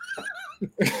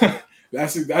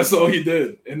 That's all he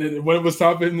did. And then when it was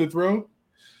time for him to throw,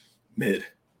 mid.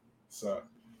 So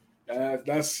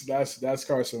that's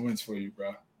Carson Wentz for you,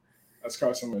 bro. That's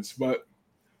Carson Wentz. But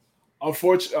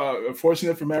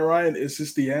unfortunate for Matt Ryan, is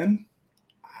this the end?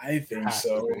 I think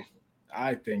so.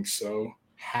 I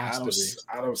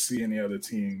don't see any other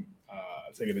team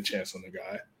taking a chance on the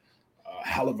guy.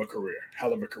 Hell of a career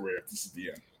if this is the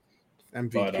end.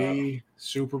 MVP,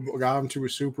 Super Bowl, got him to a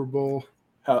Super Bowl.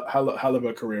 Hell of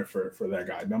a career for that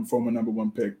guy. Former number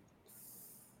one pick.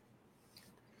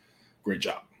 Great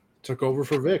job. Took over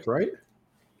for Vic, right?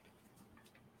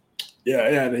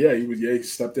 Yeah. He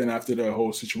stepped in after the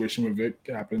whole situation with Vic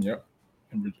happened. Yep,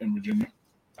 in Virginia,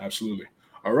 absolutely.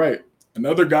 All right,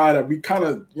 another guy that we kind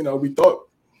of, we thought,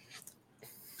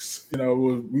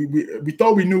 we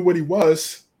thought we knew what he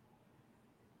was,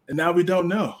 and now we don't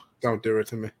know. Don't do it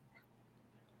to me.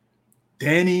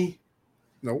 Danny.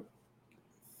 Nope.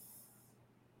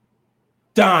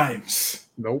 Dimes.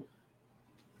 Nope.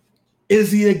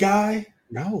 Is he a guy?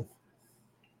 No.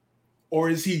 Or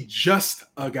is he just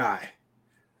a guy?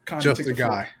 Just a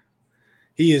guy.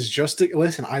 He is just a –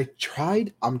 listen, I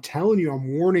tried. I'm telling you,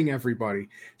 I'm warning everybody.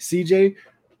 CJ,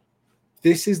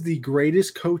 this is the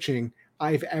greatest coaching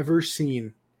I've ever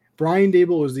seen. Brian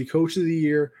Daboll is the coach of the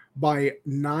year by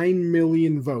 9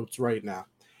 million votes right now.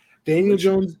 Daniel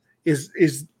Jones is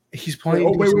he's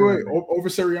playing. Wait. Over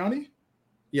Sirianni?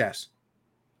 Yes.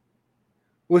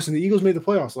 Listen, the Eagles made the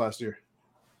playoffs last year.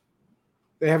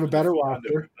 They have a better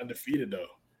roster. Undefeated, though.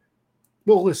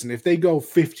 Well, listen, if they go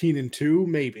 15-2,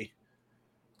 maybe.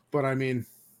 But I mean,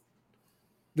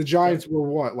 the Giants were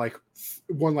what,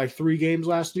 won 3 games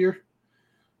last year?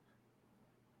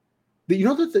 You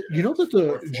know that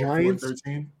the Giants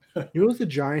 13? You know that the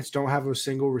Giants don't have a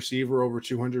single receiver over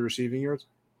 200 receiving yards?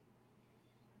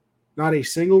 Not a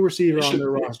single receiver on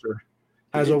their roster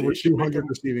has over 200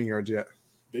 receiving yards yet.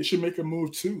 They should make a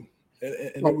move too.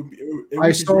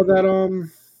 I saw that.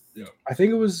 Yeah, I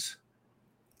think it was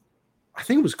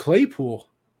Claypool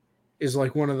is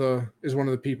one of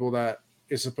the people that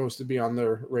is supposed to be on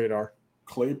their radar.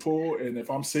 Claypool, and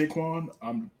if I'm Saquon,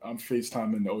 I'm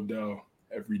FaceTiming Odell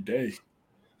every day.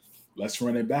 Let's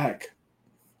run it back.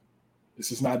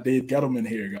 This is not Dave Gettleman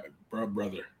here,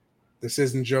 brother. This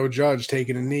isn't Joe Judge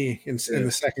taking a knee in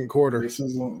the second quarter. This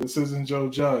isn't Joe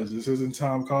Judge. This isn't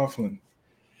Tom Coughlin.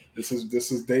 This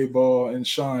is Dayball and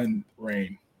Sean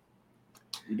Rain.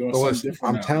 We're doing something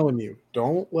different. I'm telling you,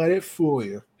 don't let it fool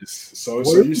you. So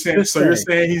you're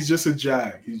saying he's just a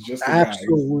jag. He's just a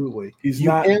absolutely. Guy. He's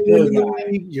not.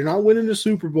 You're not winning the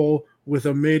Super Bowl with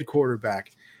a mid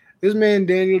quarterback. This man,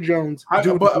 Daniel Jones.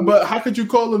 But how could you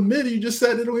call him mid? You just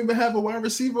said they don't even have a wide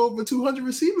receiver over 200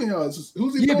 receiving yards.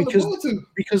 Who's he throwing the ball to?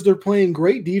 Because they're playing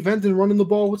great defense and running the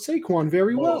ball with Saquon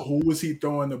very well. Who was he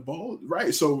throwing the ball?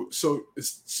 Right. So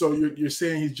you're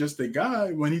saying he's just a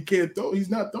guy when he can't throw. He's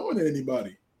not throwing to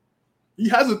anybody. He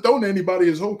hasn't thrown to anybody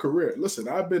his whole career. Listen,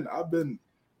 I've been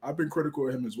critical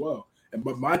of him as well.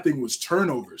 But my thing was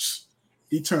turnovers.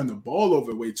 He turned the ball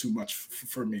over way too much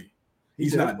for me.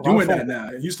 He's not doing that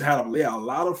now. He used to have a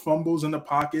lot of fumbles in the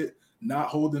pocket, not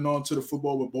holding on to the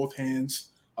football with both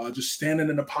hands, just standing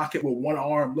in the pocket with one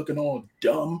arm looking all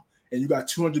dumb, and you got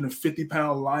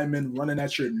 250-pound linemen running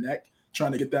at your neck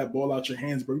trying to get that ball out your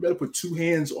hands, bro. You better put 2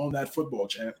 hands on that football,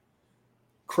 champ.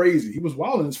 Crazy. He was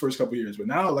wild in his first couple of years, but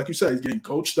now, like you said, he's getting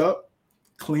coached up,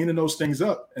 cleaning those things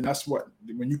up, and that's what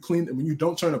when you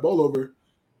don't turn the ball over,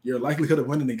 your likelihood of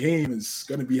winning the game is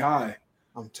going to be high.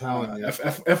 I'm telling you.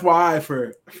 FYI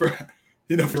for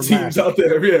teams out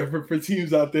there, for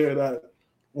teams out there that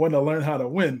want to learn how to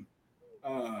win.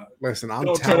 Listen, I'm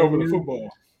don't telling turn over you, the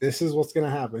football. This is what's going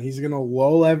to happen. He's going to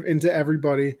lull into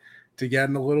everybody to get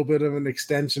in a little bit of an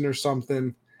extension or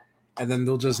something, and then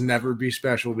they'll just never be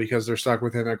special because they're stuck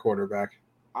with him at quarterback.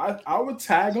 I would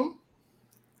tag him.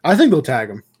 I think they'll tag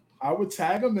him. I would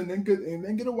tag him and then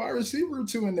get a wide receiver or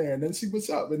 2 in there and then see what's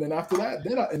up. And then after that,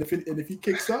 if he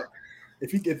kicks up,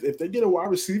 if they get a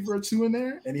wide receiver or 2 in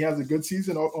there and he has a good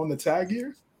season on the tag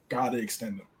here, gotta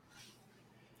extend him.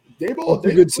 Daboll,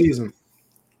 a good season.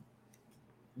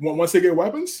 Once they get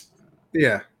weapons,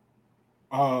 yeah,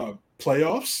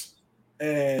 playoffs,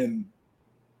 and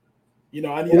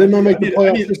I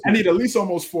need at least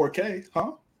almost 4K,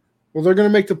 huh? Well, they're going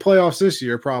to make the playoffs this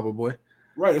year, probably.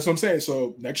 Right, that's what I'm saying.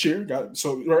 So next year, if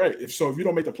you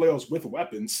don't make the playoffs with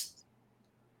weapons,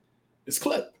 it's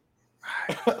clip.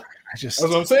 That's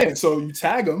what I'm saying. So you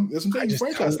tag them. That's what I'm saying. You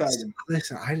franchise tag them.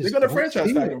 Listen, they're gonna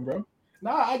franchise tag them, bro.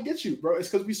 Nah, I get you, bro. It's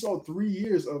because we saw 3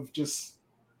 years of just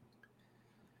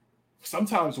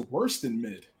sometimes worse than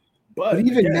mid. But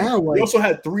even again, now, we also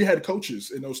had 3 head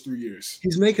coaches in those 3 years.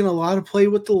 He's making a lot of play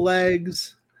with the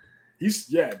legs. But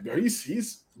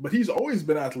he's always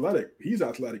been athletic. He's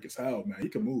athletic as hell, man. He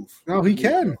can move. No, he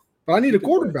can. But I need a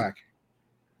quarterback.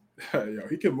 Yo,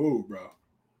 he can move, bro.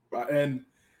 And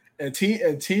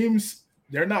teams,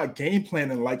 they're not game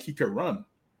planning like he could run,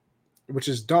 which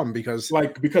is dumb because I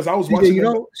was watching. You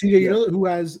know who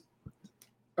has?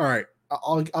 All right,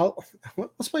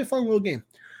 let's play a fun little game.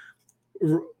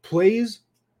 Plays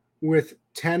with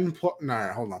 10 plus.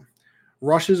 No, hold on.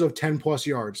 Rushes of 10 plus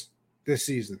yards this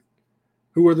season.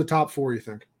 Who are the top 4? You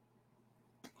think?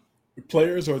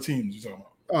 Players or teams? You talking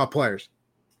about? Players.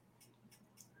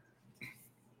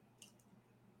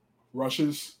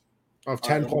 Rushes of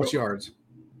 10 plus yards.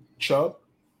 Chubb.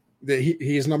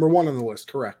 He is number 1 on the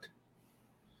list. Correct.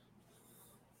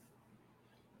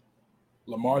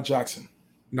 Lamar Jackson.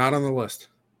 Not on the list.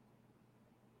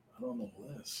 Not on the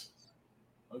list.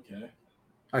 Okay.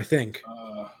 I think.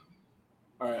 All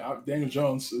right. Daniel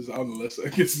Jones is on the list. I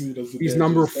guess he's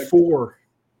number 4.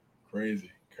 Crazy.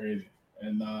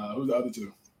 And who's the other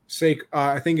 2?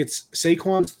 I think it's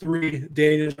Saquon's 3,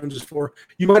 Daniel Jones is 4.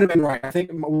 You might have been right. I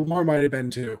think Lamar might have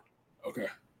been 2. Okay.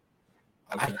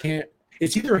 I can't.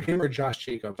 It's either him or Josh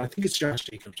Jacobs. I think it's Josh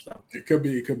Jacobs though. It could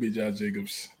be Josh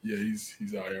Jacobs. Yeah, he's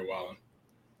out here wilding.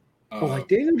 Like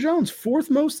Daniel Jones, 4th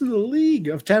most in the league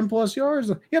of 10 plus yards.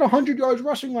 He had 100 yards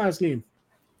rushing last game.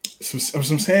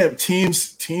 Some saying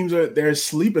teams they're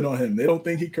sleeping on him. They don't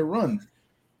think he can run.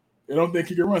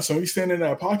 So he's standing in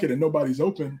that pocket and nobody's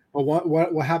open. Well,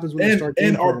 what happens when they start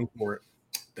planning for it?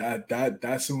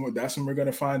 That's when we're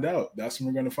gonna find out.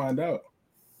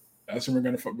 As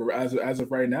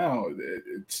of right now,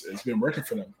 it's been working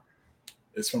for them.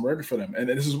 And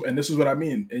this is what I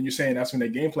mean. And you're saying that's when they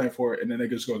game plan for it, and then it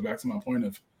just goes back to my point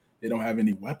of they don't have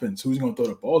any weapons. Who's gonna throw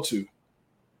the ball to?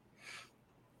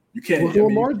 You can't. What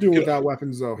Lamar do without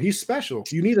weapons, though? He's special.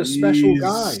 You need a special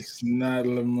guy. Not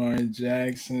Lamar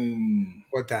Jackson.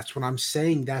 But that's what I'm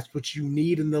saying. That's what you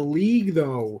need in the league,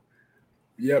 though.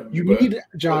 Yep. You need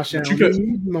Josh Allen. You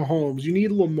need Mahomes. You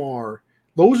need Lamar.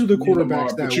 Those are the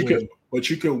quarterbacks that win. But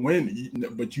you could win.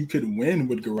 But you could win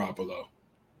with Garoppolo.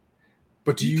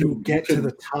 But do you get to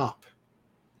the top?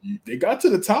 They got to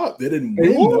the top. They didn't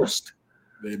win. Lost.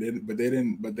 They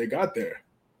didn't. But they got there.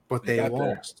 But they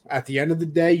lost. At the end of the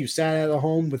day, you sat at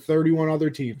home with 31 other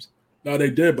teams. No, they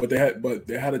did, but they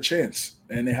had a chance,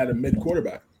 and they had a mid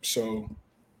quarterback. So,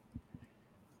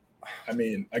 I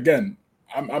mean, again,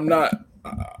 I'm not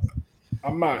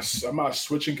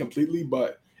switching completely,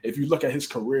 but if you look at his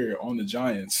career on the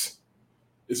Giants,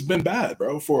 it's been bad,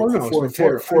 bro. For a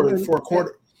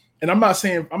quarter. And I'm not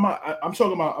saying I'm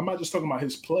not just talking about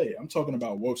his play. I'm talking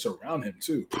about what's around him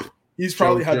too. He's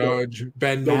probably had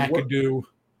Ben McAdoo.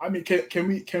 I mean, can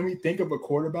we think of a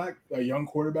young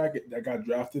quarterback that got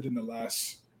drafted in the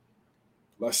last,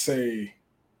 let's say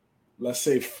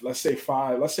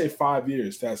 5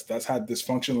 years that's had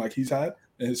dysfunction like he's had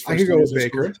in his first 2 years of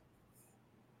his career?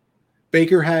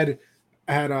 Baker had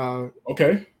Freddie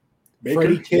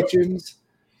Kitchens. Yep.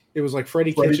 It was like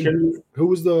Freddie Kitchens. Who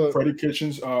was the Freddie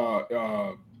Kitchens?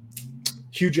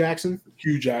 Hugh Jackson.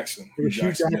 Hugh Jackson.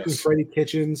 Yes. Freddie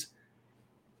Kitchens.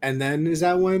 And then is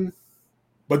that when?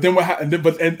 But then what happened? And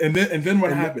then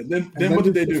what happened? Then what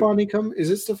did they do? Stefani come? Is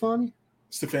it Stefani?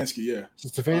 Stefanski, yeah.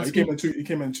 Stefanski? He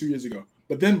came in 2 years ago.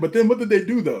 But then what did they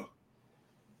do though?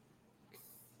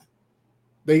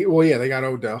 They got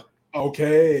Odell.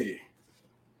 Okay.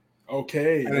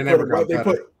 And they never got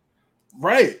better.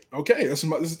 Right. Okay.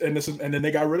 And then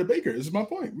they got rid of Baker. This is my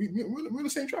point. We're on the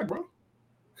same track, bro.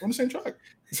 We're on the same track.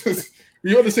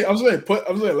 We're on the same. I'm saying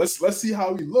let's see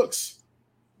how he looks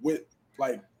with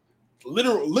like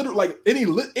literal like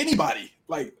anybody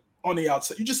like on the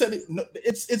outside. You just said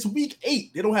it's week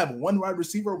 8. They don't have one wide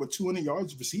receiver with 200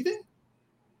 yards receiving.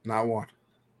 Not one.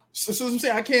 So I'm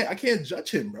saying I can't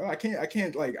judge him, bro. I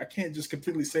can't just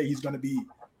completely say he's going to be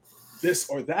this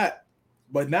or that.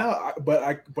 But now,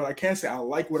 I can't say I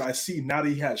like what I see now that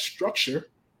he has structure.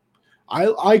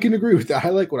 I can agree with that. I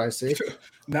like what I see.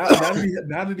 now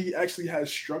that he actually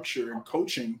has structure and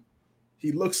coaching,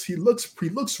 he looks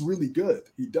really good.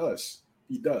 He does,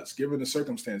 given the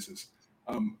circumstances.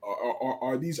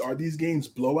 Are these games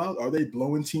blowout? Are they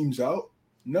blowing teams out?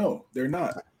 No, they're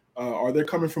not. Are they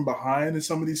coming from behind in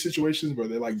some of these situations where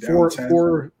they're like down 10?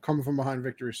 4 coming from behind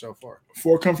victories so far.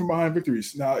 4 come from behind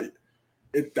victories. Now,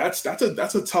 that's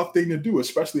a tough thing to do,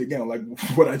 especially again, like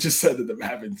what I just said, to them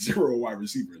having 0 wide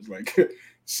receivers. Like,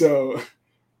 so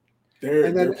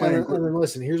they're playing. And then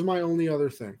listen, here's my only other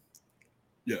thing.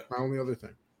 Yeah. My only other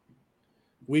thing.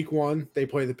 Week 1, they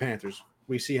play the Panthers.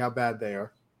 We see how bad they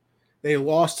are. They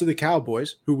lost to the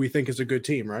Cowboys, who we think is a good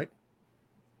team, right?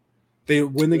 They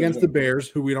win against the Bears,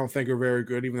 who we don't think are very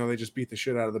good, even though they just beat the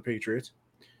shit out of the Patriots.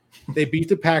 They beat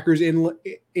the Packers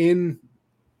in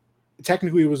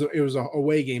technically it was a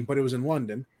away game, but it was in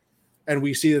London, and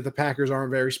we see that the Packers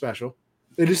aren't very special.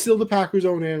 It is still the Packers'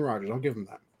 own Aaron Rodgers. I'll give them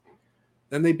that.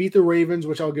 Then they beat the Ravens,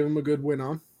 which I'll give them a good win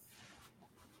on,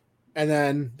 and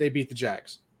then they beat the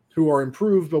Jags, who are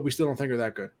improved, but we still don't think are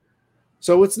that good.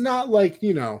 So it's not like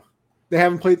they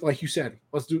haven't played, like you said.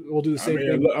 We'll do the same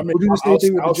thing. We'll do the same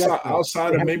thing with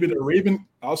outside of maybe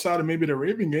the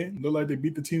Raven game. Look like they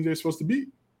beat the teams they're supposed to beat.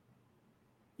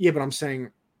 Yeah, but I'm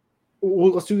saying,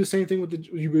 well, let's do the same thing with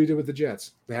you did with the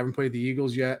Jets. They haven't played the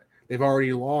Eagles yet. They've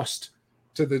already lost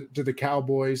to the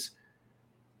Cowboys.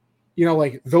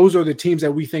 Like those are the teams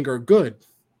that we think are good.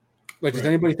 Like, does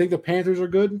anybody think the Panthers are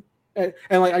good? And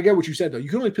like, I get what you said though. You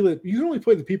can only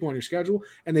play the people on your schedule,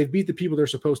 and they've beat the people they're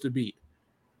supposed to beat.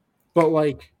 But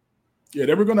like, yeah,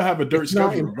 they were going to have a dirt schedule.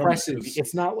 Not impressive.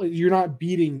 It's not like you're not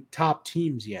beating top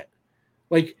teams yet.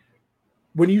 Like,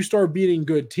 when you start beating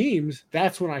good teams,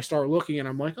 that's when I start looking and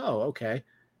I'm like, oh, okay.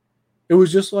 It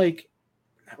was just like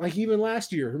even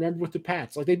last year, remember with the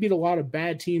Pats, like they beat a lot of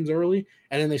bad teams early,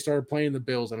 and then they started playing the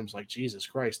Bills, and I was like, Jesus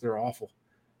Christ, they're awful.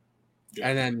 Yeah.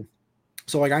 And then,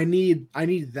 so like I need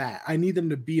that. I need them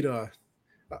to beat let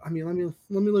me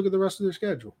look at the rest of their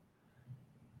schedule.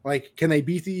 Like, can they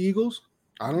beat the Eagles?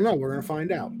 I don't know. We're gonna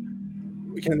find out.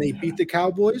 Can they beat the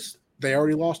Cowboys? They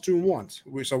already lost to them once,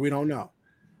 so we don't know.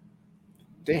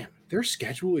 Damn, their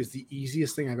schedule is the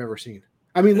easiest thing I've ever seen.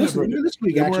 I mean, listen, this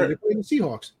week actually they're playing the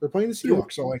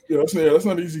Seahawks. So like, that's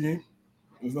not an easy game.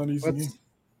 It's not an easy game.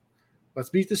 Let's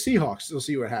beat the Seahawks. We'll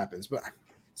see what happens. But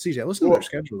CJ, listen to their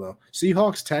schedule though: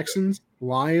 Seahawks, Texans,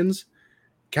 Lions,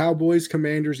 Cowboys,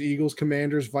 Commanders, Eagles,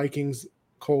 Commanders, Vikings,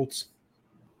 Colts,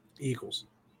 Eagles.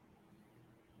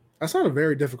 That's not a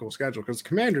very difficult schedule because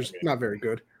Commanders not very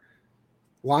good.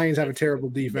 Lions have a terrible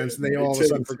defense, and they all of a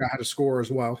sudden forgot how to score as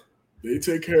well. They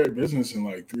take care of business in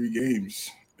like 3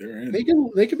 games. They're in. They can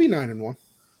be 9-1.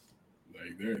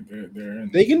 Like they're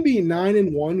in. They can be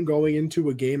 9-1 going into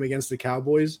a game against the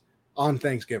Cowboys on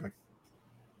Thanksgiving.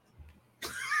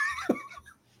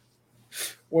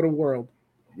 What a world!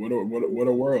 What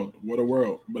a world!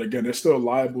 But again, they're still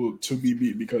liable to be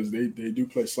beat because they do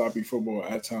play sloppy football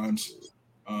at times.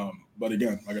 But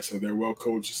again, like I said, they're well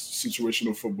coached,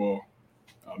 situational football.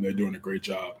 They're doing a great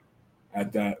job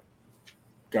at that.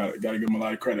 Got to give them a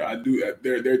lot of credit. I do.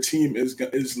 Their team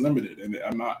is limited, and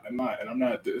I'm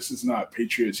not. This is not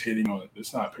Patriots hating on.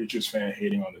 It's not Patriots fan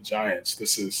hating on the Giants.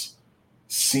 This is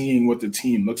seeing what the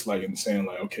team looks like and saying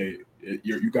like, okay,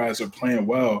 you guys are playing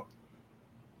well,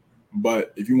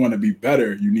 but if you want to be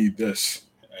better, you need this.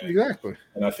 Exactly.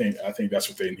 And I think that's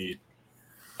what they need.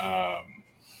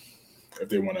 If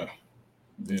they want to,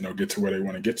 get to where they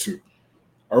want to get to.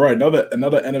 All right, another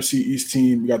NFC East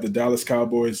team. We got the Dallas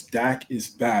Cowboys. Dak is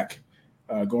back,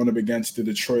 going up against the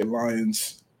Detroit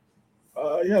Lions.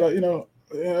 He had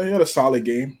a solid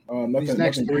game. These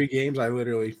next 3 games, I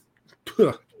literally.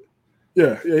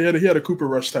 Yeah, he had a Cooper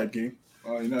Rush type game.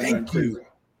 Thank you.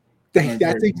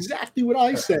 That's exactly what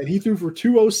I said. He threw for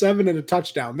 207 and a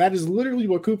touchdown. That is literally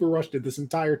what Cooper Rush did this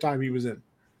entire time he was in.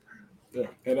 Yeah,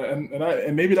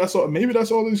 and maybe that's all. Maybe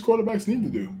that's all these quarterbacks need to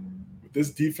do. with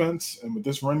this defense and with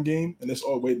this run game and this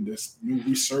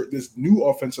this new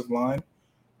offensive line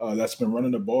that's been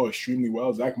running the ball extremely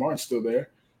well. Zach Martin's still there.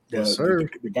 Yes, sir.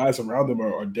 The guys around them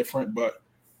are different, but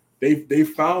they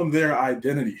found their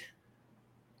identity.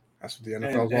 That's what the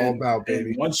NFL is all about,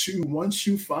 baby. Once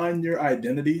you find your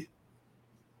identity,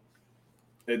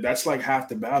 that's like half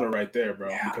the battle right there, bro.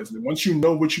 Yeah. Because once you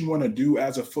know what you want to do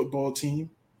as a football team,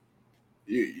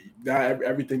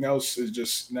 everything else is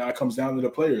just now it comes down to the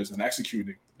players and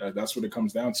executing. That's what it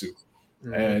comes down to.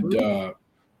 Mm-hmm.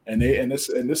 And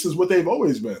this is what they've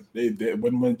always been. They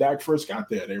when Dak first got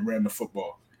there, they ran the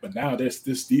football. But now this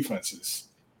defense is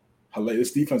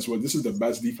hilarious. This is the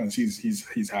best defense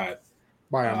he's had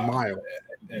by a mile.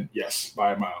 And yes,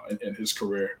 by a mile in his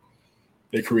career.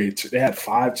 They had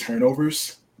 5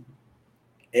 turnovers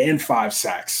and 5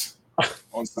 sacks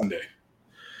on Sunday.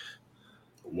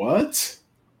 What?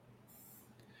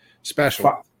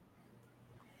 Special.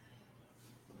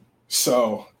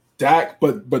 So Dak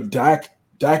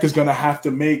is gonna have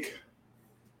to make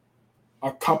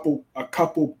a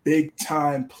couple big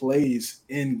time plays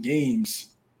in games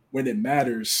when it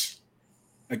matters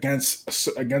against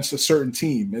a certain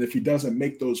team. And if he doesn't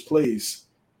make those plays,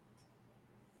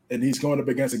 and he's going up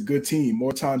against a good team,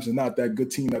 more times than not, that good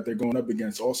team that they're going up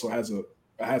against also has a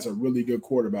really good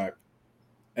quarterback.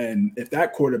 And if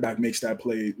that quarterback make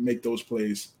those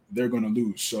plays, they're going to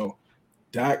lose. So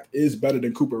Dak is better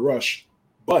than Cooper Rush,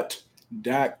 but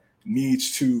Dak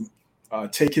needs to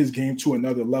take his game to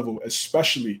another level,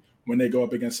 especially when they go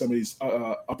up against some of these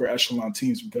upper echelon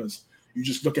teams, because you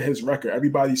just look at his record.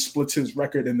 Everybody splits his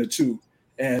record into 2,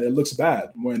 and it looks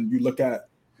bad when you look at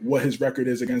what his record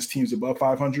is against teams above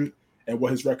 500 and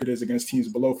what his record is against teams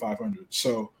below 500.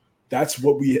 So that's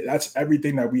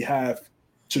everything that we have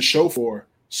to show for.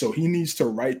 So he needs to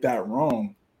right that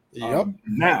wrong.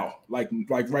 Now, like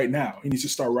right now, he needs to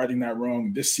start righting that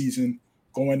wrong this season,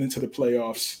 going into the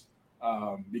playoffs,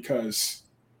 because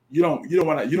you don't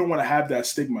want to have that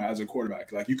stigma as a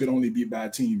quarterback. Like, you can only beat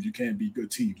bad teams, you can't beat good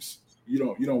teams. You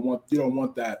don't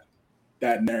want that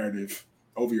narrative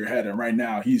over your head. And right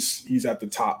now he's at the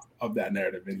top of that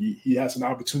narrative, and he has an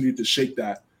opportunity to shake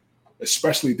that,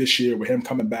 especially this year with him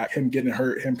coming back, him getting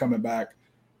hurt, him coming back,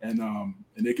 and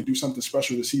they could do something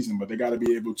special this season. But they got to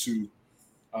be able to.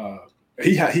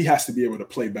 He has to be able to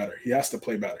play better. He has to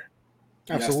play better.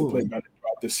 Absolutely. He has to play better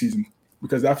throughout this season,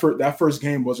 because that first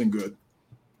game wasn't good.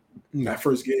 That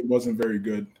first game wasn't very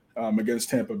good against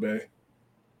Tampa Bay.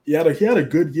 He had a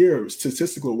good year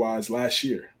statistical wise last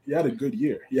year. He had a good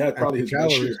year. He had probably his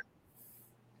best year.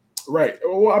 Right.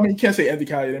 Well, I mean, you can't say empty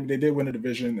calories. I mean, they did win the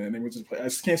division, and they went to the play. I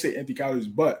just can't say empty calories.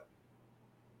 But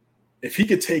if he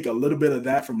could take a little bit of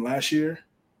that from last year,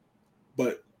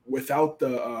 but without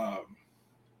the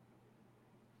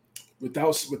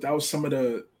without some of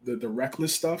the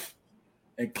reckless stuff,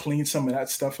 and clean some of that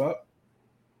stuff up,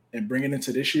 and bring it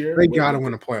into this year, they got to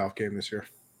win a playoff game this year.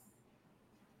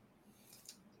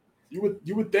 You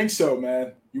would think so,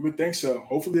 man. You would think so.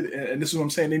 Hopefully, and this is what I'm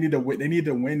saying. They need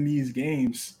to win these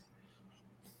games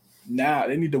now.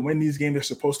 They need to win these games they're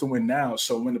supposed to win now.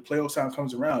 So when the playoff time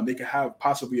comes around, they can have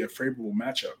possibly a favorable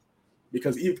matchup.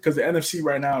 Because the NFC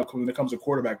right now, when it comes to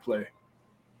quarterback play,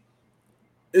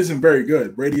 isn't very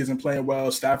good. Brady isn't playing well.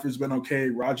 Stafford's been okay.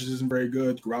 Rodgers isn't very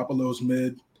good. Garoppolo's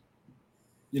mid.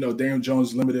 Daniel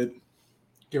Jones limited.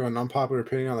 Give an unpopular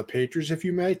opinion on the Patriots, if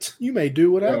you may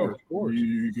do whatever. Of course.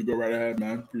 You could go right ahead,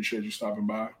 man. Appreciate you stopping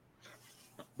by.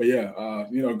 But yeah,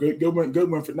 good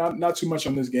win for not too much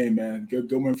on this game, man.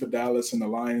 Good win for Dallas and the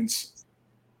Lions.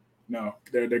 No,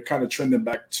 they're kind of trending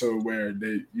back to where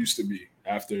they used to be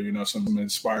after some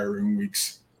inspiring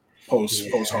weeks post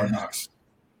Hard Knocks.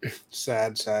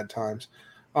 Sad times.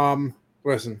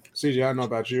 Listen, CJ, I don't know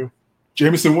about you.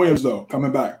 Jameson Williams though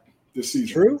coming back this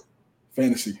season. True.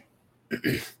 Fantasy.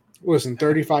 Listen,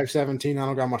 35-17. I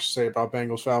don't got much to say about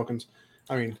Bengals Falcons.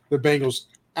 I mean, the Bengals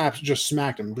just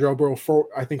smacked them. Joe Burrow,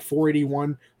 I think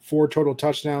 481, 4 total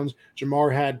touchdowns.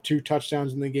 Jamar had 2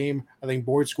 touchdowns in the game. I think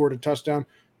Boyd scored a touchdown.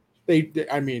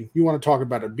 I mean, you want to talk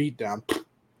about a beatdown?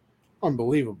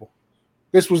 Unbelievable.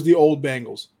 This was the old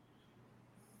Bengals.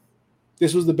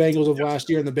 This was the Bengals of last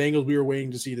year, and the Bengals we were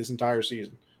waiting to see this entire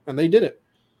season, and they did it.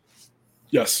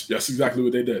 Yes, exactly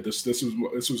what they did. This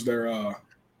was their.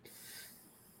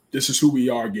 This is who we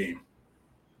are game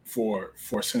for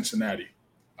Cincinnati,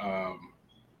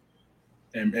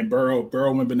 and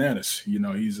Burrow went bananas.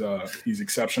 He's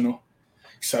exceptional.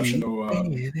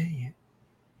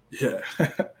 Yeah.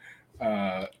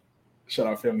 Shout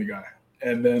out Family Guy.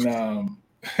 And then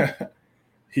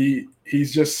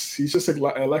he's just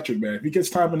electric, man. If he gets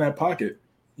time in that pocket,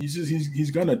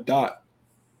 he's gonna dot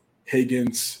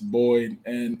Higgins, Boyd,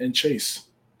 and Chase,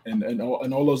 and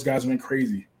all those guys went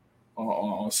crazy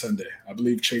on Sunday. I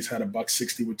believe Chase had a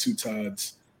 $160 with 2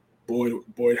 tuds.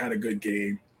 Boyd had a good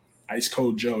game. Ice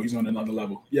Cold Joe, he's on another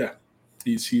level. Yeah,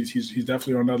 he's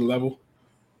definitely on another level.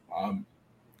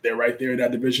 They're right there in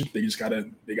that division. They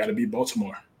gotta beat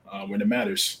Baltimore when it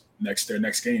matters their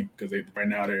next game, because right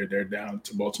now they're down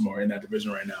to Baltimore in that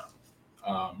division right now.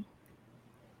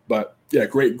 But yeah,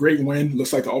 great win.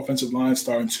 Looks like the offensive line is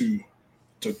starting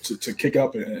to kick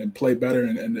up and play better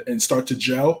and start to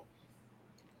gel,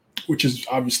 which is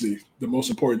obviously the most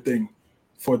important thing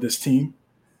for this team.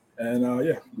 And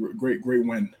yeah, great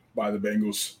win by the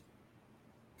Bengals.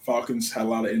 Falcons had a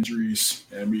lot of injuries,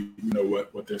 and we know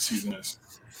what their season is.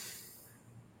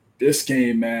 This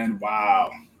game, man,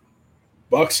 wow.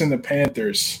 Bucks and the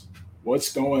Panthers.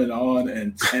 What's going on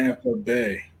in Tampa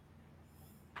Bay?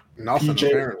 Nothing.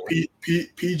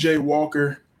 PJ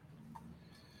Walker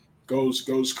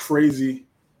goes crazy.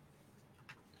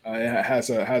 Has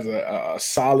a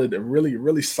solid, a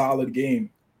really solid game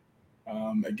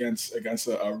against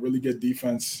a really good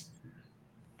defense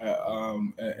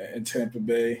in Tampa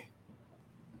Bay.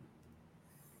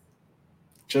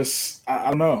 Just I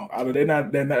don't know.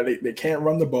 They can't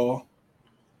run the ball.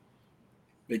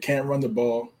 They can't run the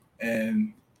ball,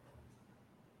 and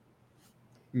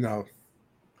no.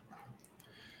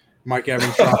 Mike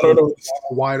Evans dropped a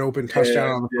wide open touchdown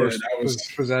on the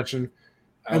first possession.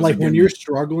 And like when you're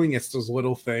struggling, it's those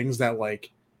little things that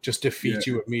like just defeat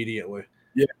you immediately.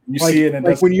 Yeah, you see it. And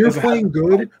like when you're playing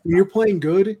good,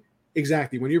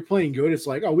 exactly. When you're playing good, it's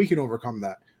like, oh, we can overcome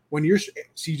that. When you're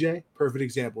CJ, perfect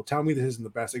example. Tell me this isn't the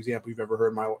best example you've ever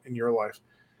heard in your life.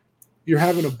 You're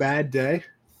having a bad day,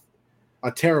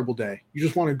 a terrible day. You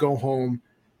just want to go home,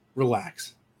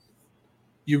 relax.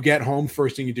 You get home,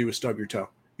 first thing you do is stub your toe.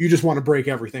 You just want to break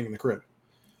everything in the crib.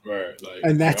 Right.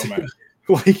 And that's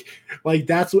like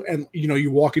that's what, and you know, you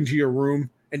walk into your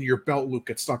room and your belt loop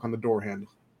gets stuck on the door handle.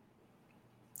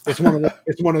 It's one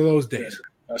of those days.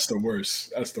 That's the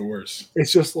worst.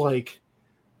 It's just like,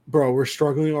 bro, we're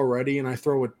struggling already, and I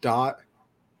throw a dot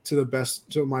to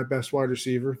my best wide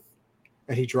receiver,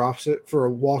 and he drops it for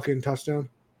a walk-in touchdown.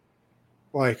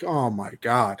 Like, oh my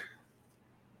God.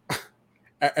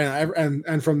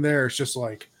 And from there, it's just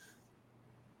like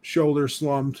shoulders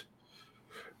slumped.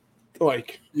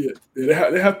 Like, yeah,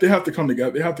 they have to come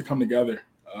together. They have to come together.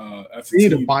 They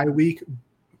need a bye week,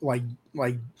 like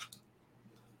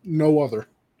no other.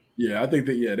 Yeah, I think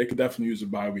that they could definitely use a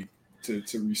bye week to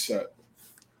reset.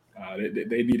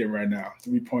 They need it right now.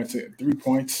 3 points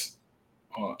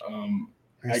on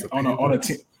a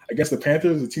team. I guess the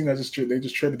Panthers, the team that just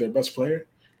traded their best player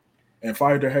and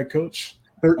fired their head coach.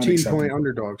 13-point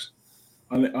underdogs.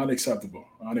 Unacceptable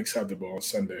on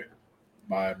Sunday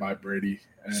by Brady.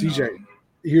 And, CJ,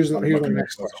 here's my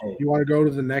next question. You want to go to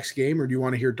the next game, or do you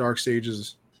want to hear Dark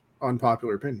Sage's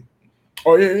unpopular opinion?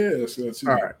 Oh yeah. Let's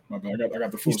all right. My bad. I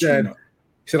got the full screen up.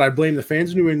 He said, I blame the fans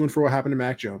of New England for what happened to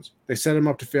Mac Jones. They set him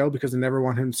up to fail because they never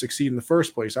want him to succeed in the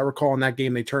first place. I recall in that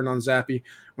game they turned on Zappe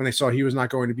when they saw he was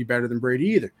not going to be better than Brady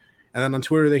either. And then on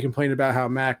Twitter they complained about how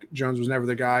Mac Jones was never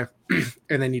the guy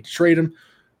and they need to trade him.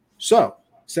 So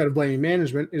instead of blaming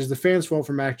management, it is the fans' fault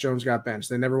for Mac Jones got benched.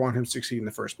 They never want him to succeed in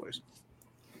the first place.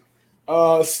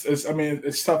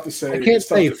 It's tough to say. I can't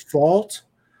say fault,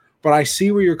 but I see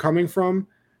where you're coming from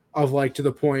of like to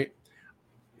the point.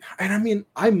 And I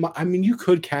mean, you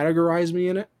could categorize me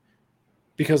in it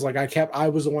because like I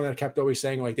was the one that kept always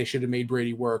saying like they should have made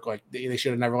Brady work. Like they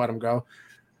should have never let him go.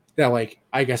 That like,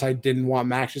 I guess I didn't want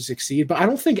Max to succeed, but I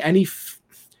don't think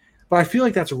but I feel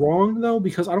like that's wrong though,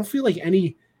 because I don't feel like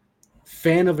any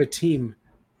fan of a team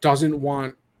doesn't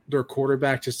want their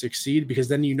quarterback to succeed, because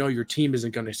then you know your team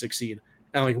isn't going to succeed.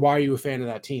 And like, why are you a fan of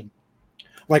that team?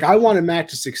 Like I wanted Mac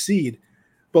to succeed,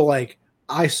 but like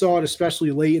I saw it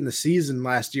especially late in the season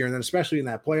last year, and then especially in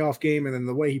that playoff game, and then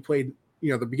the way he played,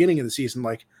 the beginning of the season,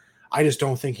 like I just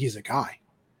don't think he's a guy.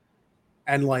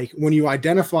 And like when you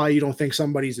identify you don't think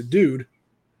somebody's a dude,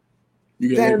 then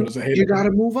you got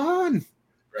to move on,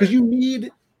 because you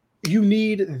need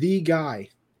the guy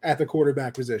at the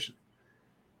quarterback position.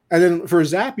 And then for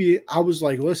Zappe, I was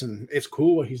like, listen, it's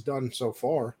cool what he's done so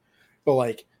far, but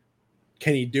like,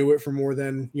 can he do it for more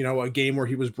than, a game where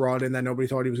he was brought in that nobody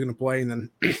thought he was going to play? And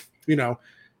then,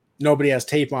 nobody has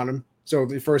tape on him. So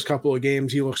the first couple of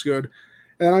games, he looks good.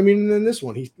 And I mean, then this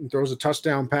one, he throws a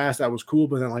touchdown pass. That was cool.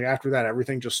 But then like after that,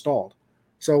 everything just stalled.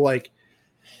 So like,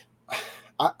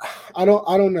 I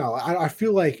don't know. I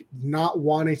feel like not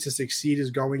wanting to succeed is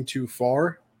going too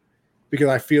far, because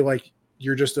I feel like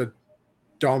you're just a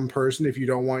dumb person if you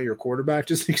don't want your quarterback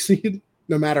to succeed,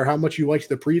 no matter how much you liked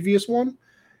the previous one.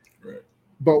 Right.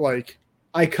 But like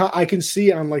I can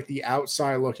see on like the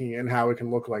outside looking in how it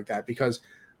can look like that because,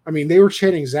 I mean, they were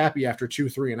chanting Zappy after 2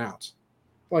 3-and-outs.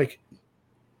 Like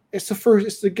it's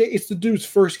the dude's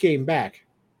first game back.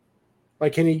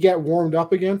 Like, can he get warmed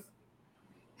up again?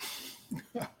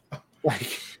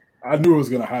 Like, I knew it was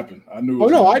gonna happen. I knew. Oh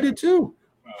no, I did too.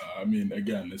 I mean,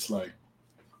 again, it's like,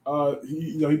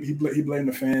 he blamed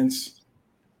the fans.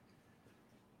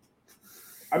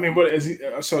 I mean, what is he?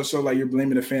 So like you're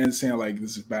blaming the fans, saying like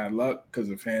this is bad luck because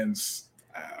the fans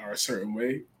are a certain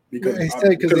way because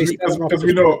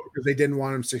we know because they didn't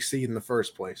want him to succeed in the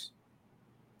first place.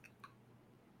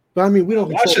 But I mean, we don't.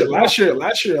 Last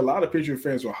year, a lot of Patriot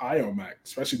fans were high on Mac,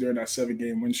 especially during that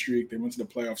 7-game win streak. They went to the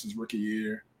playoffs his rookie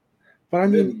year. But I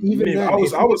mean, then, I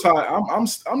was high.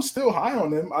 I'm still high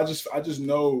on him. I just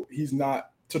know he's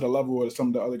not to the level of some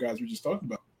of the other guys we just talked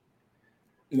about.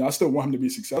 You know, I still want him to be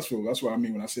successful. That's what I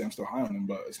mean when I say I'm still high on him.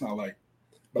 But it's not like.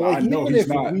 But I know he's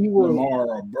not Lamar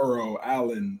or Burrow,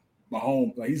 Allen,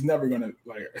 Mahomes. Like he's never gonna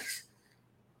like.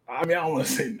 I mean, I don't want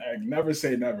to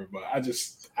say never, but I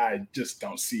just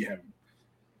don't see him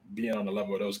being on the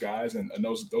level of those guys, and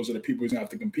those are the people he's gonna have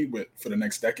to compete with for the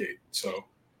next decade. So,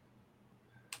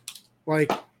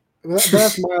 like,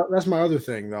 that's my other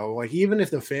thing though. Like, even if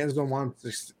the fans don't want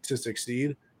to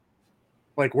succeed,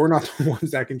 like we're not the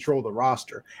ones that control the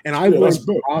roster, and I blame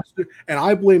the roster, and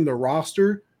I blame the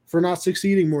roster for not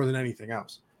succeeding more than anything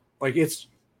else. Like it's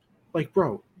like,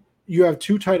 bro. You have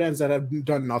 2 tight ends that have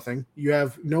done nothing. You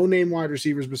have no name wide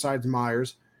receivers besides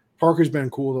Myers. Parker's been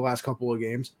cool the last couple of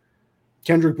games.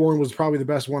 Kendrick Bourne was probably the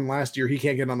best one last year. He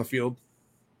can't get on the field.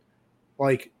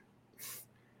 Like,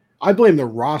 I blame the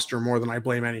roster more than I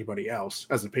blame anybody else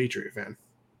as a Patriot fan.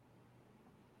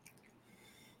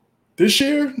 This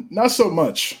year, not so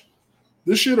much.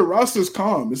 This year, the roster's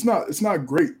calm. It's not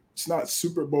great. It's not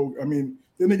Super Bowl. I mean,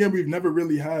 then again, we've never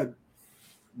really had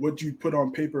what you put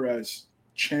on paper as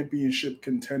championship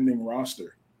contending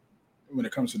roster when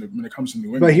it comes to New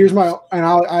England. But here's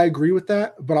I agree with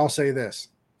that, but I'll say this.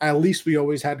 At least we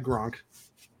always had Gronk,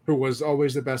 who was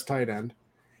always the best tight end.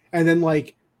 And then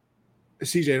like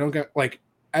CJ, don't get like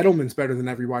Edelman's better than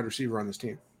every wide receiver on this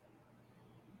team.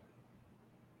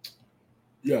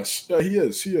 Yes. Yeah, he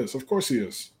is. He is. Of course he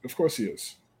is.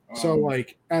 So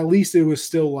like at least it was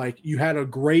still like you had a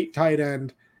great tight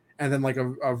end and then like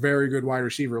a very good wide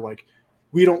receiver. Like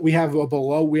we have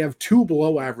 2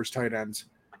 below average tight ends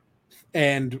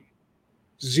and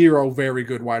 0 very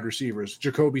good wide receivers.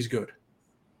 Jacoby's good.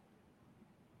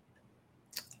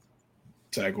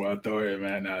 Taekwondo Torre,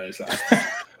 man. No, it's not.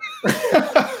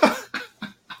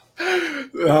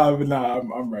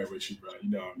 I'm right with you, bro. You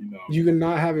know. You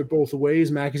cannot have it both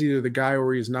ways. Mac is either the guy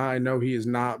or he is not. I know he is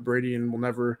not. Brady and will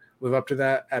never live up to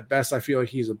that. At best, I feel like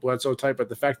he's a Bledsoe type, but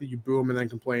the fact that you boo him and then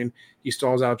complain he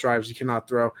stalls out drives, he cannot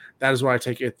throw, that is what I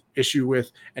take issue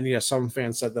with. And yes, some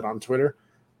fans said that on Twitter.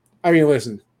 I mean,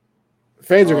 listen,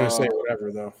 fans are going to say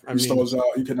whatever, though. He stalls out,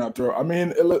 he cannot throw. I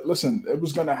mean, listen, it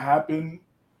was going to happen.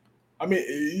 I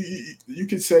mean, you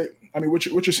could say. I mean, what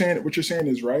you're saying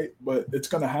is right, but it's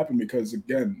going to happen because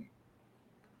again,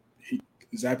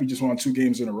 Zappy just won 2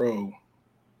 games in a row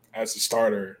as a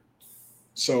starter.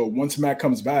 So once Matt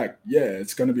comes back, yeah,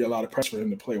 it's going to be a lot of pressure for him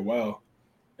to play well.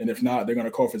 And if not, they're going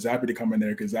to call for Zappy to come in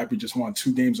there because Zappy just won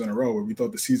 2 games in a row where we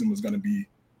thought the season was going to be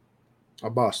a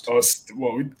bust.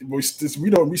 Well, we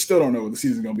still don't know what the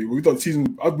season's going to be. We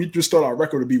just thought our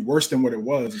record would be worse than what it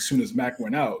was as soon as Mac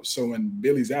went out. So when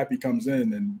Billy Zappy comes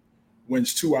in and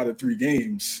wins 2 out of 3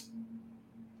 games,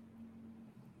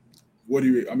 what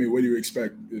do you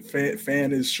expect?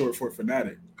 Fan is short for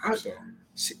fanatic. So.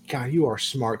 God, you are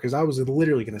smart because I was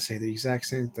literally going to say the exact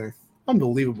same thing.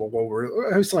 Unbelievable.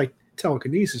 It's like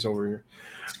telekinesis over here.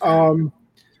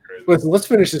 Let's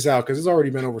finish this out because it's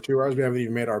already been over 2 hours. We haven't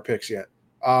even made our picks yet.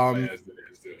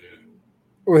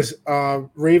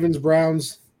 Ravens,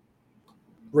 Browns.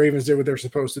 Ravens did what they're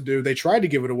supposed to do. They tried to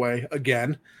give it away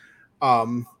again,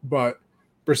 but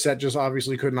Brissett just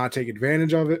obviously could not take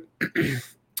advantage of it.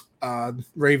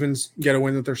 Ravens get a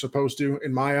win that they're supposed to,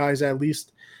 in my eyes at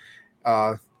least.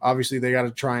 Obviously, they got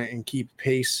to try and keep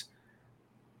pace.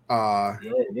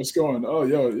 What's going? Oh,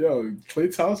 yo, Clay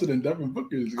Thompson and Devin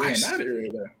Booker is going out of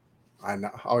here. I know.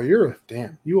 Oh,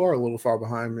 you are a little far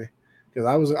behind me because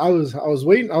I was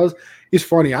waiting. It's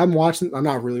funny. I'm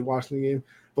not really watching the game,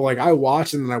 but like I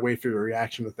watch and then I wait for your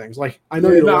reaction to things. Like I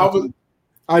know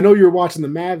I know you're watching the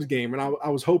Mavs game, and I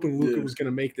was hoping Luka was going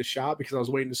to make the shot because I was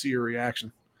waiting to see your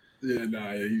reaction.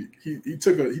 Yeah, he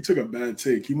took a bad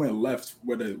take. He went left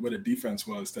where the defense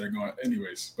was instead of going.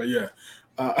 Anyways, but yeah,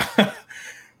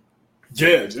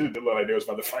 yeah, dude, it looked like they was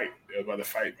about to fight.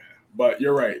 Man. But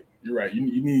you're right. You're right.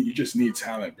 You just need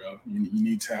talent, bro. You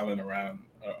need talent around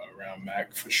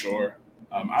Mac for sure.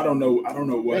 I don't know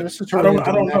what. Yeah, this is turning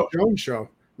into the Mac Jones show.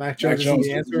 Mac Jones isn't Jones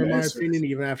the answer, in my opinion.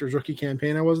 Even after his rookie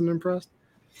campaign, I wasn't impressed.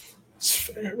 It's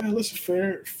fair, man. Listen,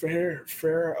 fair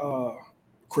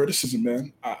criticism,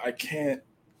 man. I can't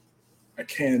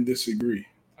disagree.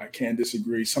 I can't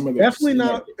disagree. Some of the definitely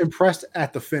not impressed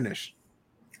at the finish.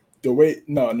 The way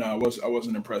I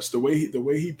wasn't impressed. The way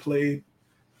he played,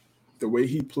 the way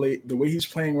he's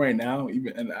playing right now,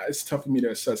 even, and it's tough for me to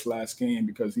assess last game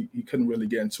because he couldn't really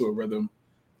get into a rhythm.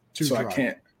 So I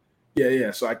can't.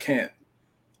 Yeah. So I can't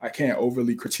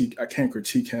overly critique. I can't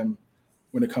critique him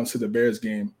when it comes to the Bears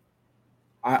game.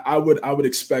 I would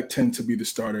expect him to be the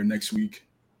starter next week.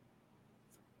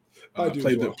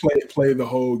 Play the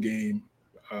whole game.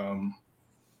 I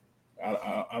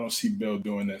don't see Bill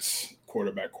doing this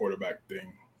quarterback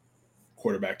thing.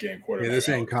 Quarterback game. Yeah, this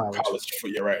ain't college.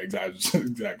 Yeah, right.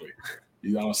 Exactly. I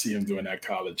don't see him doing that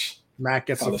college. Mac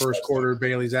gets the first quarter.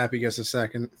 Bailey Zappi gets the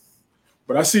second.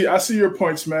 But I see your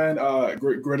points, man.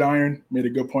 Gridiron made a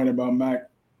good point about Mac.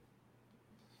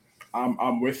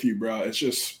 I'm with you, bro. It's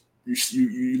just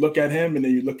you look at him and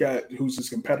then you look at who's his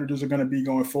competitors are going to be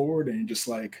going forward, and you're just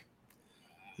like,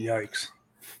 yikes.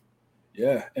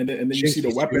 Yeah, and then you see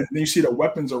the weapon. Then you see the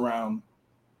weapons around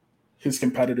his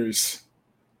competitors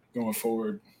going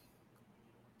forward.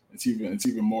 It's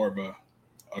even more of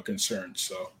a concern.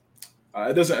 So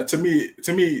it doesn't to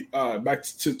me. Back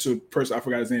to person I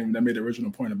forgot his name that made the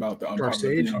original point about the Dark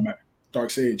Sage. Dark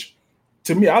Sage.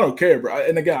 To me, I don't care, bro.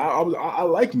 And again, I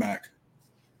like Mac.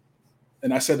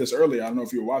 And I said this earlier. I don't know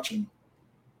if you were watching.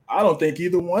 I don't think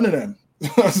either one of them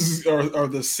are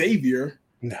the savior.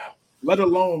 No. Let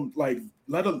alone I'm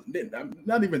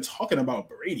not even talking about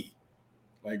Brady.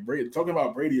 Like Brady, talking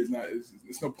about Brady is not.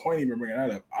 It's no point even bringing that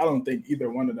up. I don't think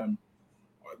either one of them.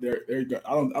 They're good.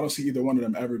 I don't see either one of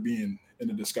them ever being in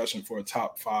the discussion for a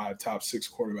top 5, top 6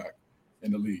 quarterback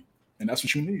in the league, and that's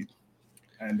what you need.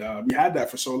 And we had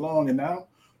that for so long, and now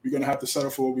we're gonna have to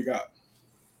settle for what we got.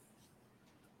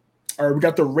 All right, we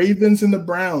got the Ravens and the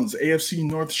Browns, AFC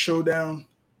North showdown.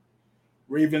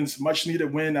 Ravens, much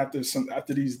needed win after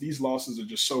these losses are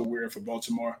just so weird for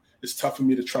Baltimore. It's tough for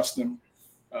me to trust them.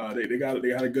 They got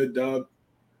a good dub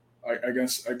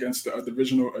against a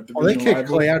divisional. They kicked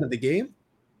Clay out of the game.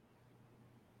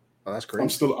 Oh, that's crazy.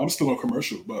 I'm still on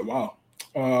commercial, but wow.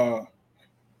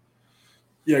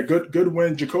 Yeah, good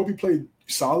win. Jacoby played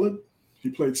solid. He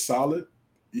played solid.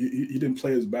 He didn't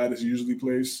play as bad as he usually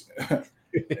plays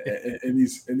in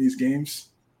these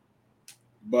games,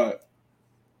 but.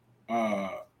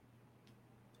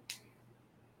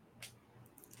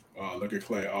 Oh, look at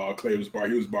Clay. Oh, Clay was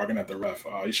barking at the ref.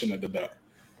 Oh, he shouldn't have did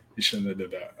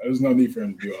that. There's no need for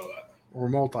him to do all that. We're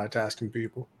multitasking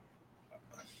people.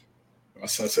 I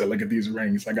said, look at these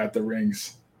rings. I got the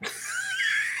rings.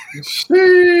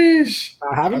 Sheesh.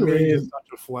 Having a ring is such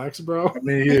a flex, bro. I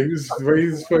mean, he's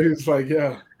like,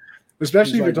 yeah.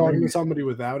 Especially if you're talking to somebody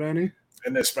without any.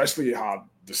 And especially how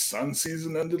the Sun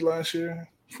season ended last year.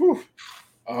 Whew.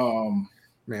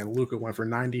 Man, Luka went for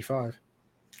 95.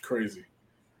 Crazy.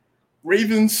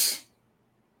 Ravens.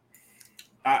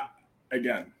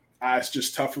 It's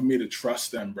just tough for me to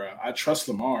trust them, bro. I trust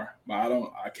Lamar, but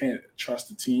I can't trust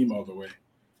the team all the way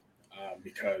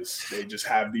because they just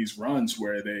have these runs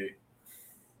where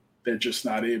they're just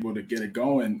not able to get it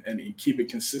going and keep it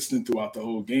consistent throughout the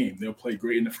whole game. They'll play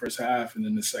great in the first half, and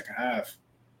then the second half,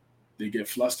 they get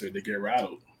flustered, they get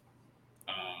rattled.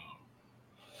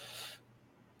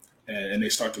 And they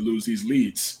start to lose these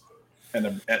leads.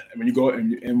 And when you go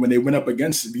and when they went up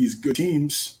against these good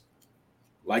teams,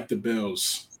 like the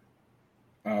Bills,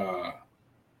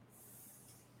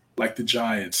 like the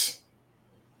Giants,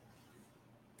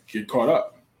 get caught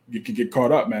up. You could get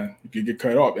caught up, man. You could get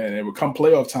caught up, and it would come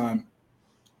playoff time.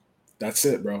 That's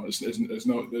it, bro. There's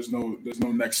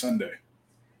no next Sunday.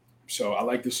 So I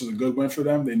like this was a good win for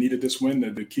them. They needed this win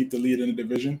to keep the lead in the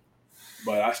division,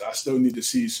 but I still need to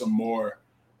see some more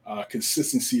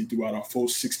consistency throughout a full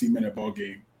 60-minute ball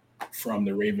game from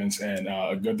the Ravens, and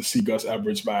good to see Gus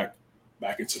Edwards back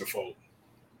into the fold.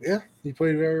 Yeah, he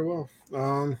played very well.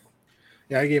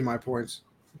 Yeah, I gave my points.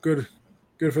 Good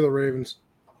for the Ravens,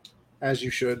 as you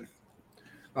should.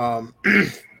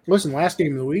 Listen, last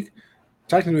game of the week,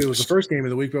 technically it was the first game of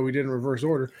the week, but we did in reverse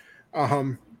order.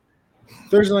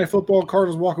 Thursday Night Football,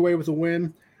 Cardinals walk away with a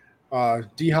win.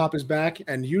 D-Hop is back,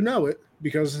 and you know it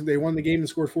because they won the game and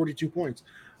scored 42 points.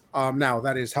 Now,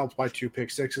 that is helped by 2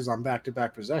 pick sixes on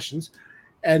back-to-back possessions.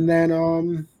 And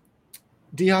then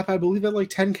D-Hop, I believe, had like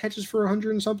 10 catches for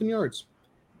 100 and something yards.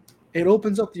 It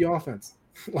opens up the offense.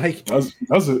 Like, does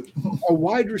it? A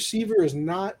wide receiver is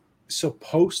not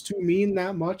supposed to mean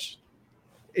that much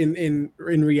in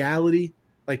reality.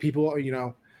 Like people,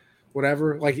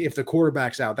 whatever. Like if the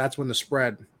quarterback's out, that's when the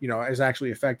spread, is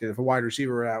actually affected. If a wide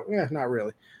receiver out, not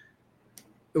really.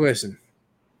 Listen,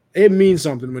 it means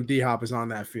something when D-Hop is on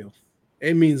that field.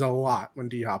 It means a lot when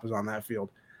D-Hop is on that field.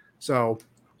 So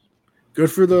good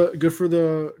for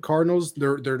the Cardinals.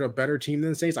 They're a better team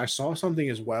than the Saints. I saw something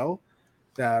as well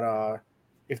that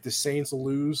if the Saints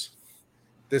lose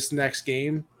this next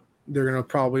game, they're gonna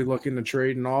probably look into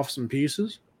trading off some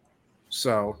pieces.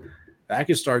 So that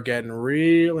could start getting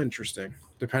real interesting,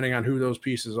 depending on who those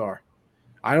pieces are.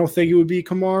 I don't think it would be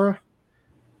Kamara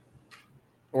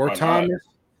or Thomas,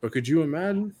 but could you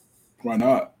imagine? Why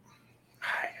not?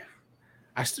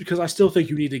 Because I still think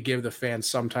you need to give the fans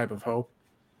some type of hope.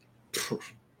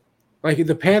 Like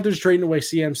the Panthers trading away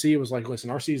CMC was like, listen,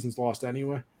 our season's lost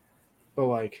anyway. But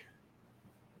like,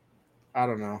 I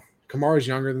don't know. Kamara's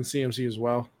younger than CMC as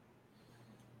well.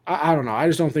 I don't know. I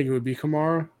just don't think it would be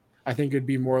Kamara. I think it'd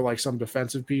be more like some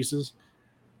defensive pieces.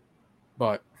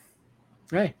 But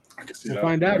hey, we'll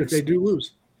find out if they do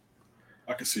lose.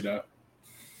 I can see that.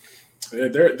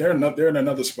 They're in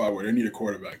another spot where they need a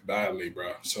quarterback badly,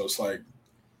 bro. So it's like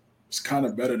it's kind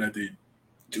of better that they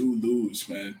do lose,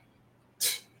 man.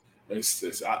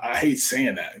 I hate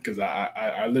saying that because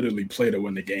I literally played to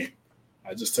win the game.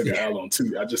 I just took an L on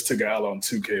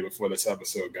 2K before this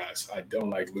episode, guys. I don't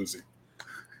like losing,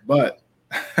 but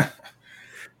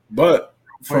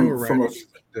from a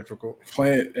difficult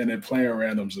playing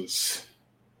randoms is.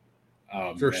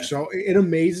 So it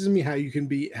amazes me how you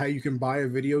can buy a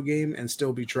video game and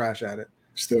still be trash at it.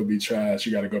 Still be trash.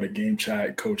 You got to go to game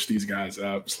chat, coach these guys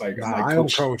up. It's like I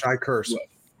don't coach. I curse.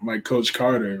 I'm like Coach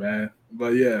Carter, man.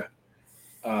 But yeah,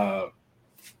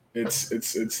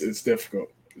 it's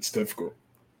difficult. It's difficult.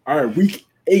 All right, week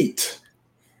 8.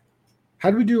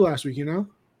 How did we do last week?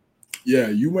 Yeah,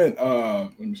 you went.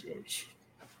 Let me see.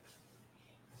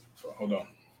 Hold on.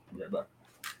 I'll be right back.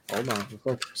 Hold on.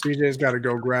 CJ's got to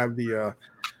go grab the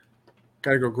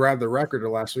record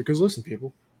of last week. Because listen,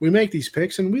 people, we make these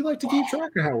picks and we like to keep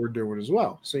track of how we're doing as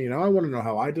well. So I want to know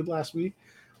how I did last week.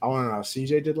 I want to know how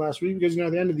CJ did last week because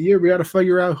at the end of the year we got to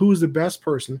figure out who's the best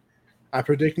person at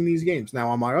predicting these games. Now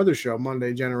on my other show,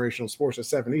 Monday Generational Sports at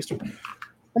 7 Eastern,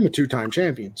 I'm a 2-time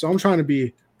champion. So I'm trying to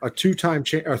be a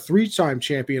 3-time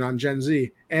champion on Gen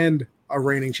Z and a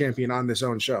reigning champion on this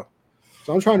own show.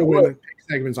 So I'm trying to win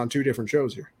segments on 2 different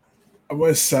shows here. I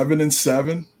went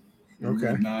 7-7. Okay.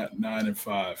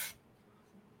 9-5.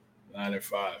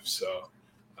 9-5. So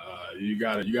you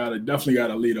definitely got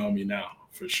to lead on me now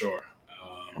for sure.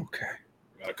 Okay.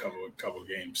 Got a couple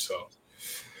games. So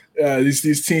yeah,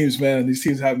 these teams, man,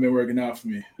 haven't been working out for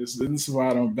me. This is why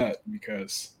I don't bet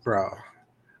because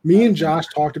me and Josh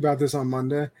talked about this on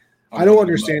Monday. I don't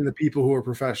understand the people who are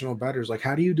professional bettors. Like,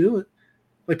 how do you do it?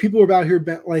 Like, people are about here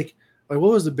bet like what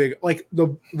was the big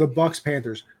the Bucks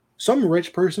Panthers? Some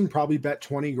rich person probably bet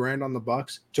 $20,000 on the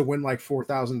Bucks to win like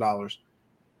 $4,000,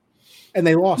 and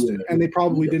they lost it, and they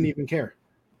probably didn't even care.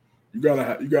 You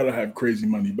gotta have crazy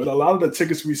money, but a lot of the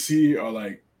tickets we see are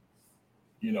like,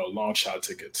 long shot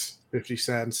tickets, 50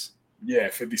 cents. Yeah,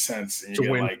 50 cents and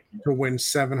to win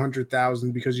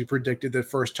 700,000 because you predicted the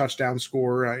first touchdown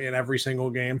score in every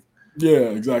single game. Yeah,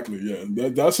 exactly. Yeah,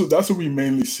 that's what we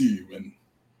mainly see when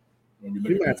we look.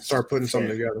 We might have to start putting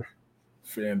something together.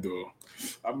 FanDuel.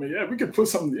 I mean, yeah, we could put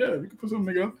something. Yeah, we could put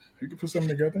something together.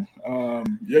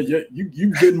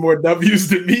 You getting more W's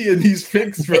than me in these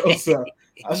picks, bro. So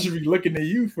I should be looking at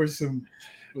you for some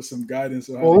guidance.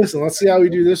 Well, listen, let's see how we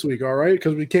do this week, all right?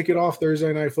 Because we kick it off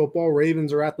Thursday Night Football.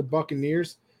 Ravens are at the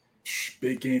Buccaneers.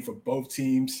 Big game for both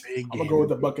teams. I'm gonna go with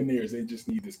the Buccaneers. They just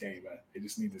need this game, man. They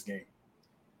just need this game.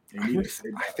 I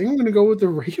think I'm gonna go with the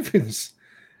Ravens.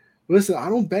 Listen, I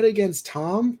don't bet against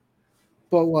Tom,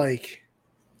 but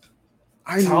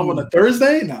Tom on a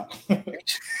Thursday? No.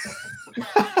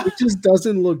 It just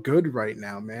doesn't look good right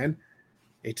now, man.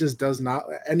 It just does not.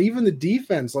 And even the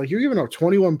defense, you're giving up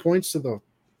 21 points to the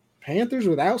Panthers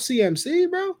without CMC,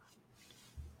 bro.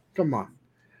 Come on.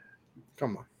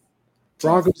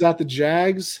 Broncos at the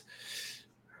Jags.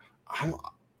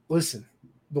 Listen,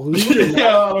 believe it or not,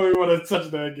 I don't even want to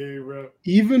touch that game, bro.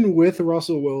 Even with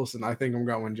Russell Wilson, I think I'm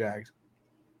going Jags.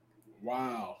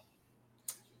 Wow.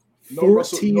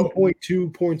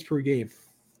 14.2 points per game.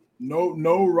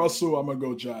 No Russell, I'm going to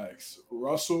go Jags.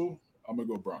 Russell, I'm going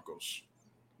to go Broncos.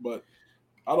 But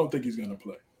I don't think he's going to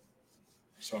play.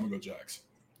 So I'm going to go Jags.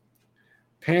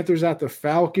 Panthers at the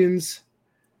Falcons.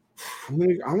 I'm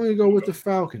going to go with the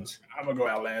Falcons. I'm going to go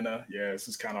Atlanta. Yeah, this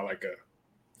is kind of like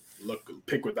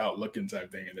pick without looking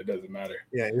type thing, and it doesn't matter.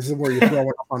 Yeah, this is where you throw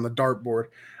it up on the dartboard.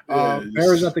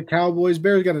 Bears at the Cowboys.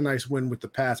 Bears got a nice win with the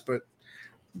Pats, but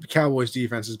the Cowboys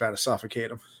defense is about to suffocate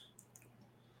them.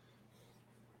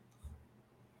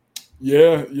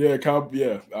 Yeah,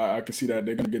 I can see that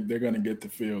they're gonna get the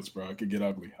Fields, bro. It could get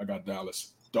ugly. I got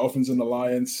Dallas, Dolphins, and the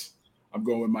Lions. I'm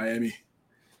going with Miami.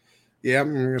 Yeah,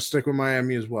 I'm gonna stick with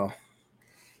Miami as well.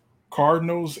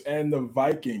 Cardinals and the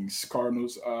Vikings.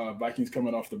 Vikings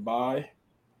coming off the bye.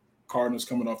 Cardinals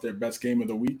coming off their best game of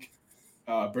the week,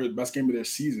 best game of their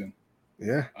season.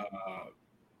 Yeah.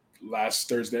 Last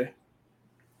Thursday.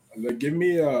 Give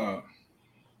me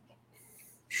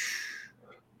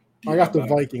I got the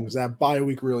Vikings. That bye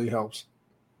week really helps.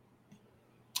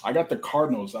 I got the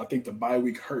Cardinals. I think the bye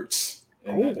week hurts,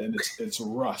 and it's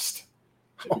rust.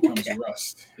 It becomes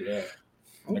rust. Yeah.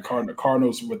 And the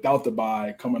Cardinals without the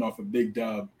bye, coming off a big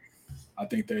dub, I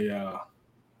think they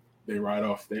ride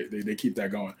off. They keep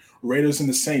that going. Raiders and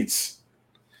the Saints.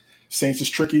 Saints is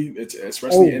tricky. It's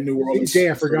especially in New Orleans.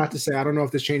 Jay, I forgot to say. I don't know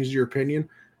if this changes your opinion.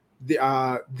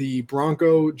 The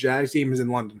Bronco Jags game is in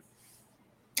London.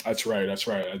 That's right.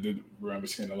 I did remember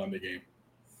seeing the London game.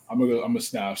 I'm gonna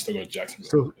snap. Still go to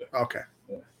Jacksonville. Okay.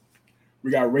 Yeah. We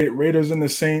got Raiders and the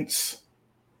Saints.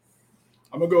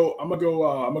 I'm gonna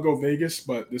go Vegas,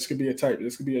 but this could be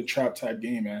a trap type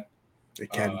game, man. It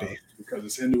can be because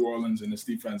it's in New Orleans and it's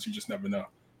defense. You just never know.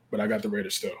 But I got the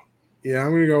Raiders still. Yeah,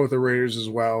 I'm gonna go with the Raiders as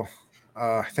well.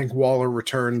 I think Waller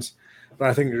returns, but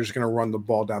I think they're just gonna run the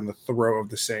ball down the throat of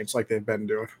the Saints like they've been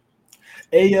doing.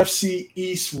 AFC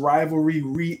East rivalry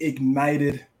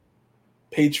reignited.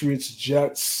 Patriots,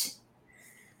 Jets,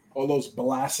 all those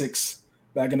classics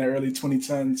back in the early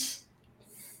 2010s.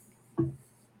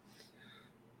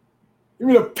 Give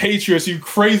me the Patriots, you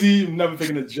crazy. I'm never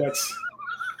picking the Jets.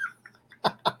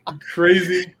 You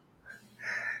crazy.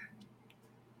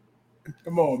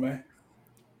 Come on, man.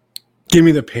 Give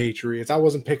me the Patriots. I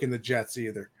wasn't picking the Jets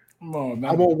either. Come on,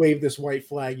 man. I won't wave this white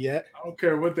flag yet. I don't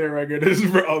care what their record is,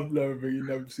 bro. You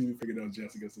never see me picking those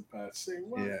Jets against the Pats. Say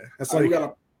what? Yeah. That's like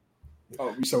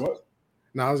you said what?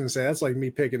 No, I was gonna say that's like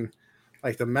me picking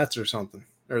like the Mets or something.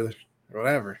 Or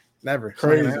whatever. Never.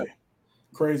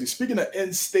 Crazy. Speaking of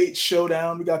in-state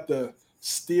showdown, we got the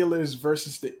Steelers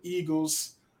versus the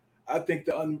Eagles. I think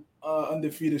the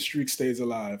undefeated streak stays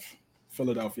alive.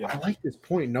 Philadelphia. I like this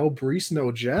point. No Brees,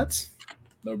 no Jets.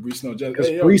 No Brees, no Jets. Because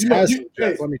Brees has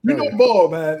Jets. Let me tell you. You know ball,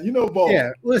 man. You know ball.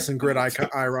 Yeah. Listen, Grid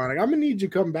Ironic. I'm gonna need you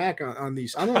to come back on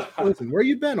these. I don't listen. Where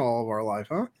you been all of our life,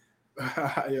 huh?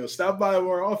 Yo, stop by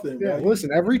more often. Yeah. Man.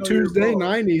 Listen, every Tuesday,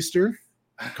 9 Eastern,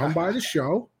 come by the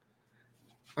show.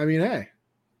 I mean, hey.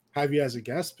 Have you as a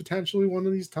guest potentially one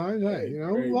of these times? Hey,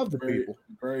 love the people.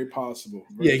 Very possible.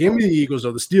 Give me the Eagles,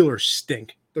 though. The Steelers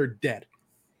stink. They're dead.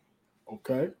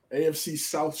 Okay. AFC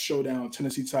South showdown.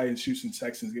 Tennessee Titans, Houston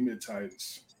Texans. Give me the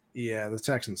Titans. Yeah, the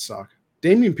Texans suck.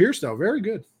 Damian Pierce, though, very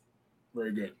good.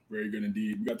 Very good. Very good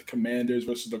indeed. We got the Commanders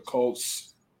versus the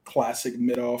Colts. Classic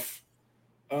mid-off.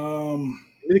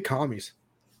 The Commies.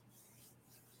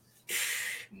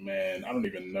 Man, I don't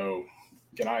even know.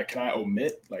 Can I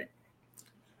omit?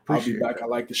 I'll be back. I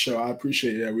like the show. I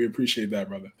appreciate it. Yeah, we appreciate that,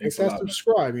 brother. Thanks a lot.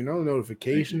 Subscribe,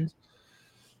 notifications.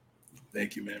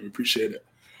 Thank you, man. We appreciate it.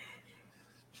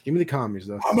 Give me the Commies,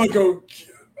 though. I'm gonna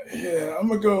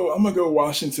go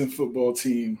Washington football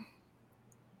team.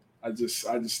 I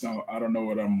don't know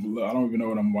what I don't even know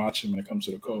what I'm watching when it comes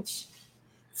to the Colts.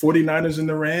 49ers and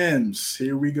the Rams.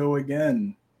 Here we go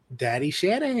again. Daddy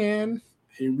Shanahan.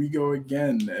 Here we go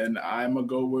again. And I'm gonna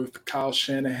go with Kyle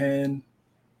Shanahan.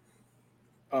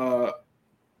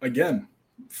 Again,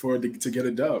 to get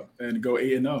a dub and go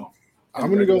 8-0. I'm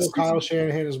going to go with Kyle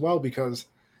Shanahan as well because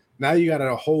now you got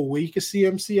a whole week of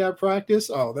CMC at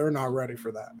practice. Oh, they're not ready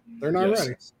for that. They're not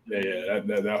ready. Yeah.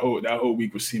 That whole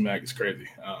week with C-Mac is crazy.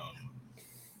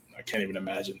 I can't even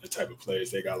imagine the type of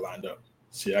players they got lined up.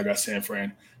 See, I got San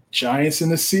Fran, Giants,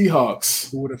 and the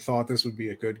Seahawks. Who would have thought this would be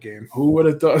a good game? Who would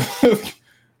have thought?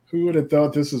 Who would have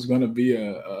thought this was going to be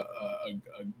a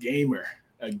gamer?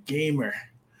 A gamer.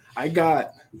 I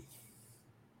got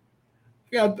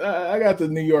the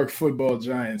New York Football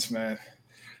Giants, man.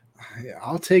 Yeah,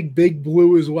 I'll take Big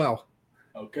Blue as well.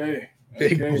 Okay.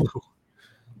 Big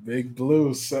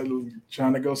Blue.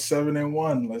 Trying to go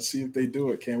 7-1. Let's see if they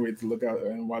do it. Can't wait to look out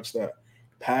and watch that.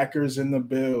 Packers and the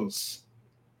Bills.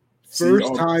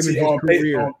 First time in his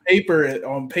career.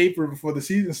 On paper before the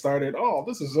season started. Oh,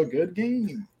 this is a good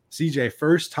game. CJ,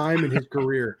 first time in his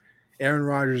career. Aaron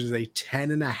Rodgers is a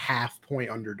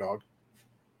 10.5-point underdog.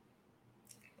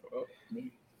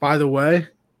 By the way,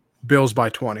 Bills by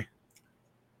 20.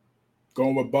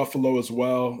 Going with Buffalo as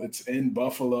well. It's in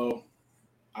Buffalo.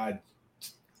 I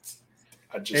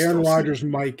just Aaron Rodgers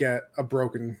might get a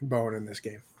broken bone in this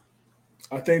game.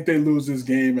 I think they lose this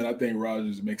game, and I think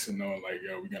Rodgers makes it known like,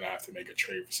 yo, we're gonna have to make a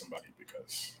trade for somebody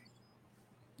because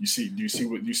you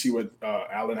see what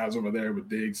Allen has over there with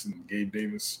Diggs and Gabe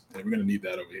Davis, and we're gonna need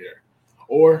that over here.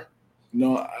 Or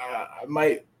I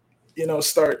might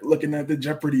start looking at the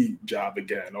Jeopardy job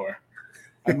again, or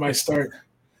I might start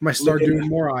doing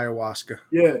more ayahuasca.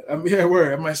 Yeah, I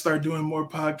might start doing more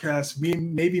podcasts.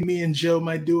 Maybe me and Joe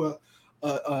might do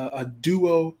a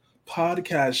duo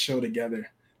podcast show together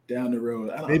down the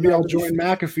road. Maybe I'll join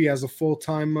McAfee as a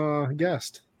full-time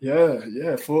guest.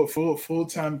 Yeah,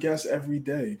 full-time guest every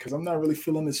day because I'm not really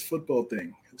feeling this football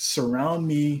thing. Surround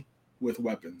me with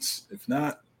weapons. If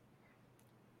not,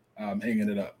 I'm hanging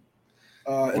it up.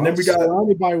 And then we got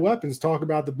surrounded by weapons. Talk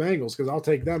about the Bengals because I'll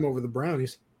take them over the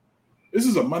Brownies. This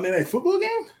is a Monday Night Football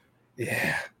game?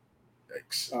 Yeah.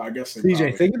 Thanks. I guess.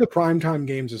 CJ, think of the primetime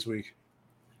games this week.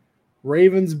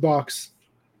 Ravens, Bucks.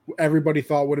 Everybody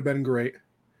thought would have been great.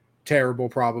 Terrible,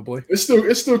 probably. It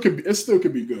still could be good. It still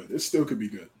could be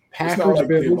good. Packers, like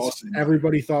Bills.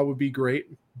 Everybody thought would be great.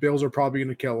 Bills are probably going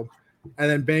to kill them. And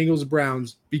then Bengals,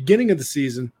 Browns. Beginning of the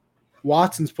season,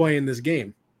 Watson's playing this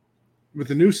game. With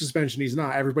the new suspension, he's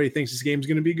not. Everybody thinks this game's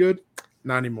going to be good.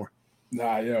 Not anymore.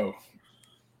 Nah, yo.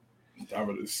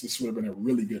 This would have been a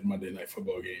really good Monday Night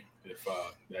Football game if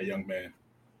that young man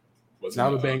was. Now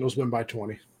the Bengals win by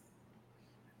 20.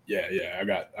 Yeah, I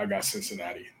got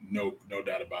Cincinnati. No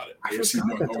doubt about it.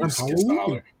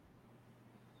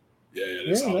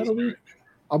 Yeah,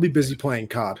 I'll be busy playing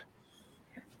COD.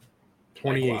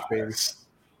 28, baby.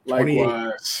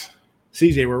 Likewise.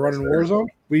 CJ, we're running Warzone.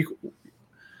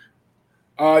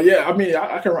 Yeah, I mean,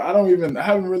 I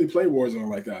haven't really played Warzone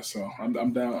like that, so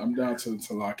I'm down to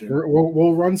lock in.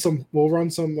 We'll run some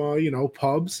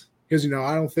pubs because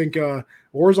I don't think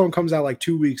Warzone comes out like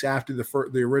 2 weeks after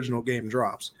the original game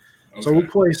drops. Okay. So we'll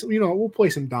play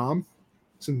some Dom,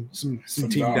 some team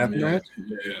deathmatch.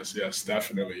 Yeah. Yes,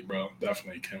 definitely, bro.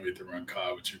 Definitely can't wait to run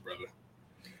COD with you, brother.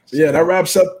 So yeah, that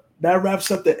wraps up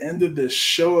the end of the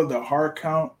show of the Hard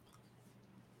Count.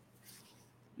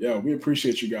 Yeah, we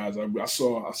appreciate you guys. I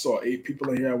saw 8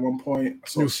 people in here at one point. I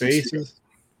saw new faces.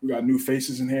 We got new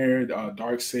faces in here.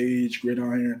 Dark Sage,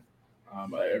 Gridiron.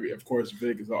 Of course,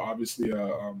 Vic is obviously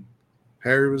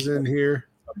Harry was in here.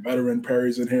 A veteran.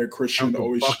 Perry's in here. Christian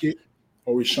always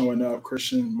showing up.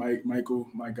 Christian, Michael,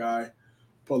 my guy,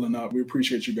 pulling up. We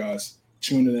appreciate you guys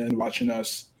tuning in, watching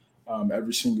us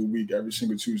every single week, every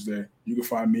single Tuesday. You can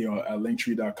find me at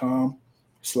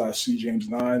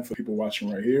linktree.com/cjames9 for people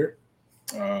watching right here.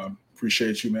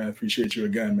 Appreciate you, man. Appreciate you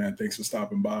again, man. Thanks for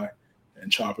stopping by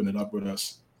and chopping it up with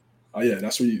us.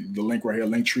 That's where the link right here,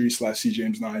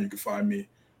 linktree/cjames9. You can find me,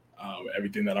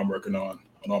 everything that I'm working on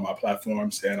all my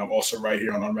platforms. And I'm also right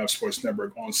here on Unwrapped Sports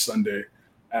Network on Sunday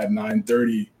at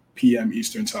 9:30 p.m.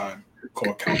 Eastern Time,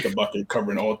 called Count the Bucket,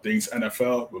 covering all things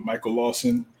NFL with Michael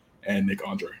Lawson and Nick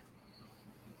Andre.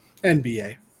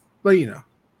 NBA, but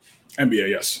NBA,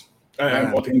 yes.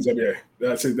 All things NBA.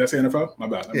 That's it. That's the NFL? My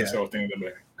bad. I said all things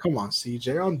NBA. Come on,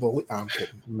 CJ. I'm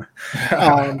kidding.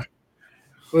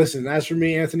 Listen, as for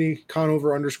me, Anthony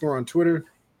Conover _ on Twitter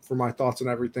for my thoughts on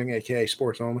everything, aka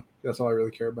sports only. That's all I really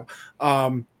care about.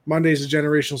 Mondays is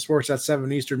Generational Sports at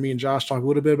 7 Eastern. Me and Josh talk a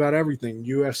little bit about everything.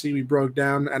 UFC, we broke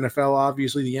down. NFL,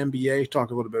 obviously, the NBA,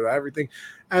 talk a little bit about everything.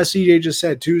 As CJ just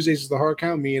said, Tuesdays is the Hard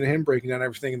Count. Me and him breaking down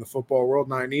everything in the football world,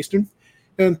 9 Eastern.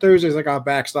 And Thursdays, I got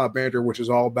Backstop Banter, which is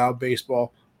all about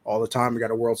baseball all the time. We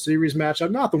got a World Series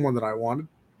matchup. Not the one that I wanted,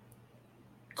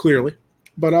 clearly.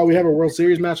 But we have a World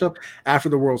Series matchup. After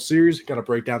the World Series, got to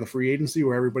break down the free agency,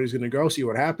 where everybody's going to go, see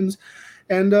what happens.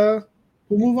 And we'll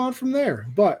move on from there.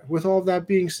 But with all of that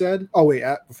being said,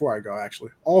 before I go,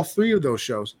 actually, all 3 of those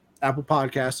shows, Apple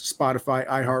Podcasts, Spotify,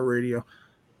 iHeartRadio,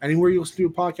 anywhere you listen to a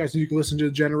podcast, you can listen to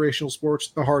Generational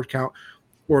Sports, The Hard Count,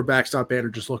 or Backstop Banter.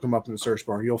 Just look them up in the search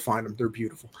bar. You'll find them. They're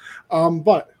beautiful.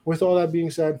 But with all that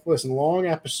being said, listen, long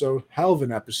episode, hell of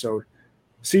an episode.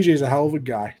 CJ's a hell of a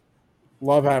guy.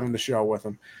 Love having the show with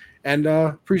him. And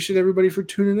appreciate everybody for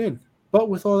tuning in. But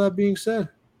with all that being said,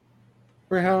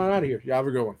 we're hell out of here. You have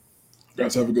a good one.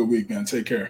 Guys, have a good week, man. Take care.